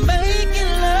addicted to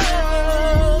making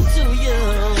love to you.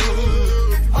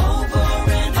 Over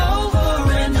and over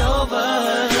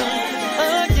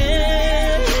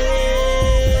again,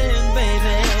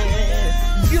 baby.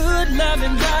 Good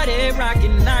loving body,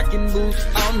 rockin', knocking boots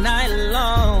all night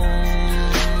long.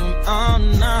 Oh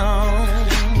no,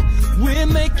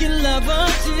 we're making love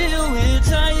until we're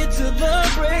tired to the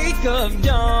break of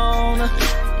dawn.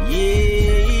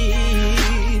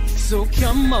 Yeah, so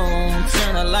come on,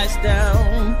 turn the lights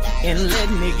down and let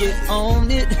me get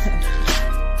on it.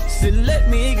 So let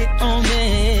me get on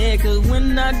it, 'cause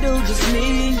when I do, just me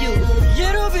and you,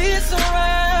 it'll be so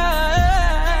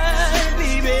right,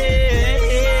 baby.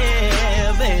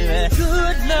 Yeah, baby.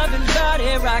 Good loving body,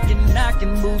 rockin',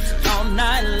 knocking boots all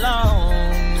night long.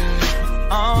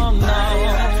 All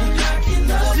night.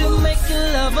 Still making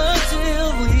love until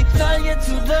we tired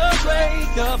to the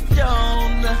break of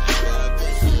dawn.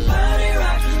 Somebody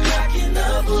rockin'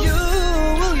 up you.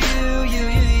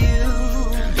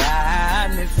 Got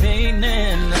me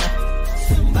feeling.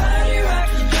 Somebody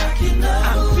rockin' up.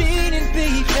 I'm feeling,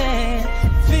 baby.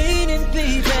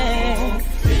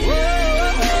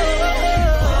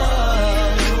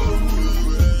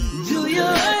 Do you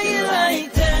like it like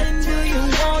that? And do you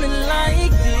want it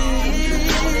like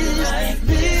this?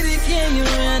 Baby, can you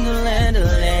handle it?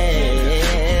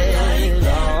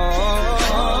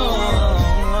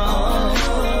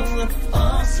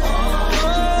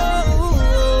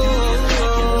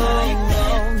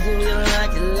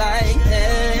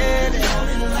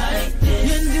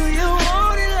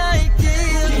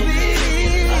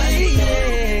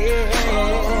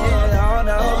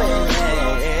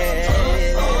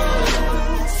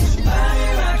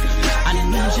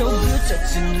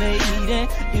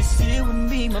 It's here with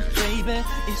me, my baby.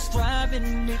 It's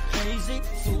driving me crazy.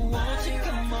 So won't you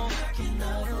come on,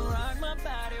 rock my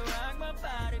body,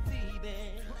 baby.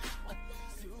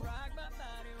 So rock my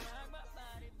body,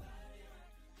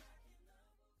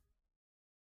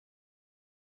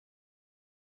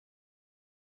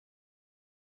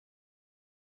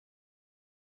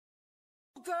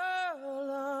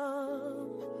 Girl,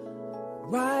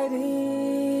 I'm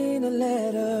writing a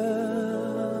letter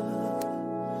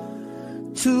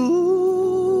to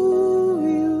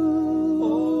you,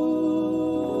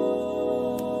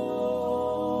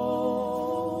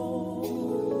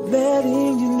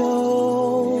 letting you know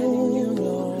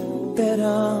that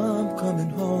I'm coming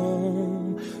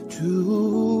home to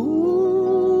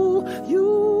you.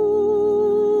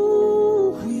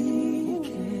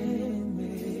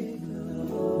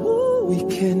 We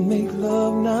can make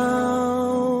love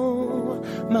now,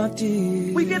 my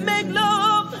dear. We can make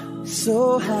love.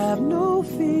 So have no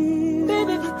fear,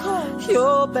 baby, because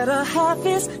your better half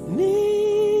is near.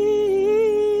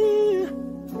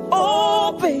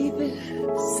 Oh, baby,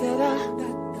 said I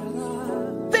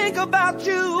think about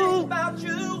you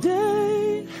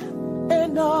day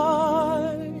and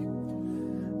night,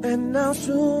 and now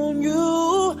soon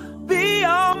you'll be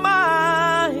all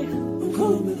mine. I'm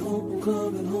coming home, I'm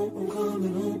coming home, I'm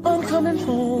coming home, I'm coming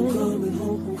home, I'm coming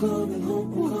home, I'm coming home,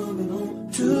 I'm coming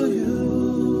home to you.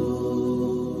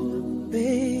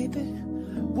 Baby,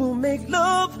 we'll make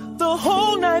love the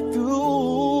whole night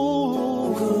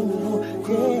through.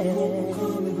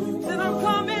 Yeah. Said I'm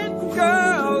coming,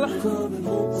 girl.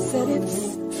 Said it's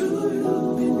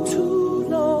been too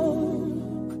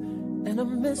long, and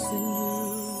I'm missing you.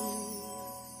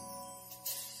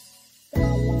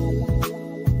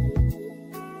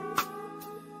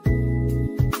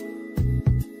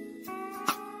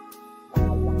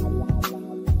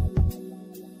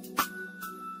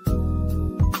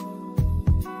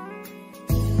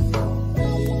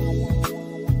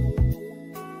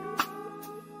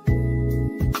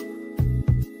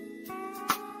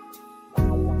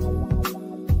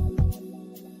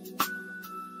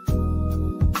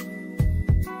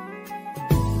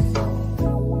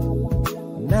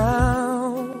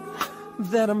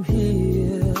 That I'm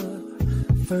here,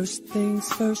 first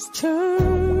things first,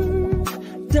 turn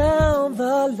down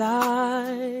the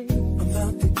light. I'm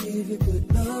about to give you good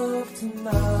love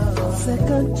tonight.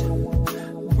 Second,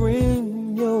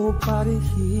 bring your body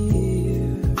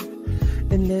here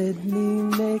and let me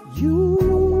make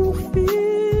you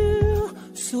feel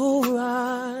so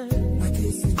right. My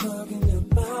kiss is hugging your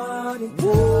body.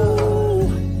 Ooh,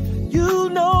 you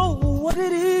know what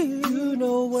it is. You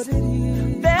know what it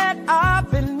is that I've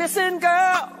been missing,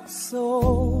 girl. So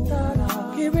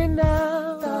here and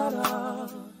now,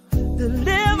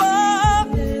 deliver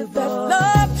that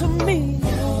love to me.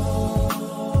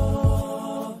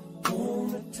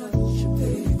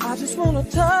 I just wanna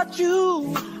touch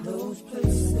you.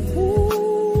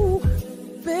 Ooh,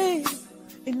 babe,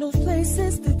 in those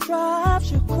places that drive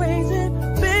you crazy,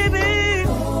 baby.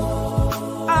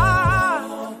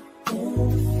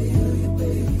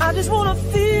 I just wanna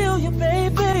feel you,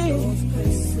 baby.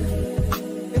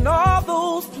 In all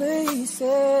those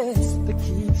places that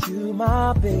keep you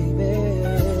my baby.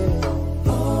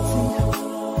 See,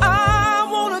 I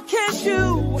wanna kiss you.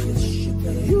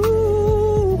 You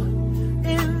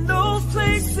in those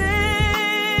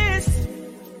places.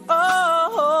 Oh,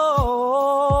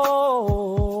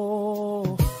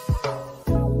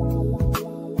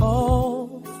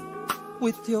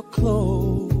 with your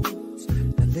clothes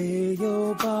and lay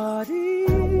your body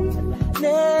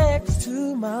next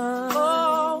to mine.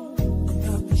 Oh, I'm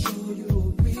about to show you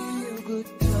a real good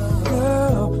time.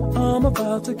 Girl, I'm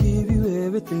about to give you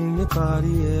everything your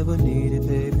body ever needed,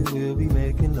 baby. We'll be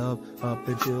making love up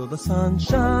until the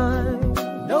sunshine.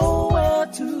 Nowhere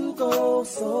to go,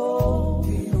 so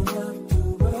we don't have to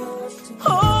rush to.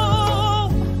 Oh,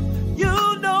 you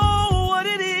know what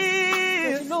it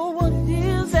is. You know what it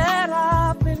is that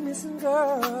I've been missing,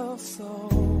 girl. So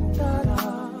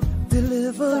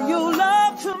deliver your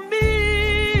love to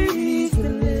me.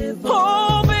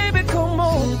 Oh, baby, come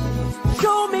on.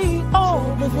 Show me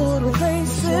all the little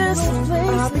places.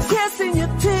 I'll be kissing you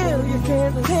till you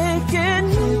can't take it.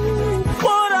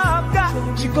 What I've got,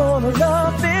 you're gonna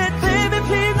love it. Baby,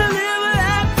 please deliver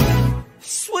that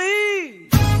sweet,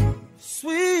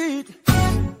 sweet,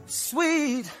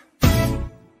 sweet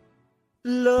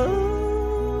love.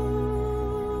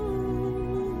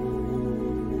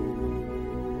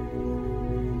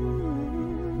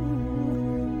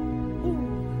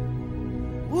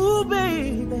 Ooh,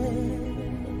 baby.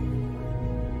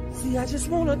 See, I just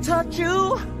wanna touch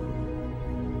you.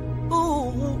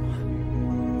 Ooh,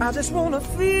 I just wanna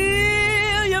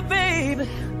feel you, baby.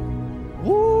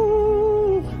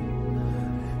 Ooh,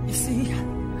 you see,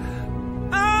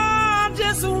 I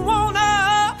just wanna.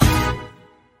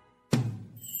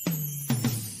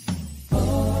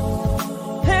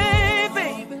 Hey,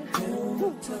 baby.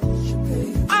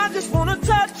 I just wanna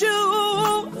touch you.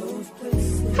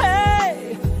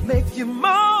 Hey, make you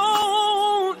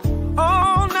moan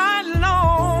all night long.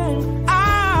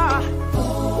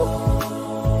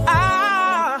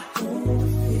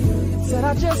 Said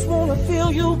I just wanna feel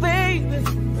you, baby.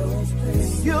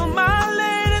 You're my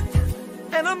lady,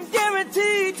 and I'm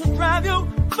guaranteed to drive your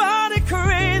body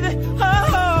crazy.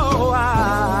 Oh,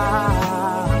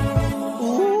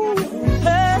 ooh,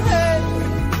 hey, hey,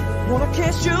 wanna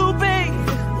kiss you, baby.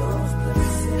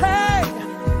 Hey,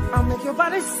 I'll make your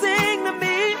body sing to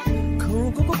me.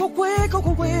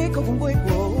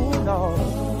 No.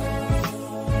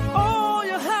 All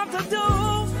you have to do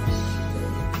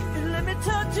is let me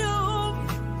touch you.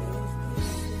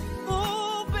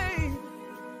 Oh, babe,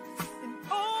 in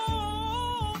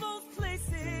all those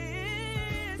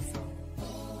places.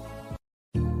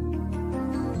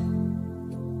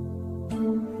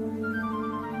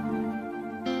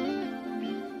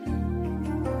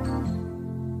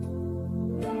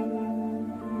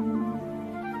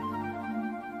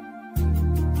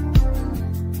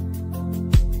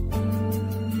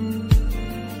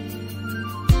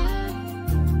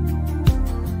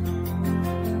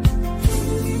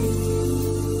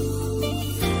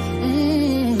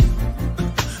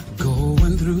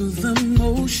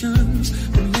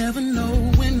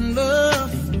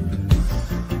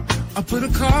 put a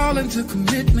call into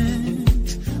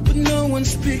commitment, but no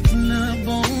one's picking up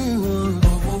on.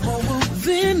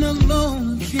 Then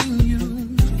alone can you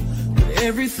with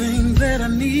everything that I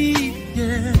need,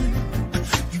 yeah.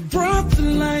 You brought the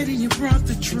light and you brought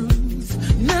the truth.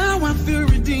 Now I feel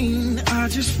redeemed. I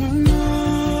just want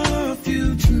more of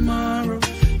you tomorrow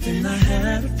than I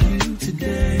had of you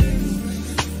today.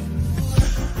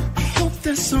 I hope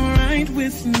that's alright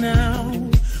with you now.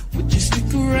 Would you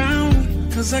stick around?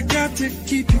 Cause I got to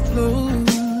keep you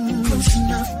close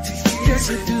enough to hear. Yes,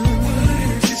 I do.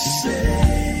 What you say?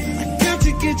 I got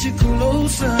to get you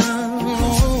closer.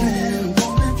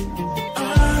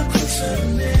 Closer to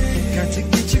me. Got to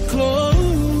get you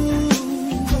close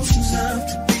enough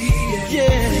to be.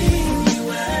 Yeah.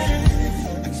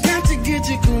 I got to get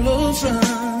you closer.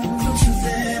 Closer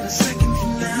than a second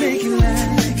from now. Make it last.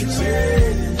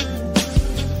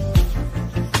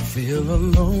 Feel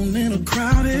alone in a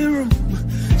crowded room,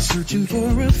 searching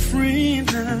for a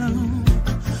friend now.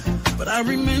 But I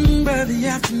remember the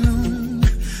afternoon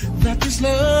that this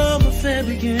love affair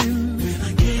began. When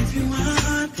I gave you my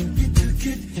heart, you took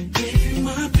it. Gave you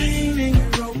my pain and you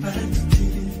wrote back to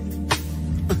tears.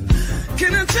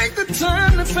 Can I take the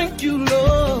time to thank you,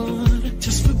 Lord,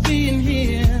 just for being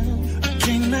here? I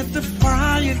can't let the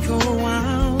fire go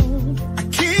out. I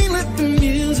can't let the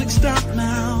music stop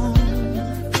now.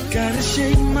 Gotta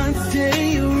shape my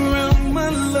day around my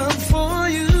love for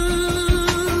you.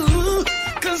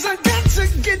 Cause I got to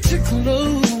get you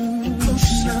close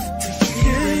enough to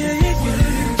hear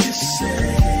what you say.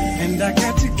 And I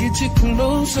got to get you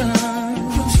closer.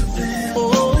 Oh,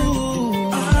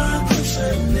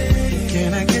 closer to me.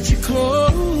 Can I get you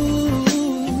close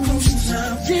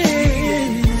enough? Yeah.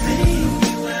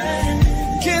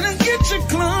 Can I get you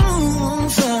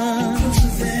closer?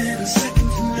 Closer than a second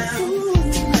from now.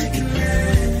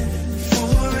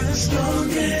 As long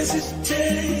as it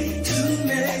takes to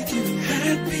make you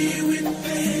happy with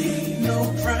me, no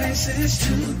price is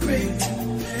too great to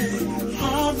pay.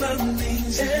 All love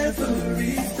means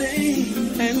everything,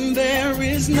 and there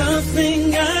is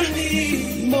nothing I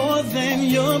need more than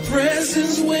your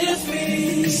presence with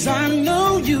me. Cause I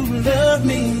know you love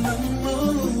me no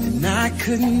more, and I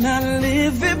could not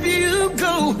live if you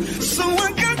go. So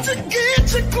I got to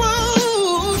get you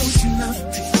close enough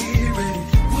to hear it.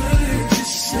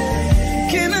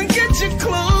 Can I get you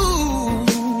close?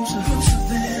 Closer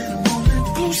than a moment.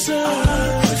 Closer.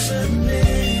 Closer to me.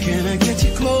 Can I get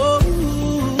you close?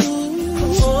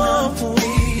 Close enough to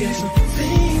be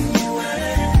everything you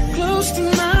are. Close to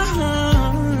my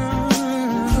heart.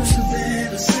 Closer than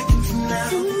a second from now.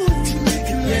 To make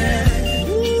it last.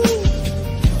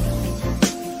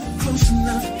 Close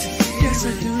enough to hear. Yes, I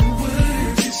do.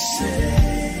 What you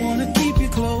say? Wanna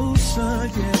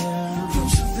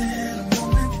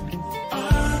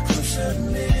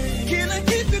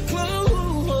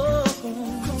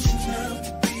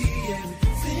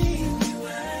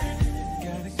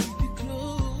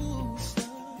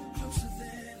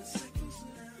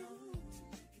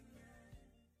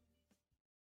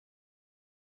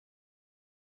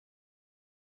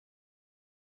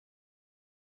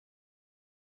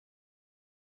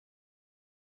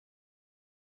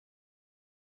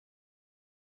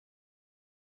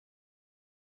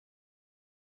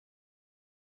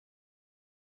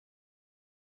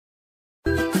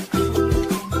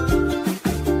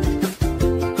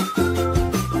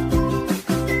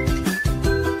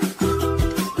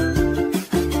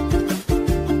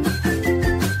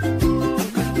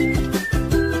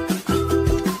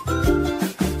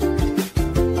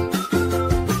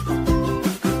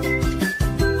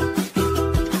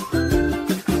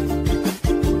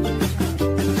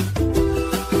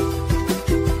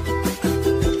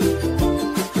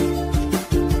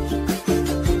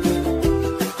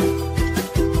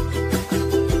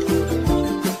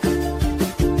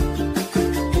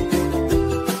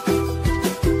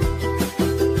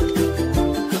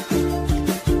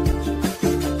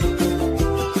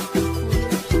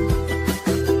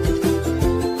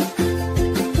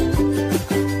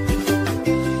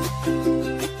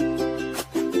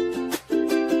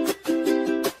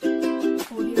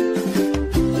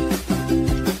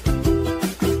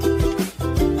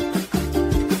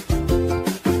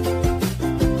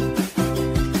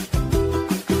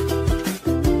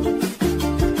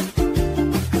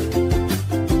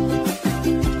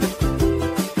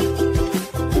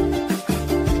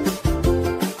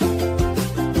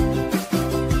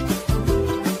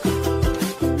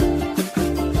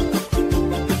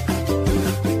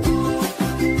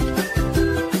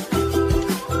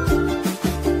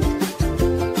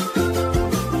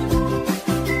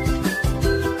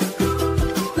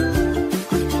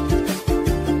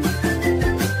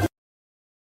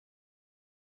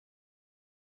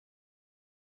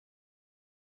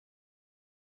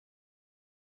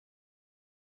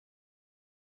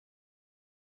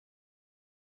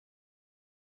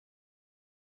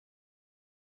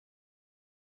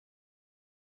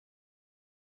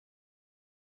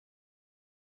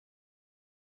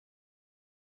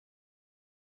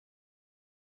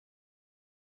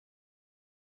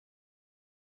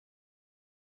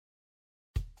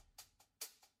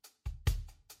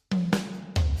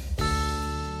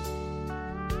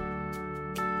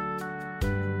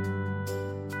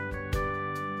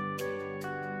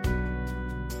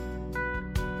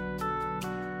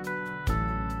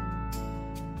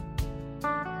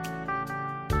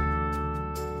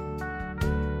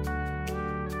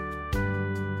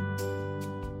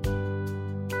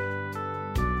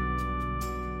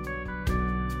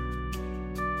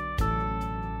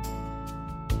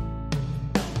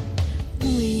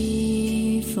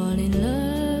We fall in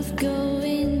love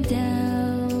going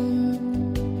down,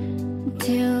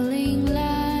 telling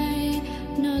lie,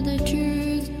 not the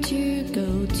truth to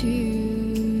go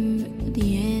to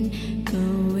the end,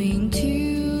 going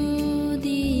to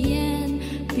the end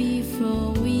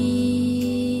before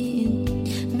we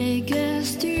make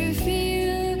us to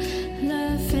feel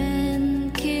love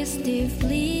and kiss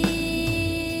deeply.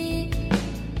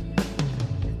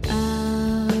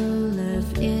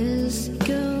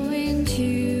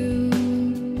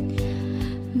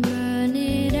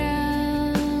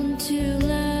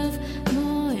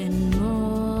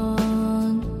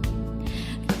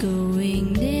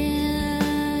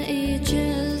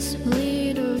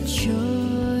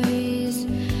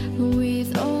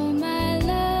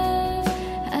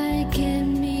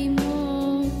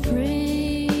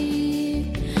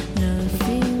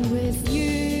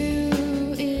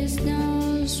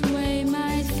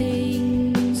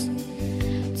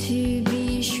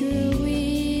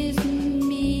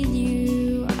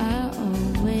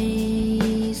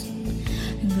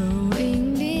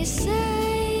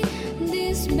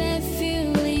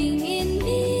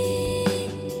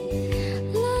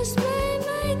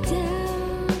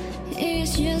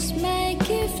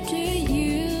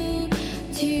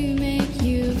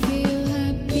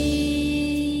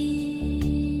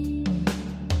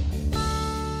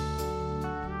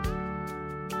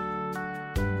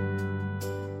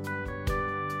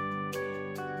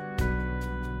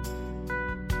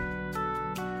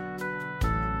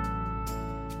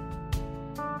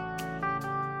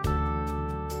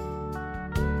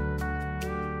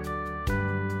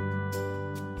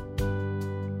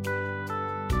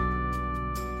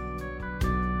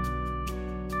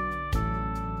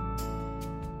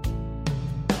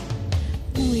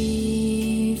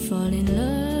 We fall in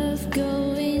love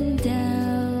going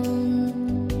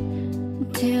down,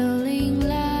 telling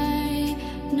lie,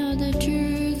 not the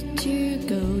truth to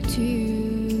go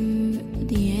to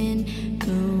the end,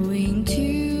 going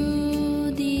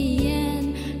to the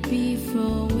end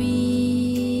before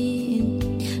we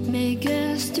make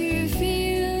us to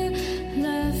feel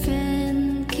love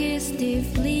and kiss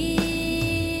deeply.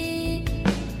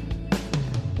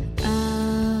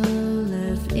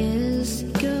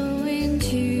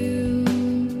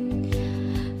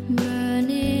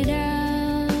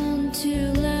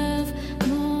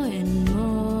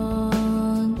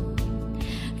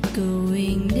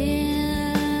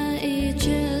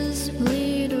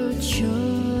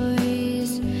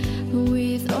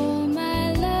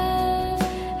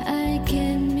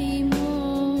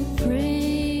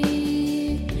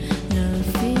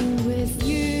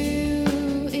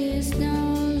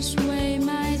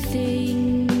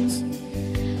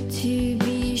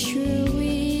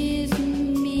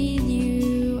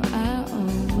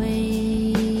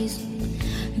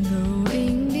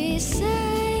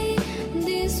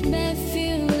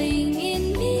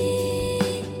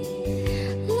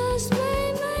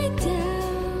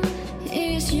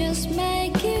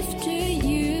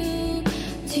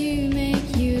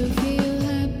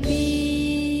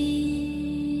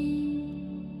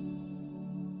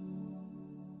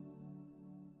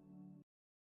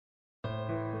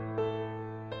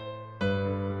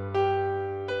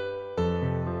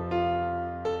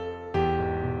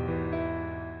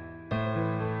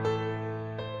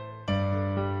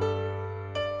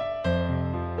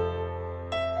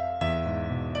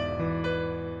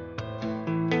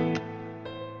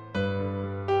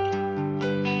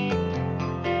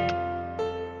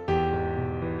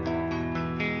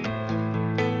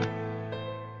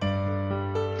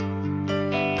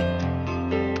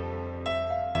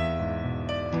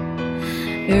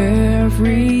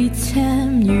 Every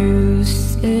time you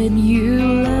said you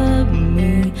love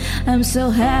me, I'm so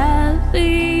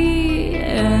happy,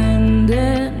 and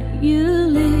then you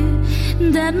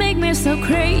leave. That make me so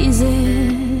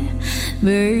crazy,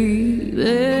 baby.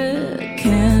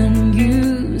 Can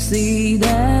you see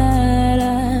that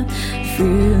I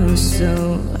feel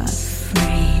so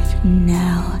afraid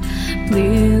now?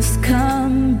 Please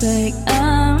come back,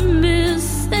 I'm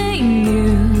missing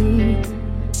you.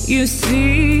 You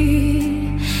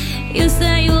see, you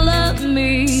say you love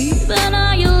me, but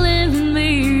now you leave me.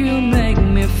 You make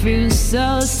me feel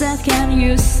so sad, can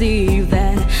you see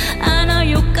that? I know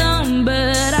you come,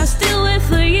 but I still wait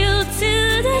for you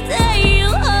till the day you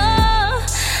are.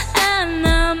 And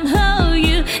I'm hold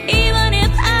you, even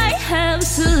if I have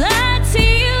to lie to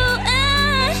you.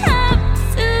 I have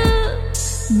to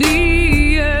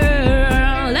be a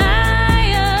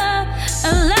liar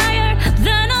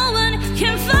that no one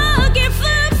can forgive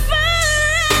forever.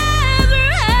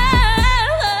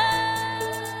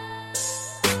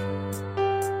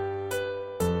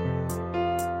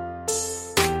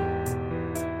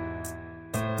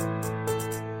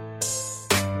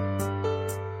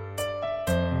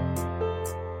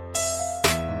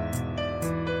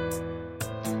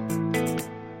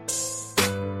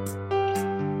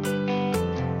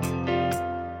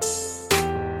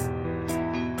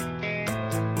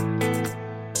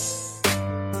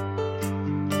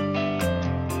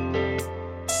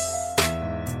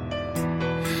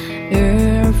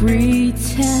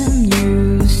 pretend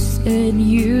you said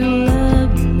you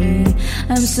love me.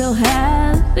 I'm so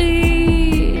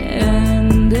happy,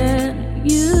 and then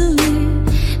you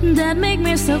leave. That make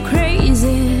me so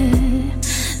crazy,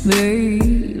 baby.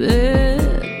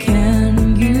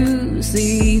 Can you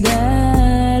see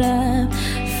that I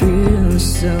feel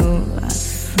so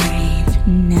afraid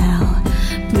now?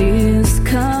 Please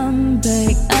come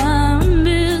back, I'm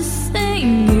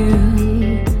missing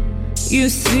you. You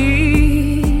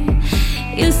see,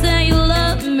 you say you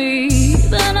love me,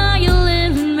 but now you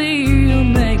leave me. You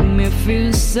make me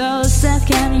feel so sad,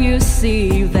 can you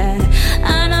see that?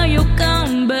 I know you'll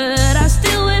come, but I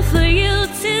still wait for you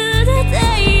till the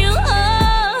day you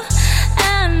are.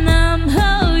 And I'm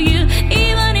hold you,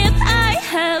 even if I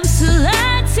have to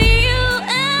lie to you.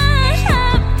 I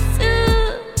have to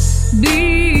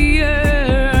be a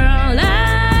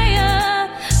liar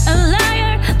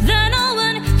that no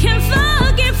one can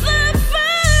forgive forever.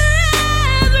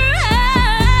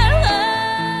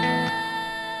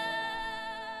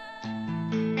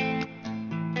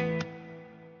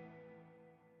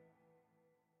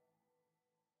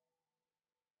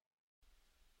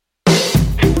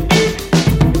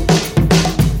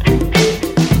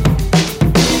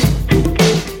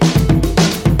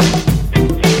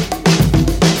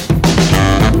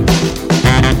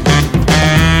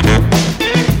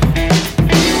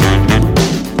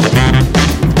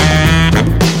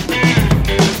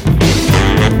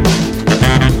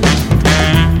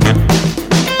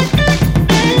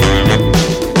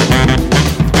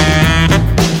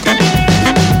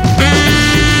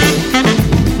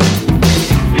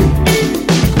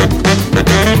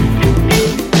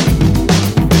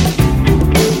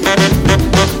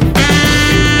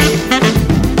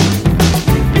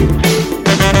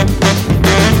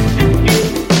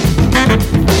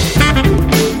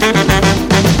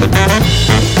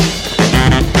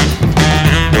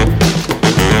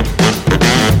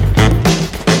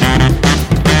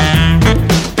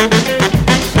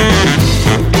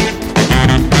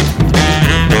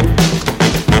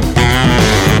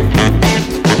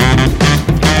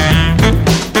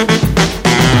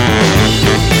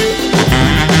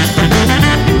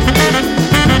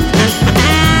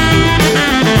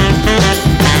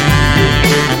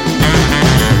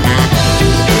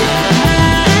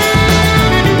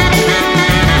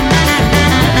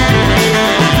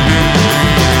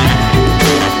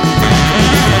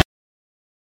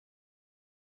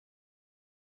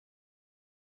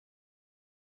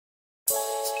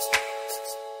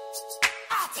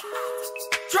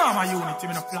 Drama unity,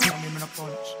 me no plan, me no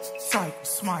punch. Psycho,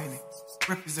 smiley,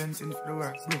 representing for the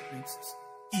work, Brooklyn,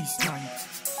 East 9,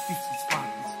 50s,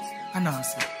 40s, and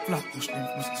also flat push them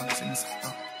from the police in the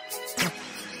sector.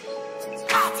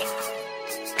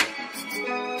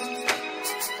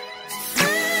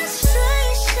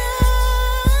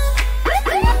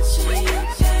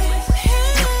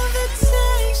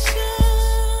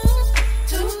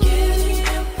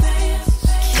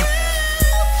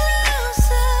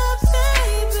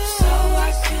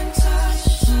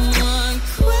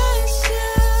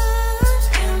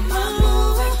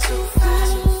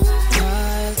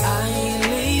 I ain't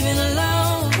leaving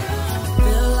alone.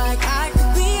 Feel like I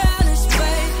could be honest,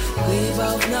 babe.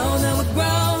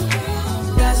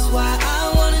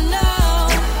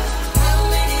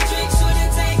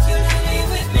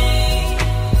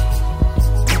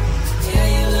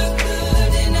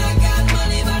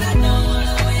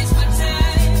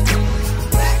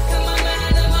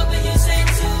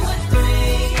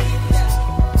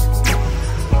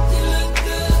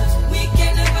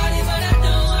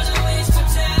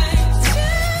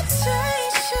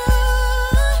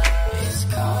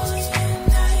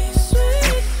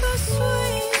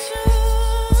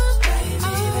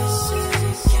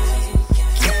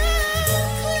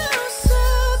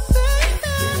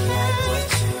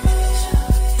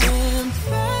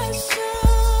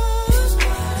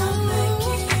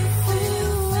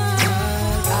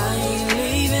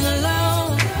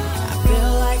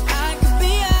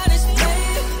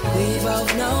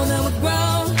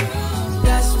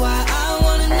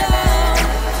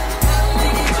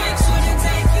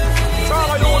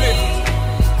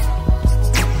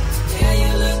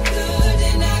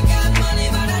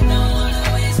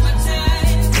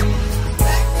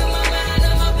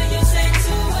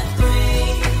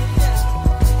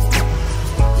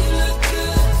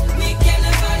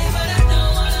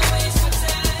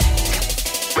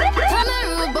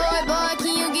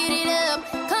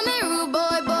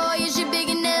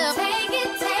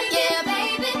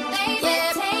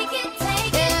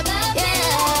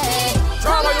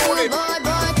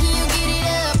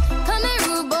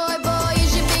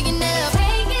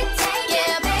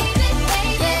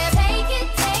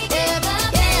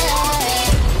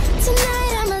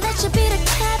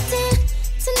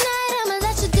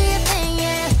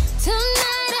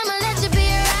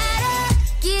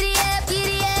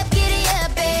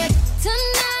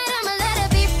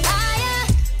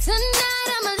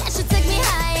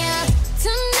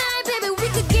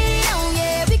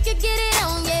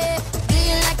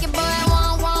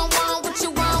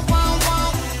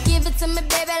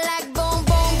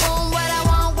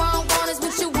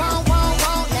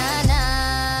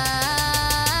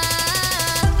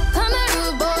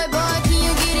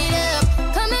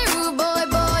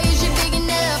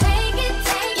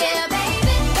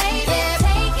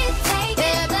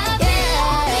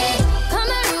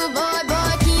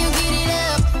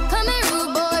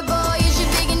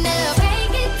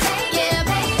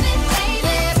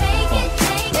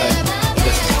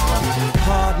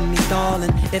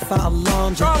 if I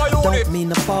alarmed you. Don't mean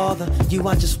to bother you,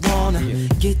 I just wanna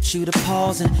get you to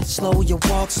pause and slow your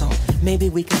walk so maybe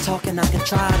we can talk and I can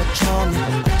try to charm you.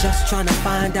 I'm just trying to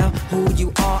find out who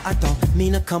you are. I don't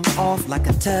mean to come off like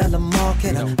a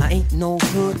telemarketer. I ain't no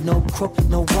hood, no crook,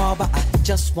 no robber. I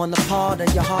just want a part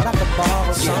of your heart I could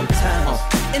borrow sometimes.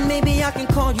 And maybe I can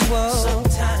call you up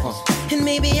sometimes. And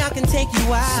maybe I can take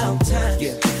you out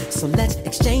sometimes. So let's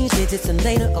exchange digits and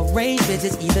later arrange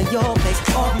visits, either your place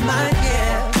or mine,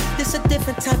 yeah. This a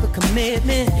different type of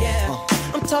commitment, yeah.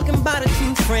 I'm talking about a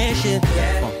true friendship,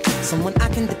 yeah. Someone I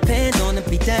can depend on and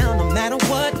be down no matter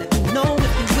what. Let me know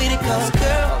if you with it, cause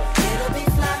girl, it'll be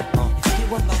fly if you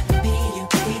were my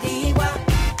B-U-D-D-Y.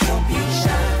 Don't be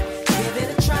shy, give it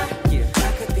a try.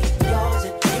 I could be yours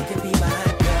and you could be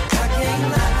mine, girl. I can't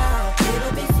lie,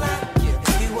 it'll be fly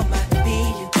if you were my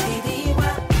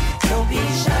B-U-D-D-Y. Don't be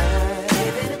shy,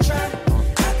 give it a try.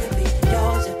 I could be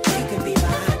yours and you could be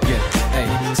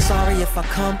mine. Sorry if I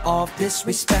come off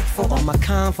disrespectful or my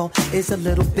convo is a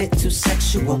little bit too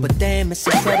sexual, but damn, it's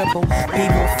incredible. Be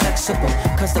more flexible,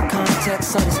 cause the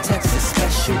context of this text is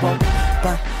special.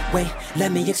 But wait,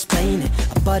 let me explain it.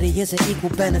 A buddy is an equal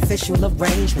beneficial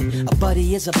arrangement. A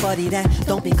buddy is a buddy that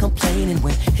don't be complaining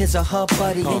when his or her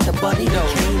buddy ain't the buddy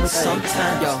that came with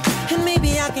sometimes. And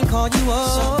maybe I can call you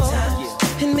up,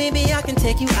 and maybe I can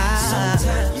take you out.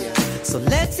 So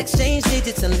let's exchange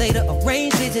digits and later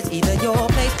arrange digits, either your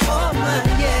place or mine,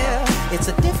 yeah. It's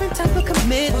a different type of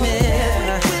commitment.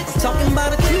 I'm talking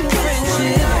about a true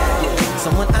friendship.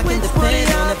 Someone I can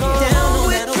depend on if you're down no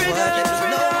matter what.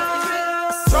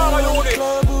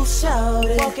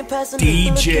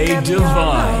 DJ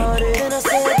Divine. Then I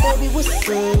said, baby, what's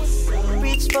up?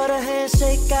 Reach for the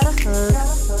handshake, got a hug.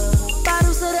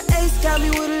 Bottles of the Ace got me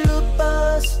with a little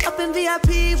buzz. Up in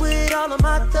VIP with all of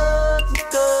my thugs.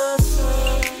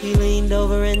 He leaned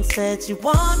over and said, you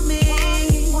want me?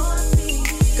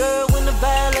 Girl, when the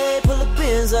valet pull the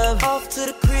Benz up, off to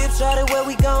the crib, try to where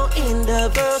we gon' end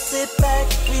up. Girl, sit back,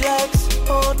 relax,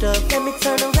 hold up, let me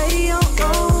turn the radio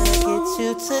on. Get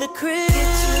you to the crib,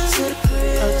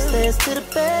 upstairs to the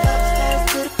bed,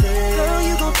 Girl,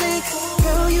 you gon' think,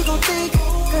 girl, you gon' think,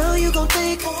 girl, you gon'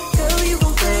 think, girl, you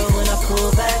gon' think. When I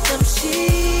pull back them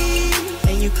sheets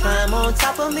and you climb on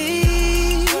top of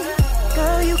me,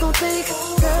 girl, you gon' think,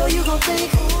 girl, you gon'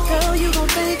 think, girl, you gon'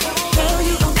 think, girl,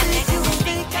 you gon' think, you gon'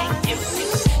 think.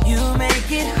 You make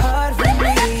it hard for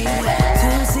me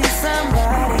to see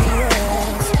somebody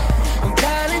else. I'm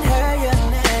calling her your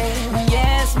name,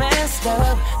 yeah, it's messed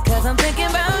up, cause I'm thinking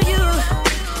about you.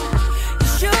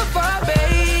 It's your fault,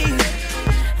 babe.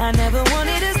 I never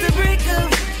wanted us to break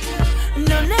up,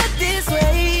 no, not this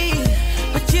way.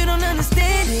 But you don't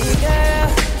understand it, girl.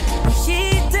 When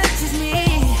she touches me,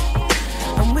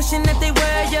 I'm wishing that they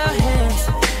were your hands.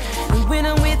 And when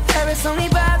I'm with her, it's only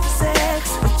about the sex.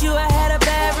 With you, I had a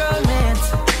bad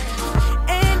romance.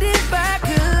 And if I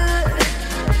could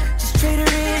just trade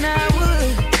her in, I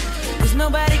would. Cause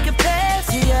nobody compares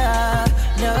to you,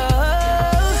 no.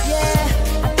 Yeah,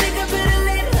 I think I better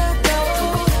let her go.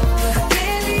 I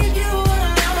can't leave you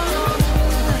alone.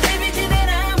 Everything that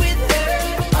I'm with her,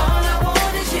 all I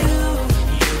want is you.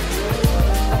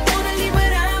 I wanna leave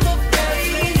but I'm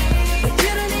afraid. But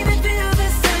you don't even feel the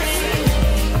same.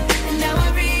 And now I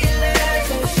realize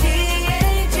that she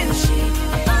ain't you.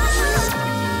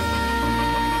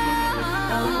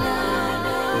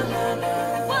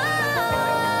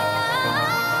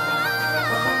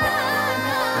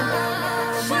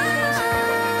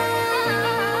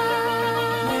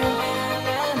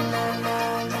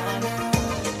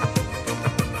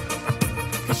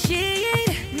 She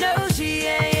ain't, no, she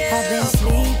ain't. I've been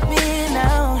sleeping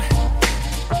out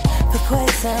for quite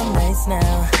some nights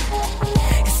now.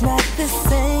 It's not the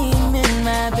same in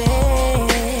my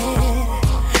bed.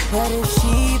 But if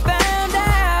she found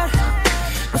out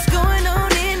what's going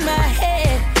on in my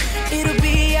head, it'll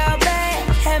be all bad,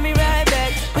 have me right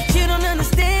back. But you don't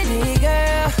understand it,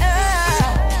 girl.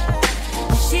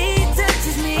 When she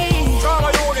touches me,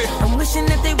 I'm wishing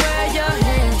that they were your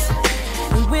hands.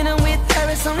 And when I'm with her,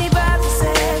 it's only about the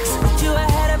sex. With you, I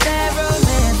had a bad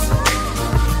romance.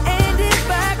 And if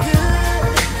I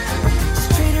could just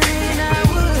trade her in, I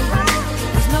would.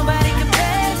 Cause nobody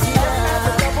compares to you.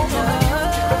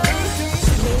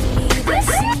 Lately there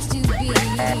seems to be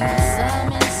some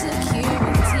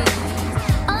insecurity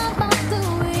about the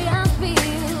way I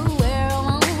feel, where I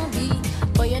wanna be.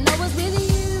 But you know it's with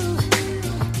you,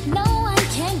 no one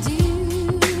can do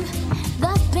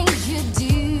the things you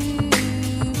do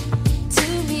to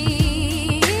me.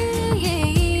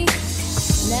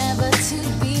 Never to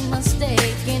be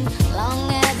mistaken, long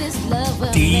as this love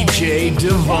will DJ make.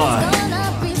 Divine. There's gonna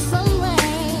be some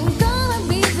rain,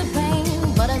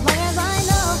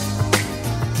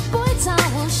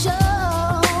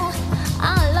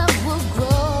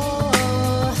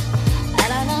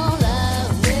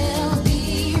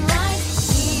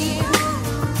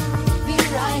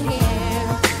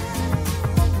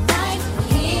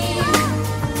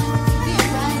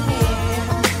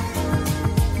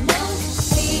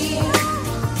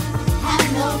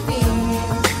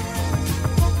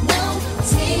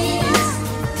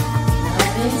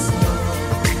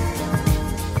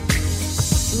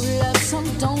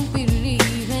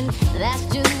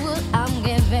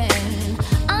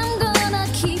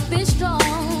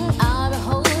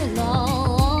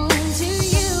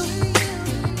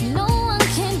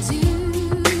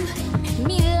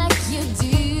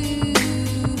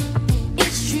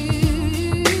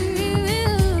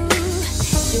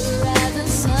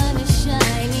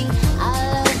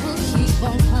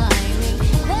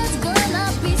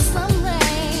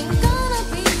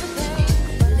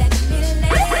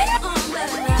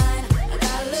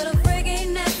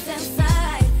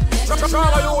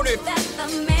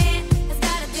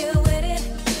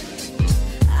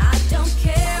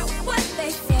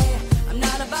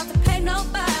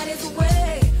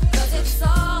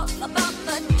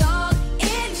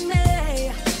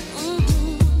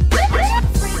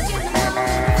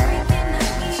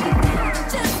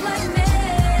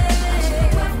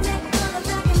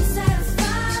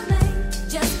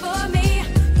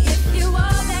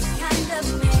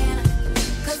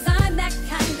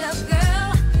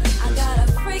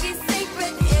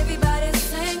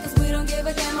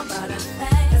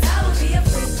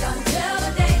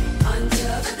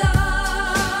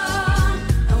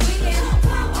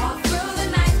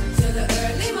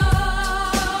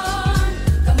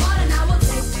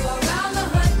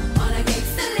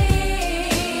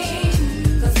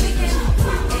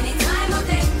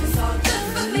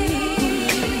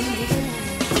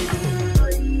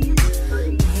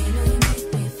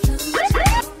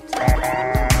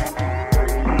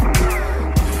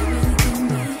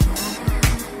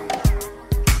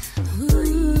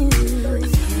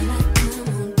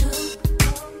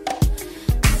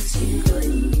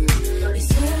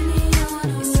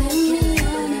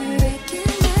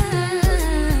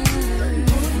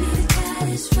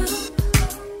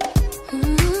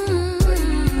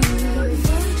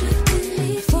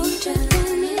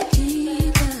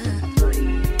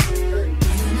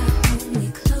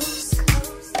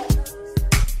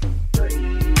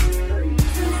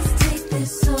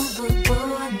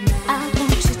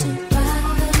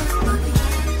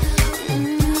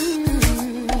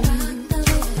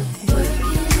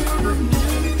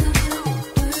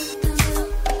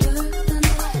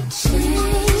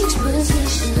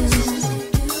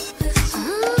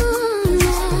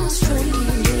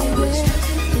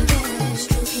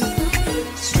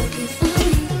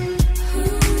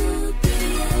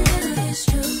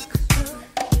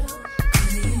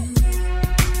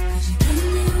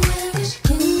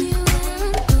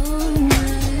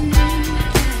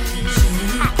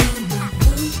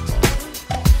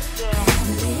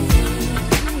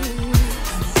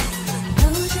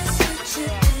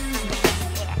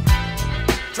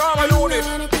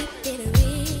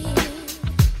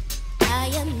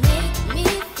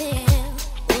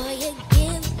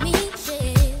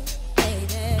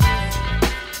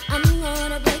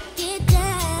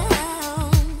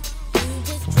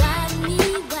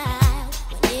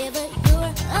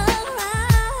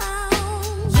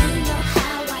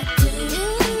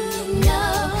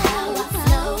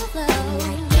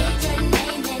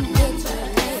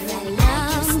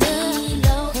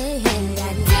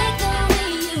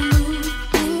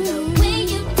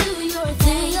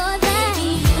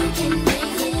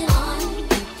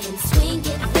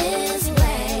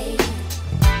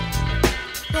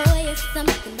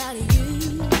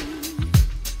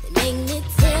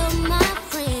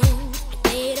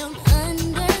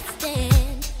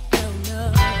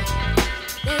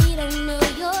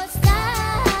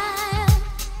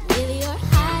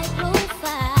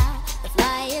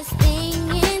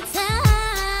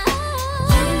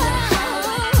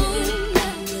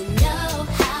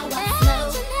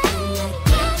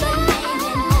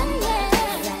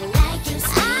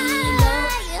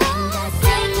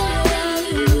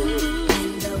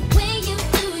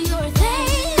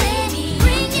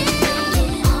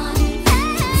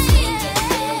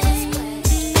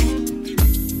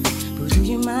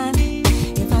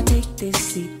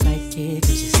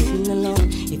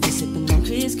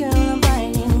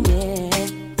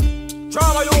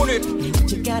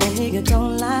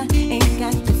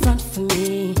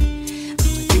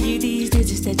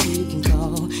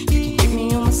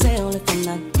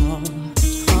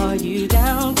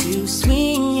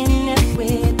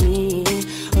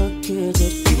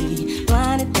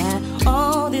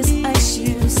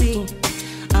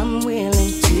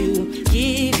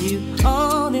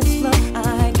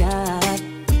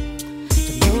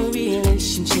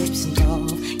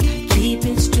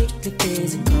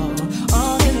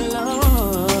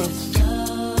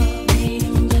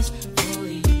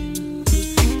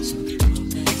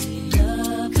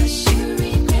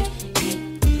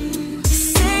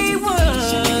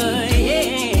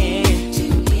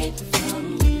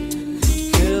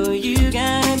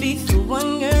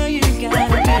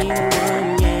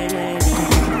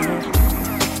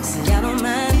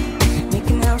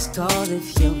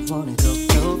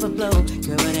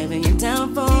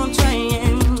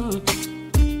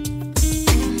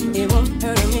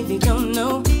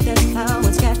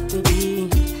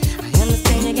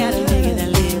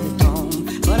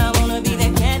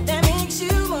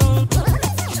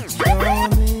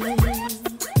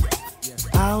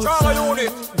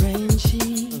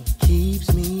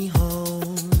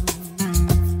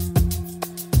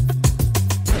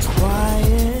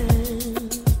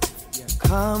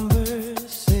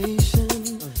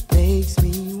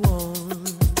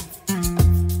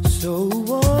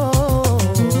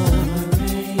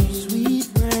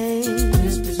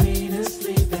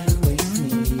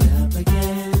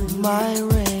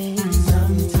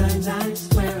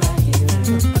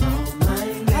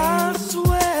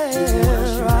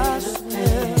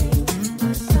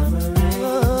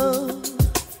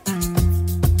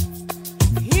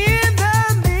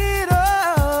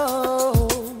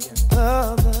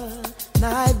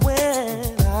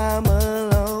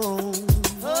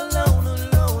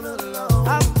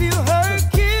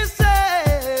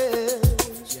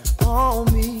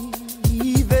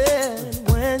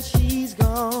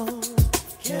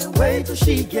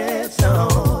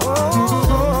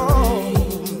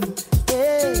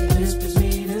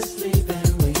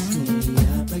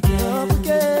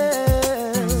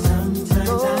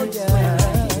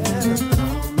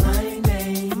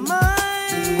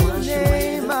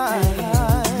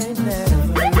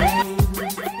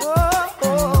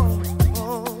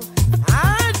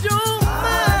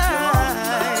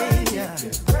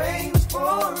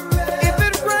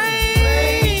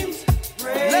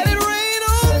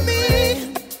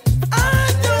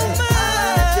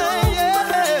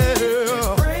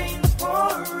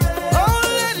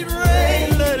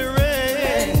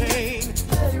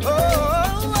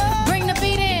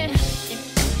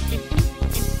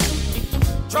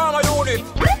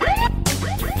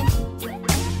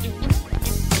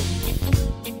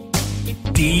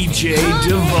 DJ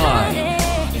Divine.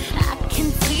 I can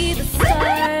see the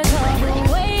stars all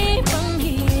the way from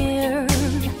here.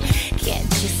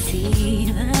 Can't you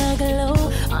see the glow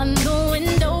on the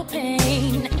window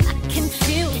pane? I can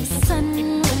feel the sun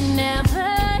whenever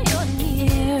you're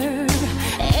near.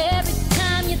 Every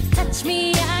time you touch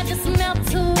me, I just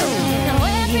melt away. Now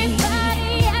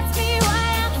everybody asks me why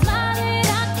I'm smiling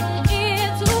out from ear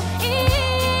to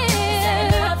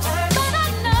ear. But I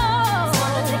know,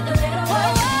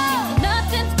 whoa,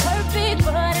 nothing's perfect.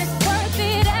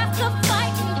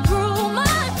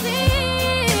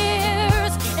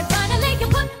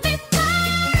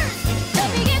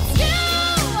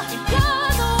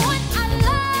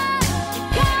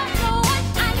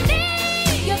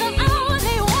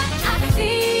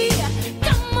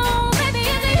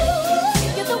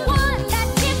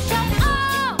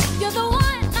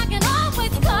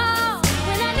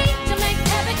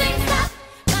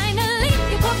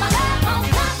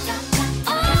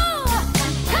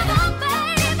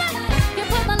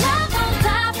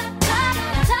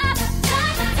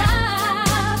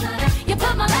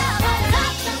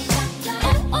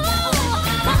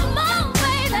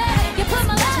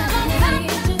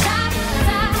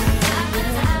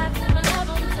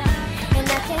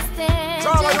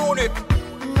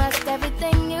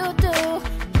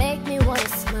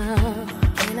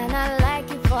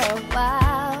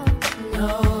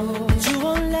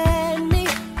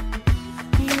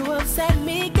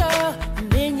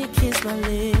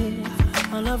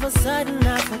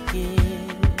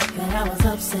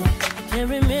 can't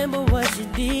remember what you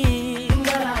did.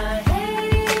 But I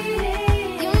hate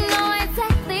it. You know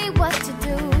exactly what to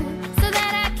do, so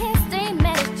that I can't stay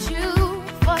mad at you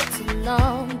for too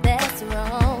long. That's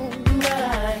wrong. But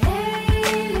I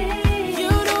hate it. You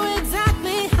know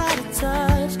exactly how to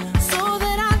touch, so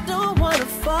that I don't wanna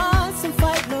fuss and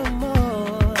fight no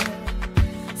more.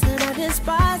 Said I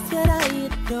despise, yet I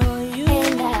adore you.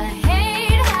 And I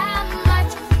hate how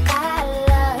much I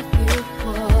love you,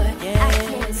 boy. I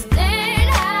can't stand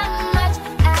how much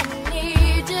I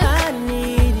need you. I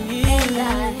need you. And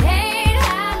I hate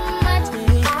how much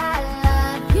I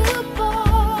love you,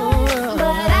 boy.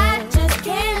 But I just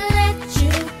can't let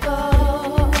you go.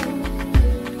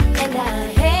 And I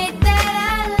hate that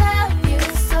I love you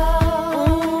so.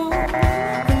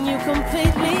 When you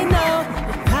completely know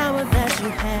the power that you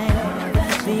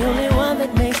have, the only one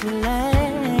that makes me laugh.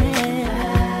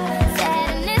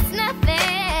 And it's not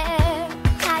fair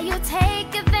how you take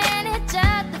advantage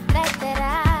of the fact that I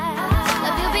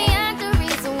love you beyond the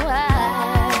reason why.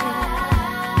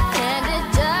 And it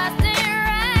just ain't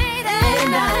right.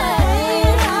 And I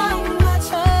hate how much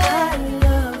I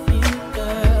love you,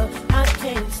 girl. I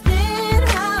can't stand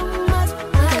how much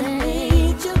I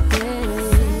need you.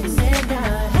 And I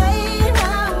hate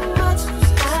how much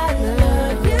I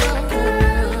love you,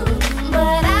 girl.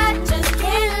 But I just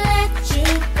can't let you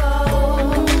go.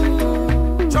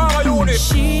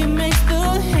 She makes the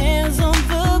hairs on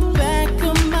the back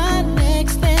of my neck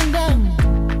stand up.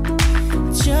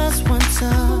 Just one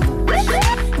touch,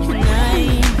 and I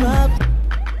erupt.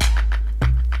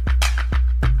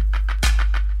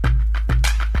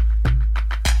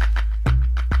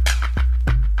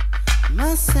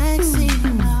 My sexy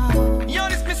love. Yo,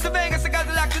 this Mr. Vegas, I got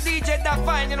to like the DJ that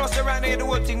fine, you know, so right now the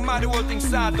whole thing mad, the whole thing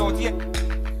start out, yeah.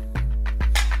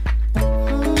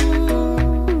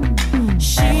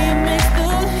 She makes the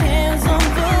hairs on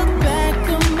the back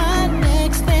of my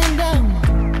neck stand up.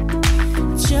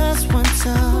 Just one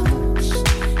touch,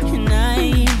 and I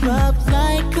erupt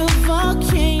like a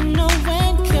volcano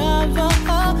and cover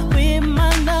up with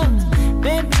my love.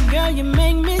 Baby girl, you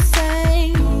make me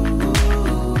say,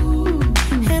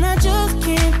 and I just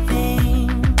can't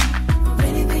think of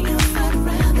anything else I'd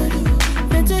rather do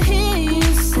than to hear you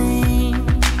sing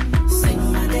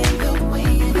my name the way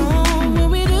you do. When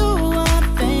we do our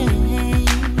thing,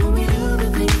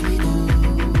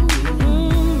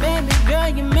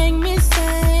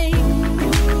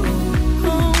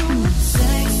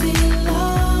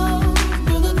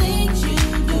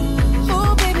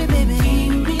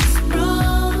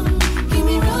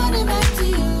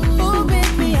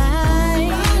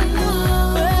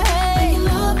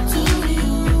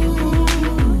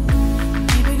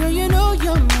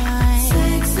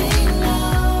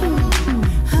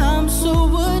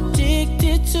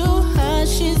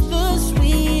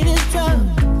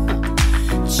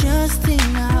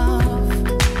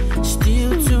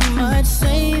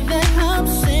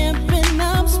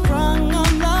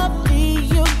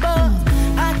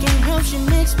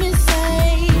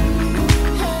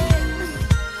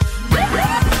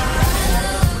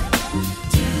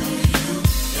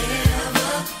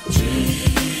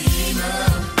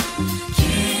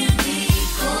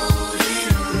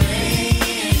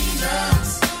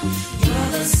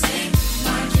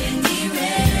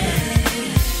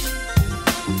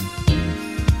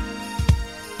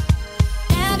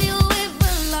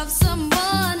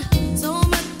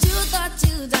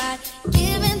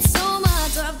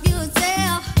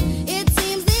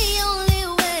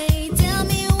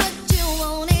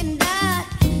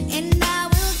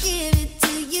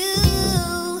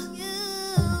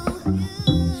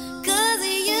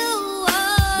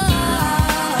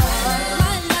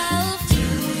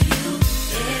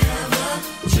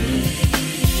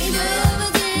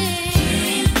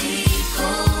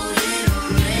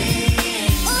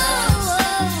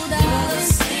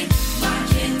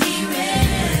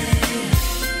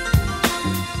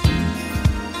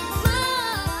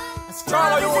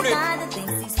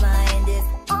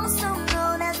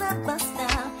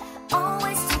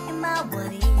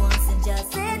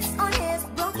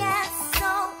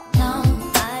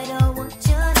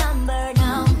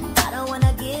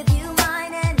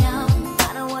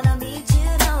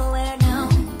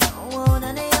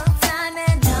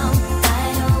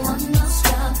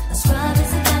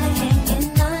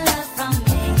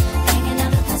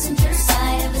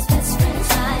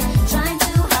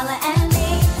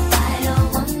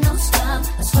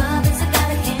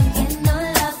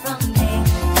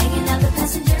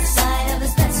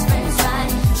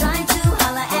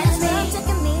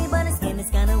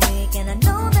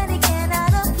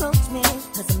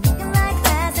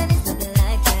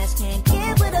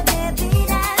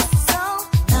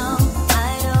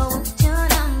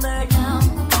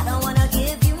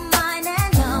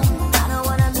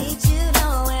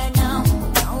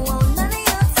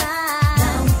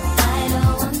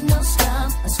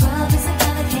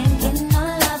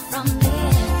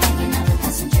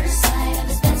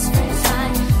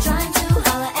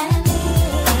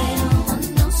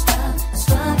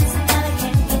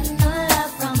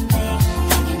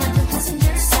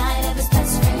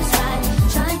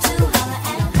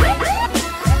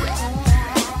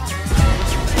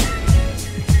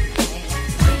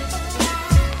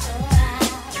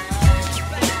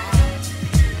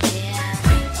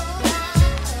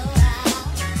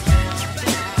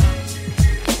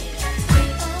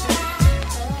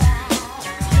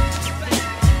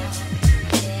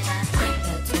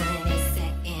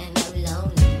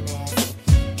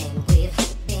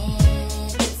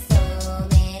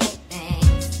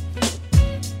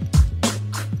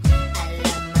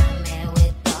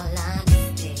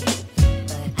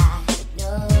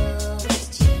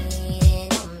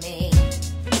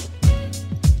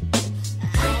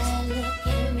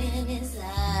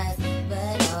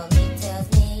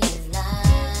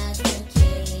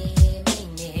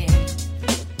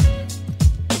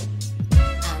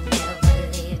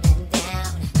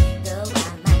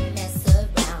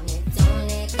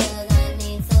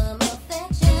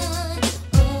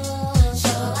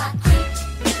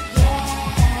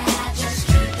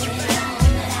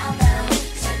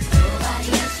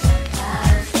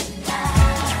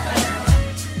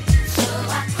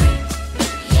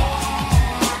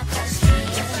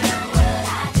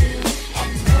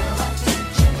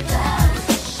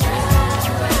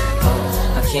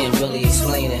 can't really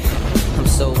explain it. I'm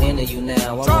so into you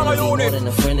now. I wanna be more than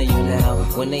a friend of you now.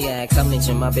 When they ask, I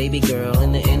mention my baby girl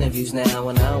in the interviews now.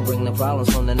 And I don't bring the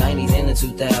problems from the 90s and the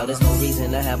 2000s. There's no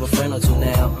reason to have a friend or two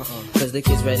now. Cause the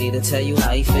kid's ready to tell you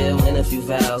how he feel in a few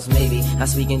vows. Maybe I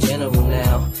speak in general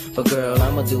now. But girl,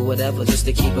 I'ma do whatever just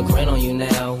to keep a grin on you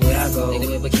now. Where I go, they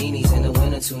wear bikinis in the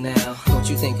winter too now. What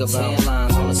you think about tan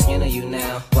lines on the skin of you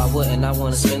now? Why wouldn't I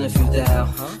wanna spend a few thou?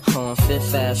 On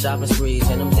Fifth Ave, shopping sprees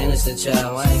and them dinners to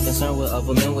chow. I ain't concerned what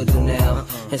other men would do now.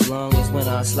 As long as when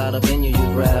I slide up in you,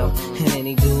 you growl. And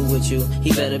any dude with you,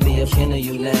 he better be a kin of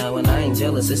you now. And I ain't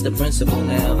jealous, it's the principle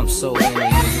now. I'm so into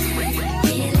you.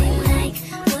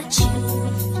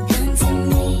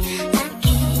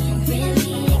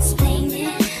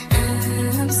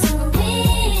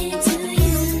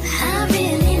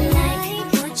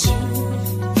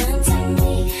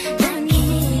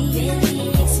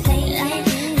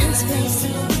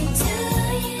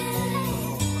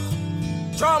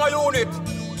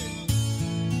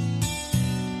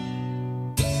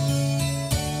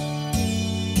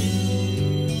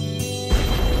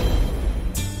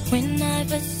 When I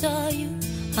first saw you,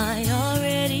 I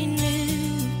already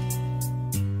knew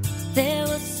there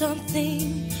was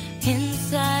something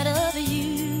inside of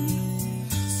you,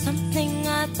 something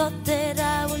I thought that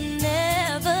I would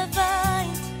never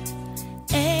find.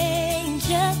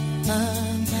 Angel of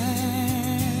mine.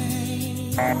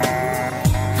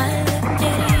 I looked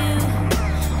at you,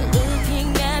 looking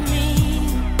at me.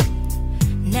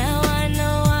 Now I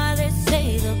know why they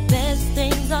say the best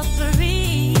things are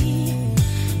free.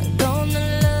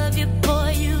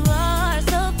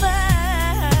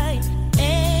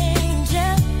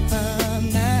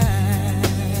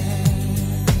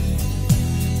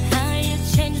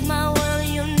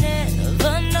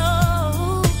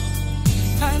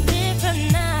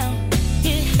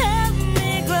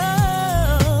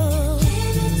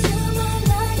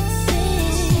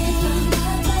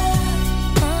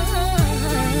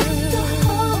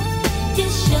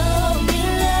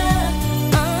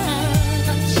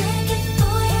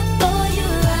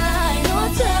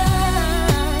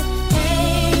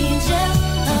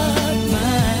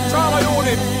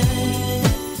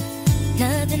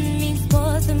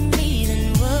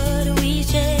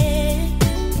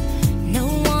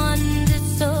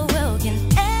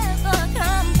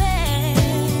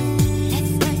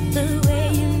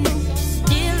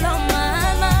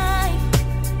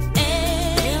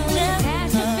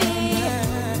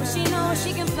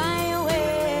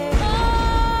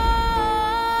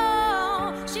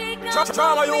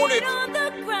 Trauma unit. On the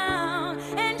ground,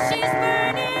 and she's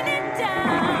burning it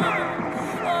down.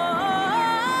 Oh,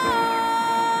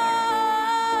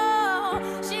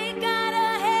 she got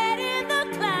her head in the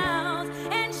clouds,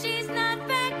 and she's not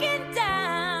backing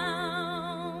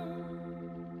down.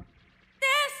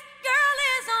 This girl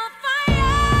is on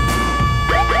fire.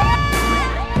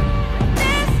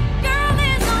 This girl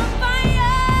is on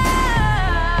fire.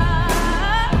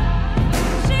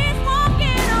 She's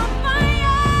walking on fire.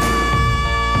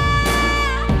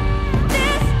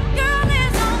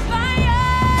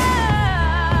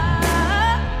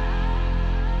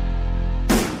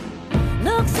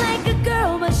 Looks like a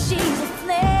girl, but she's a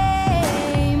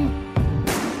flame.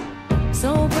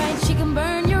 So bright she can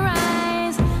burn your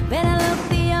eyes. Better look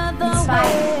the other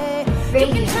way. You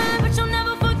can try, but you'll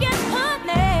never forget her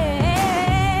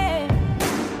name.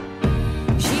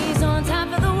 She's on top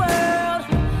of the world,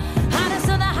 hottest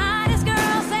of the hottest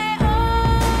girls. Say,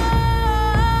 oh,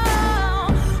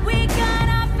 we got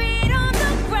our feet on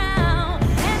the ground,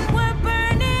 and we're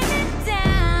burning it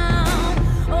down.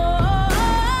 Oh.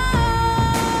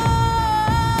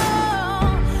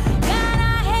 Got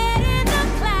our head in the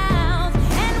clouds,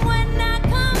 and we're not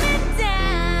coming down.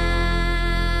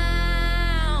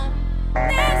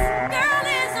 This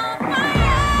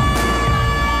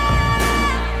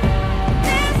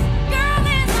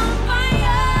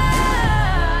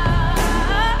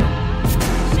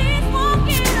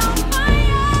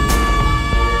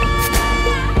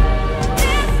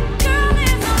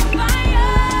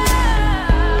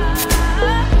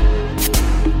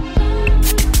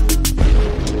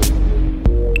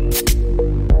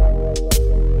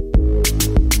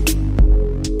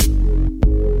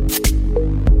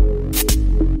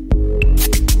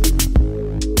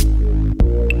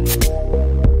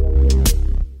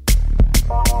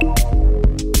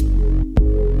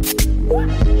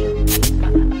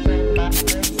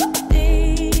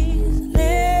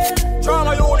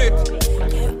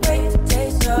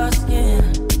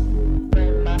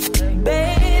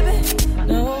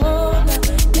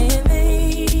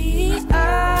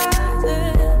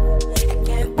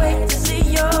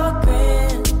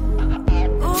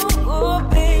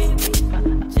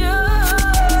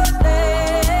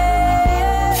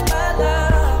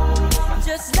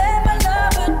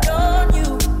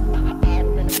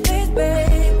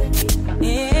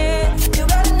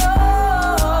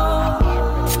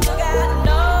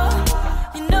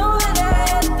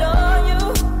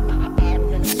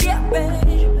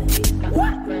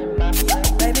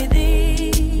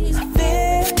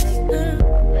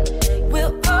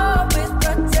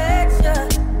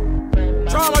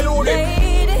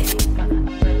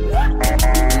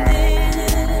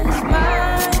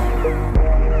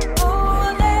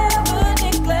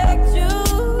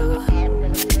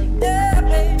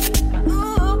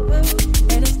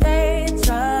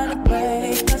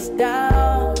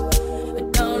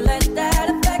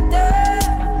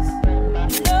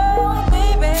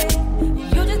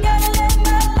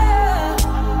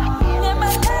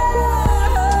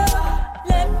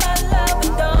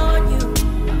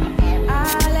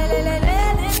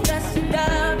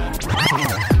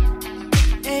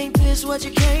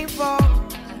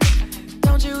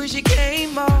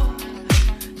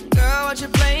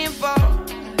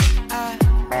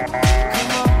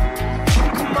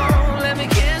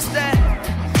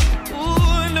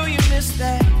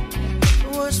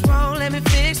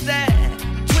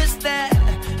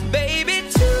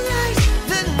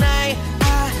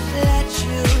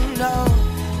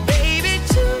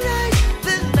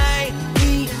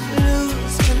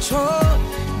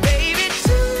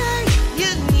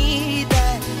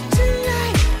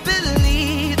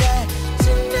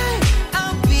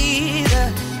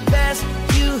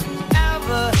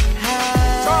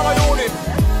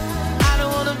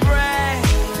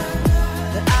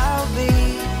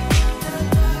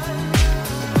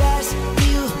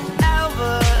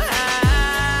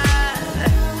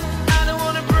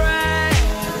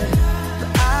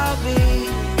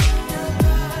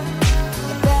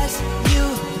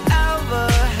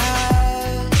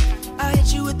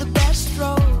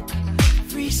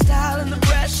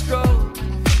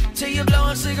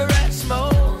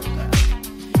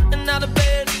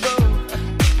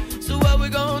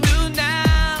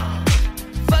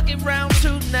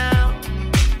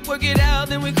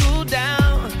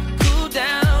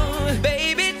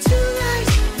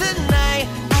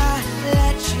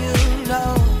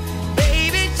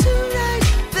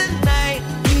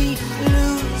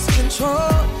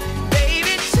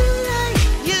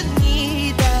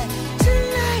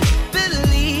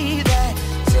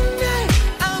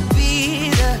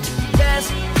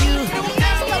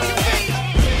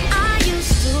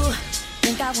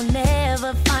I will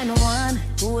never find one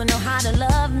who will know how to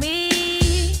love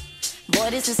me. Boy,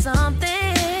 this is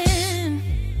something.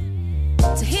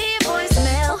 To hear your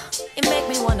voicemail, it make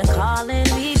me wanna call and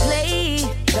replay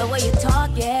the way you talk,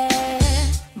 yeah.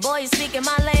 Boy, you speaking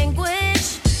my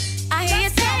language. I hear you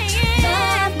saying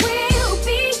that will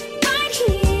be right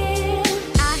here.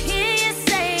 I hear you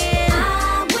saying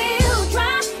I will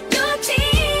dry your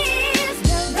tears.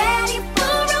 Ready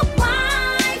for a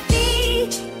wifey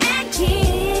and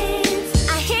kids.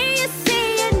 I hear you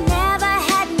saying never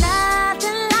had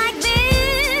nothing like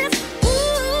this.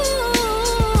 Ooh,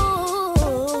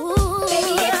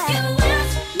 baby, if you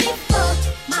ask me for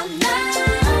my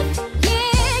love,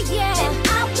 yeah, yeah, then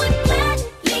I would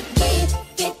gladly give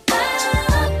it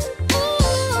up.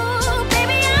 Ooh,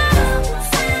 baby, I'm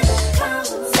sign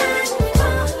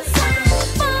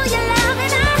for your love,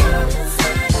 and I'm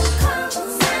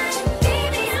sign,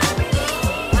 baby, I'm ready.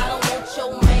 I don't want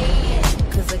your man,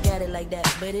 'cause I got it like that,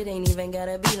 but it ain't even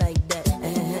gotta be like that.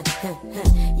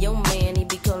 Your man, he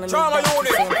be calling me back, he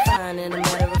say I'm fine, and a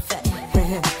matter of fact.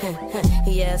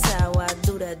 He asks how I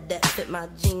do that fit my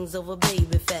jeans over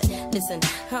baby fat. Listen,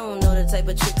 I don't know the type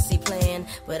of tricks he playing,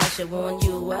 but I should warn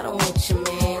you, I don't want your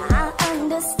man. I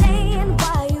understand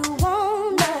why you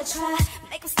wanna try,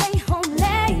 make him stay home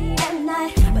late at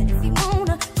night, but if he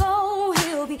wanna go,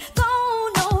 he'll be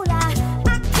gone, no lie.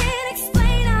 I can't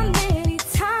explain how many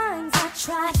times I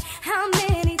tried, how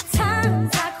many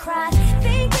times I cried,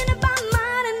 thinking about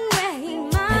mine and where he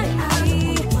might be.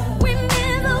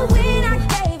 Remember when I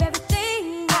gave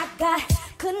everything I got,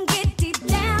 couldn't get deep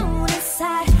down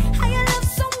inside. How you love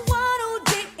someone who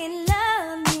didn't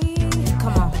love me?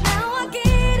 Come on. Now I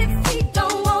get if he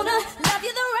don't wanna love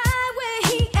you the right way,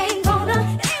 he ain't gonna.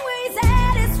 Anywhere he's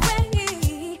at is where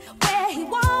he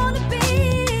wanna be.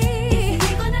 If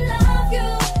he gonna love you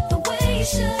the way he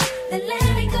should, then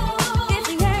let it go. If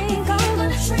he ain't gonna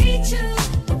treat you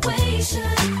the way he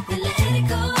should, then let it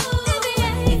go. If he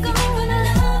ain't gonna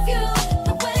love you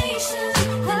the way he should,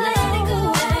 then let it go.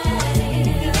 If he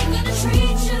ain't gonna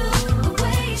treat you the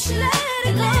way he should, let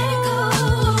it go.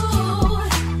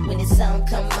 When the song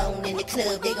come on in the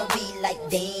club, they gon' be like,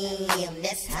 damn,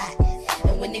 that's hot.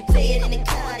 And when they play it in the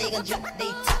car, they gon' drop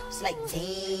their tops like,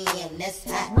 damn, that's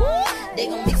hot. They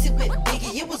gon' mix it with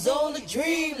Biggie, it was all a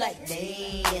dream, like,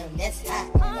 damn, that's hot.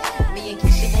 Me and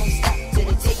Keisha won't stop till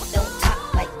the tape don't top,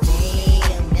 like,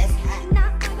 damn, that's hot.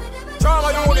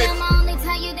 Baby, I'ma only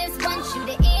tell you this once, you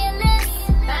the illest.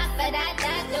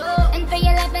 Ba-fa-da-da-do. And for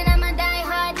your loving, I'ma die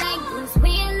hard like Bruce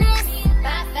Willis.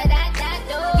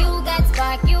 Ba-fa-da-da-do. You got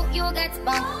spark, you got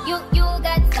spunk, you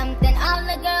got something all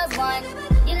the girls want.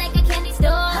 You like a candy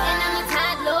store, and I'm a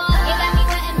toddler. You got me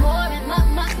wanting more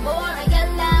and much more. Your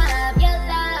love, yeah, your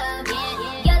love, yeah,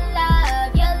 your love,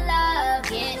 yeah,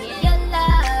 your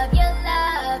love, yeah, your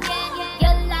love, yeah,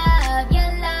 your love,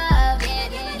 your love,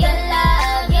 your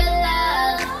love, your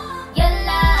love, your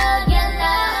love, your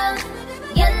love,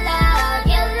 your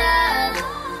love,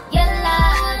 your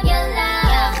love, your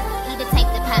love. He the type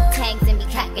to pop tags and be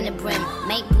cocking the brim.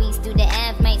 Might breeze through the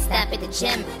Ave, might stop at the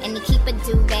gym. And he keep a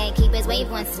do-rag, keep his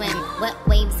wave on swim. What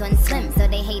waves on swim, so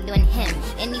they hate on him.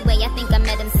 Anyway, I think I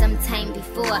met him sometime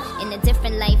before, in a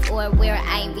different life or where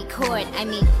I record. I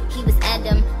mean, he was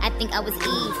Adam, I think I was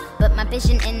Eve, but my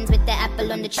vision ends with the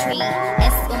apple on the tree.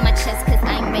 S on my chest, 'cause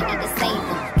I'm ready to save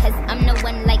him. 'Cause I'm the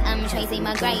one like I'm Tracy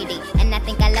McGrady, and I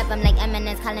think I love him like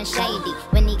Eminem's calling Shady.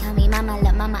 When he call me mama,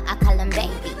 love mama, I call him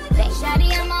baby.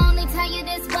 Shawty, I'ma only tell you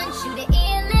this once, you the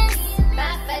illest.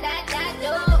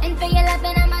 Ba-fa-da-da-do. And for your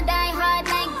loving, I'ma die hard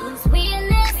like Bruce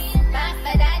Willis.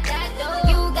 Ba-fa-da-da-do.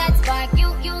 You got spark, you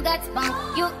got spunk,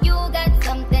 you got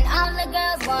something all the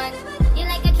girls want. You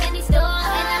like a candy store,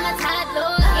 and I'm a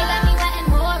toddler. You got me wanting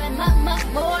more and much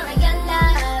more. Your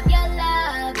love, yeah, your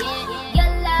love, yeah,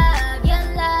 your love, your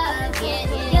love,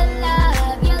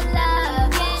 your love,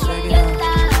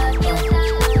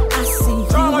 I see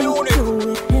you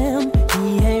with him, he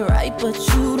ain't right, but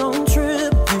you don't trip.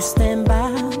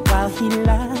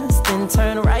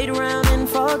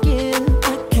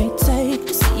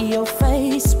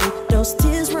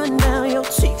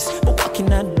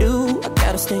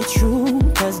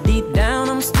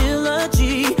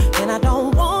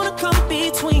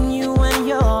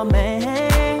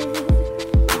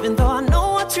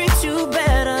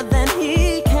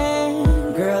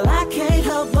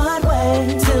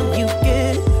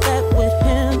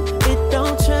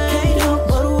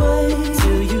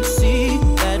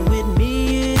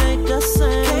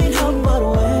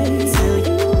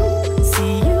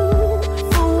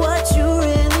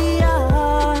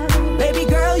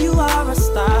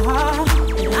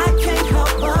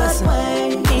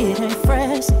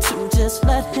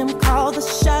 let him call the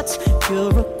shots.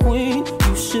 You're a queen,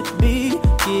 you should be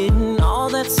getting all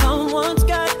that someone's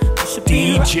got. You should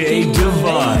be DJ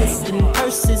Divine.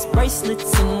 Purses,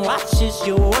 bracelets, and watches.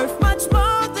 You're worth much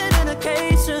more than an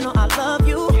occasional I love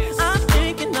you. I'm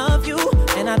thinking of you,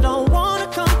 and I don't wanna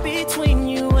come between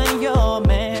you and your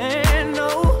man, no.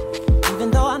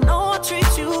 Even though I know I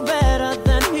treat you better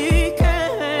than he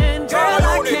can. Girl,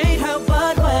 I can't help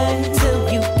but wait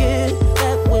till you get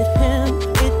that with him.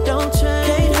 It don't change.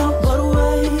 Can't help but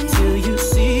wait till you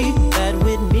see that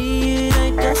with me it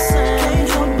ain't the same. Can't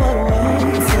help but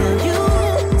wait till you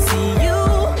see you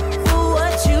for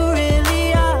what you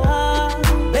really are.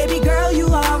 Baby girl, you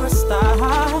are a star.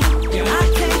 I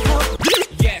can't help.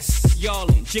 Yes,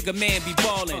 y'allin', Jigga man be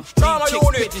ballin'. Chicks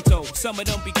pigeon toe, some of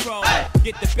them be crawlin'.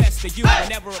 Get the best of you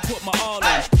whenever I put my all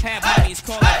in. Half money's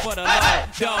callin' for the law,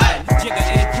 darling. Jigga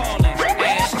ain't callin'.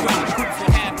 Ass drop, proof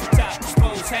for half the top,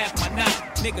 expose half my knot.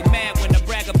 Nigga mad when I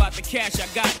brag about the cash I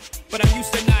got. But I'm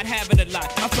used to not having a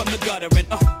lot. I'm from the gutter and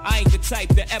I ain't the type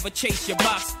to ever chase your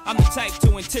box. I'm the type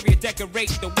to interior decorate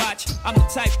the watch. I'm the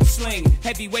type to sling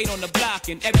heavyweight on the block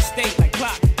in every state like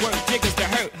clock. Word Jiggers to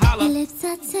hurt, holla. Your lips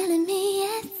are telling me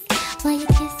yes, while you're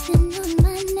kissing on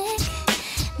my neck,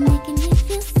 making me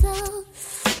feel so.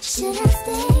 Should I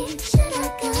stay? Should I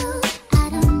go? I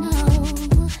don't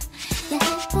know. Your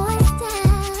head boy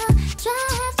style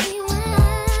drives me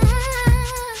wild,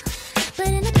 but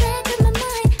in the back of my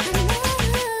mind, I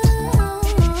know.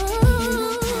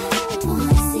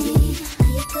 Wanna see how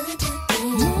you put that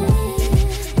thing on me?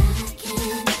 I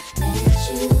can't let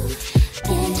you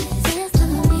get this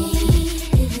on me,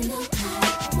 even though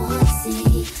I wanna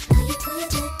see how you put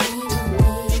that thing on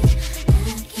me.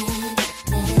 I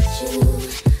can't let you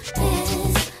best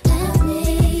love me.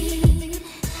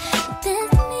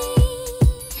 Best me, best of me.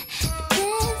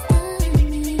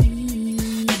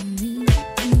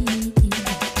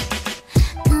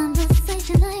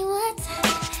 Conversation like what?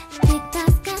 Big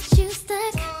thoughts got you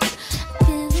stuck.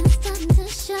 Feelings starting to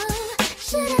show.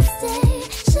 Should I stay?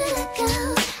 Should I go?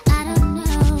 I don't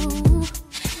know.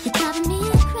 You're driving me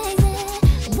crazy.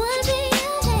 I wanna be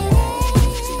your lady,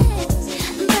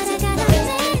 but I gotta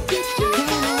let you go.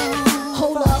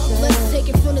 Hold up, let's take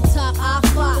it from the top.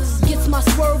 I-Fox gets my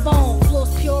swerve on, floors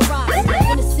pure rock.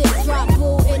 In the six drop,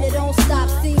 bull, and it don't stop.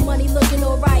 See money looking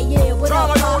alright, yeah. What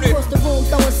up? I across the room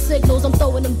throwing signals, I'm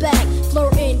throwing them back.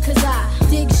 Flirting, cause I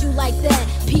digs you like that.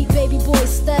 Pete baby boy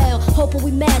style. Hoping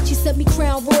we match. You sent me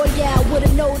Crown Royale with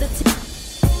a note of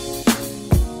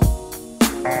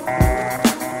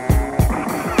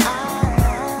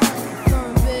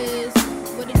Firm biz,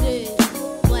 what it is.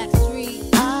 Black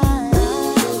Street.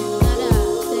 Da-da,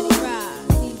 steady ride.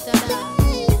 Deep da-da.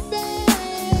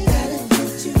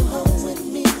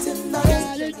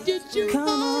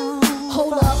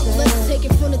 Hold up, let's take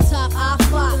it from the top.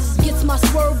 I-Fox gets my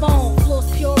swerve on, floors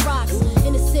pure rocks.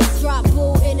 In the six drop,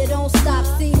 bull, and it don't stop.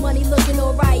 See money looking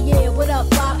alright, yeah. What up?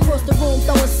 I across the room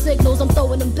throwing signals, I'm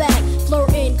throwing them back.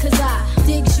 Flirting, cause I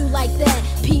digs you like that.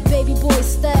 Pete baby boy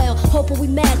style. Hoping we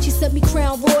match. You sent me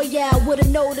Crown Royale with a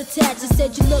note attached. You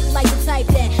said you look like the type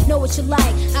that know what you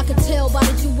like. I could tell by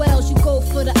the jewels you go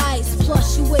for the ice.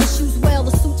 Plus you wear shoes well,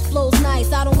 the suit flows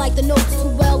nice. I don't like the notes too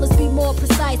well, let's be more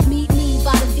precise. Meet me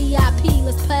by the VIP,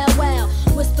 let's powwow.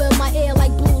 Whisper in my ear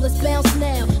like boo, let's bounce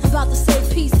now. I'm about to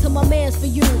say peace to my mans for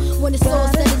you. When it's all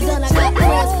said and done, I got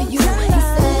plans for you. He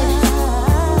said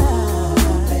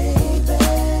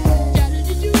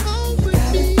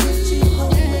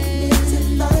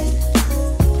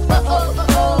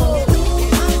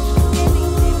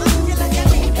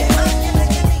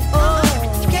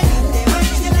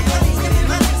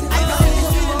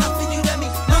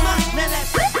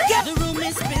The room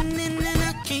is spinning and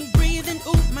I can't breathe, and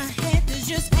ooh, my head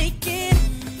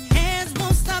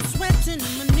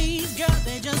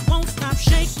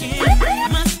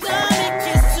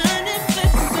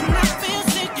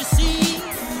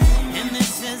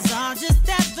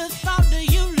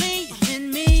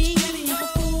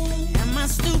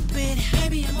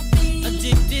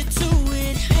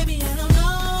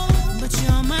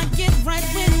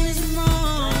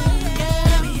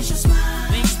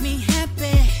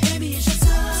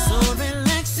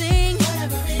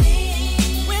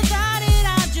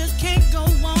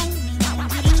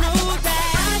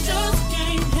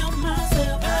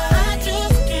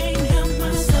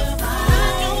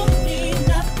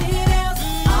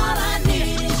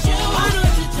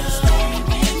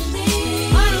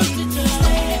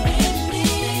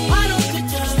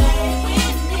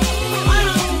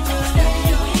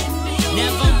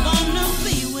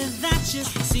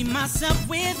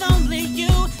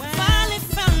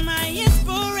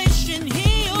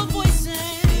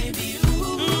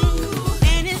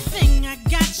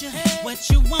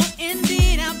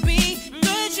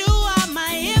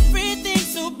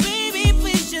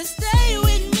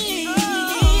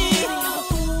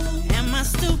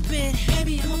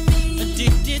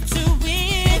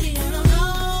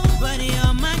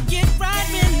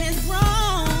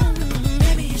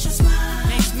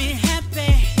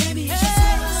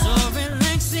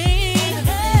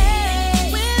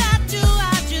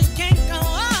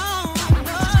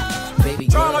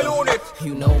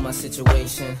You know my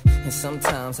situation, and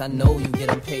sometimes I know you get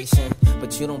impatient,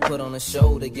 but you don't put on a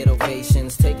show to get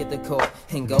ovations. Take it to court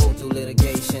and go through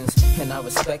litigations, and I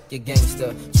respect your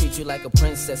gangster. Treat you like a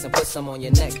princess and put some on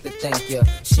your neck to thank you.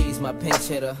 She's my pinch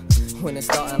hitter. When the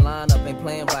starting lineup ain't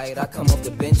playing right, I come off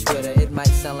the bench with her. It might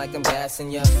sound like I'm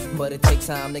gassing ya, but it takes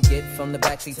time to get from the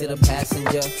backseat to the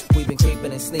passenger. We've been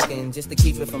creeping and sneaking just to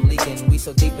keep it from leaking. We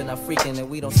so deep in our freaking that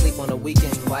we don't sleep on the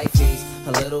weekend. Wifey's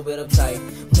a little bit uptight.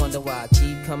 Wonder why I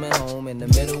keep coming home in the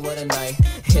middle of the night.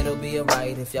 It'll be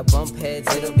alright. If y'all bump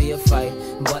heads, it'll be a fight.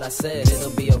 But I said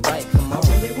it'll be alright. Come on.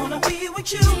 I really wanna be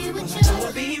with you. But I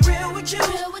gotta be real with you.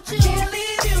 I can't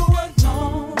leave you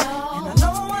alone. And I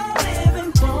know I'm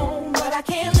living wrong, but I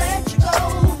can't let you go.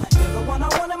 You're the one I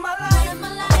want in my life.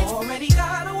 I already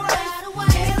got a wife.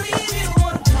 Can't leave you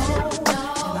alone.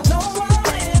 And I know I'm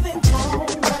living wrong,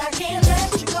 but I can't let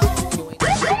you go.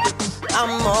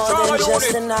 I'm more than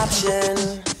just an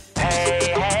option.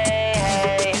 Hey, hey,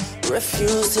 hey.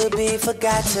 Refuse to be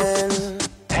forgotten.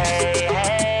 Hey,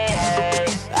 hey, hey.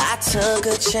 I took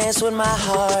a chance with my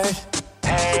heart.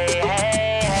 Hey,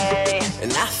 hey, hey.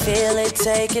 And I feel it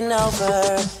taking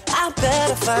over. I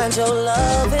better find your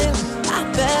loving.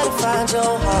 I better find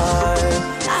your heart.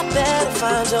 I better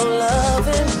find your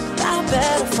loving. I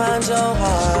better find your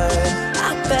heart.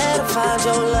 I better find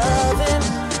your loving.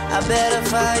 I better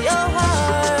find your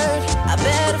heart. I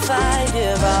better find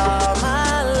give all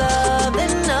my love,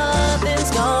 and nothing's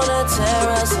gonna tear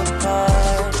us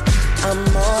apart. I'm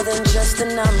more than just a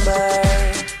number.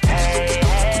 Hey,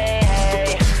 hey,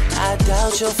 hey. I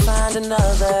doubt you'll find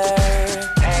another.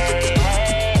 Hey,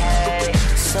 hey, hey.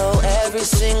 So every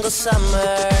single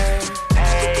summer,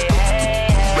 hey, hey,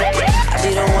 hey. I'll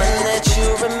be the one that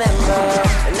you remember.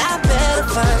 And I better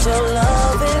find your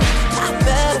loving. I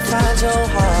better find your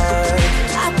heart.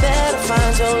 I better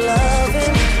find your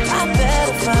loving. I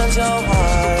better find your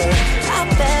heart. I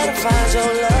better find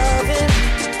your loving.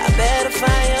 I better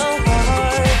find your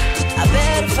heart. I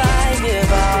better find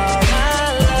give all my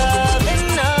love, and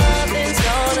nothing's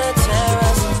gonna tear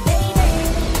us. Baby,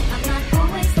 I'm not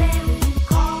always there when you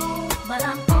call, but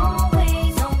I'm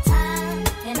always on time,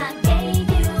 and I gave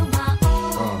you my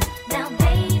all. Now,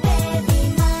 baby, be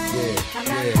mine. I'm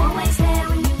not always there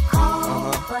when you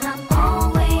call, but I'm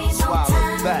always on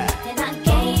time, and I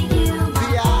gave you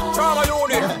my all.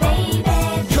 Now, baby,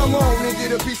 come on and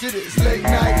get a piece of this late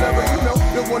night lover, you know,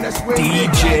 the one that's way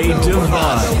DJ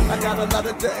Divine. I got a lot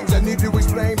of things I need to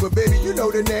explain, but baby, you know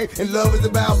the name, and love is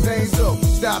about pain, so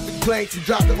stop the complaints and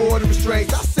drop the order of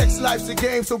restraints. Our sex life's a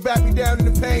game, so back me down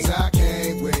in the pain. I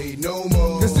can't wait no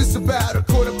more, cause it's about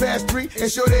 3:15,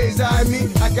 and sure days I me.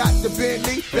 I got the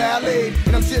Bentley Ballet,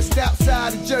 and I'm just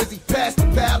outside of Jersey, past the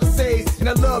Palisades, and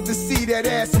I love to see that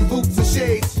ass in boots and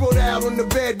shades, rolled out on the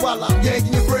bed while I'm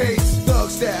yanking your braids. Thug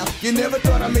style, you never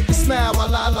thought I'd make you smile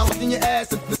while I lost in your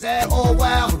ass, and this ass all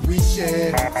wild. But we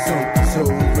share something so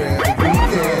rare, but who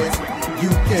cares? You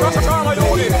can,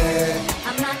 baby.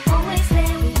 I'm not always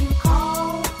there when you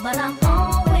call, but I'm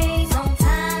always on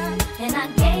time, and I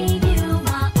gave you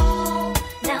my all.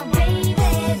 Now, baby,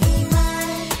 be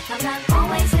mine. I'm not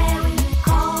always there when you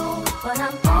call, but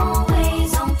I'm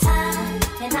always on time,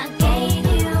 and I gave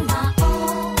you my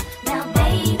all. Now,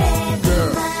 baby, be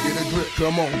Girl, mine. get a grip,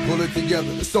 come on, pull it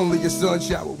together. It's only a sun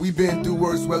shower. We've been through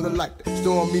worse weather like that.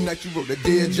 Stormy night, you wrote a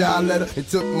Dear John letter and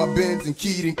took my Benz and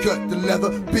keyed and cut the leather.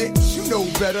 Bitch, you know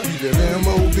better. You live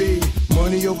M.O.B.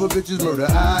 Money over bitches, murder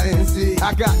I.N.C.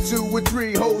 I got 2 or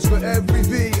 3 hoes for every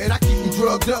B, and I keep them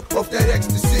drugged up off that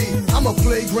ecstasy. I'm a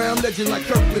playground legend like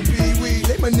Kirkland Pee Wee.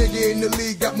 They my nigga in the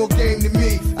league, got more game than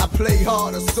me. I play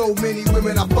harder, so many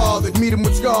women I bothered. Meet them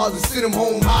with scars and send them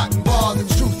home hot and bothered.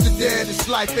 Truth to dare, this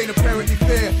life ain't apparently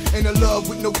fair. Ain't a love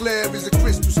with no glare is a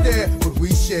crystal stare. But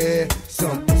we share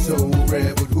something so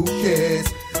rare, but who cares?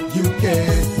 You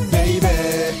can,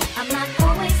 baby. I'm not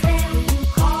always there when you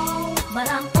call, but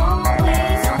I'm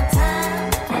always on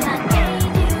time, and I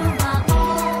gave you my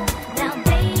all. Now,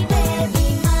 baby, be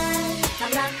mine.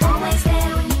 I'm not always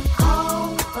there when you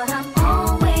call, but I'm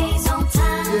always on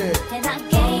time, and I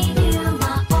gave you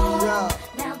my all.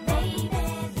 Now, baby,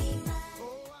 be mine.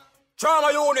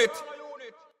 Trauma unit.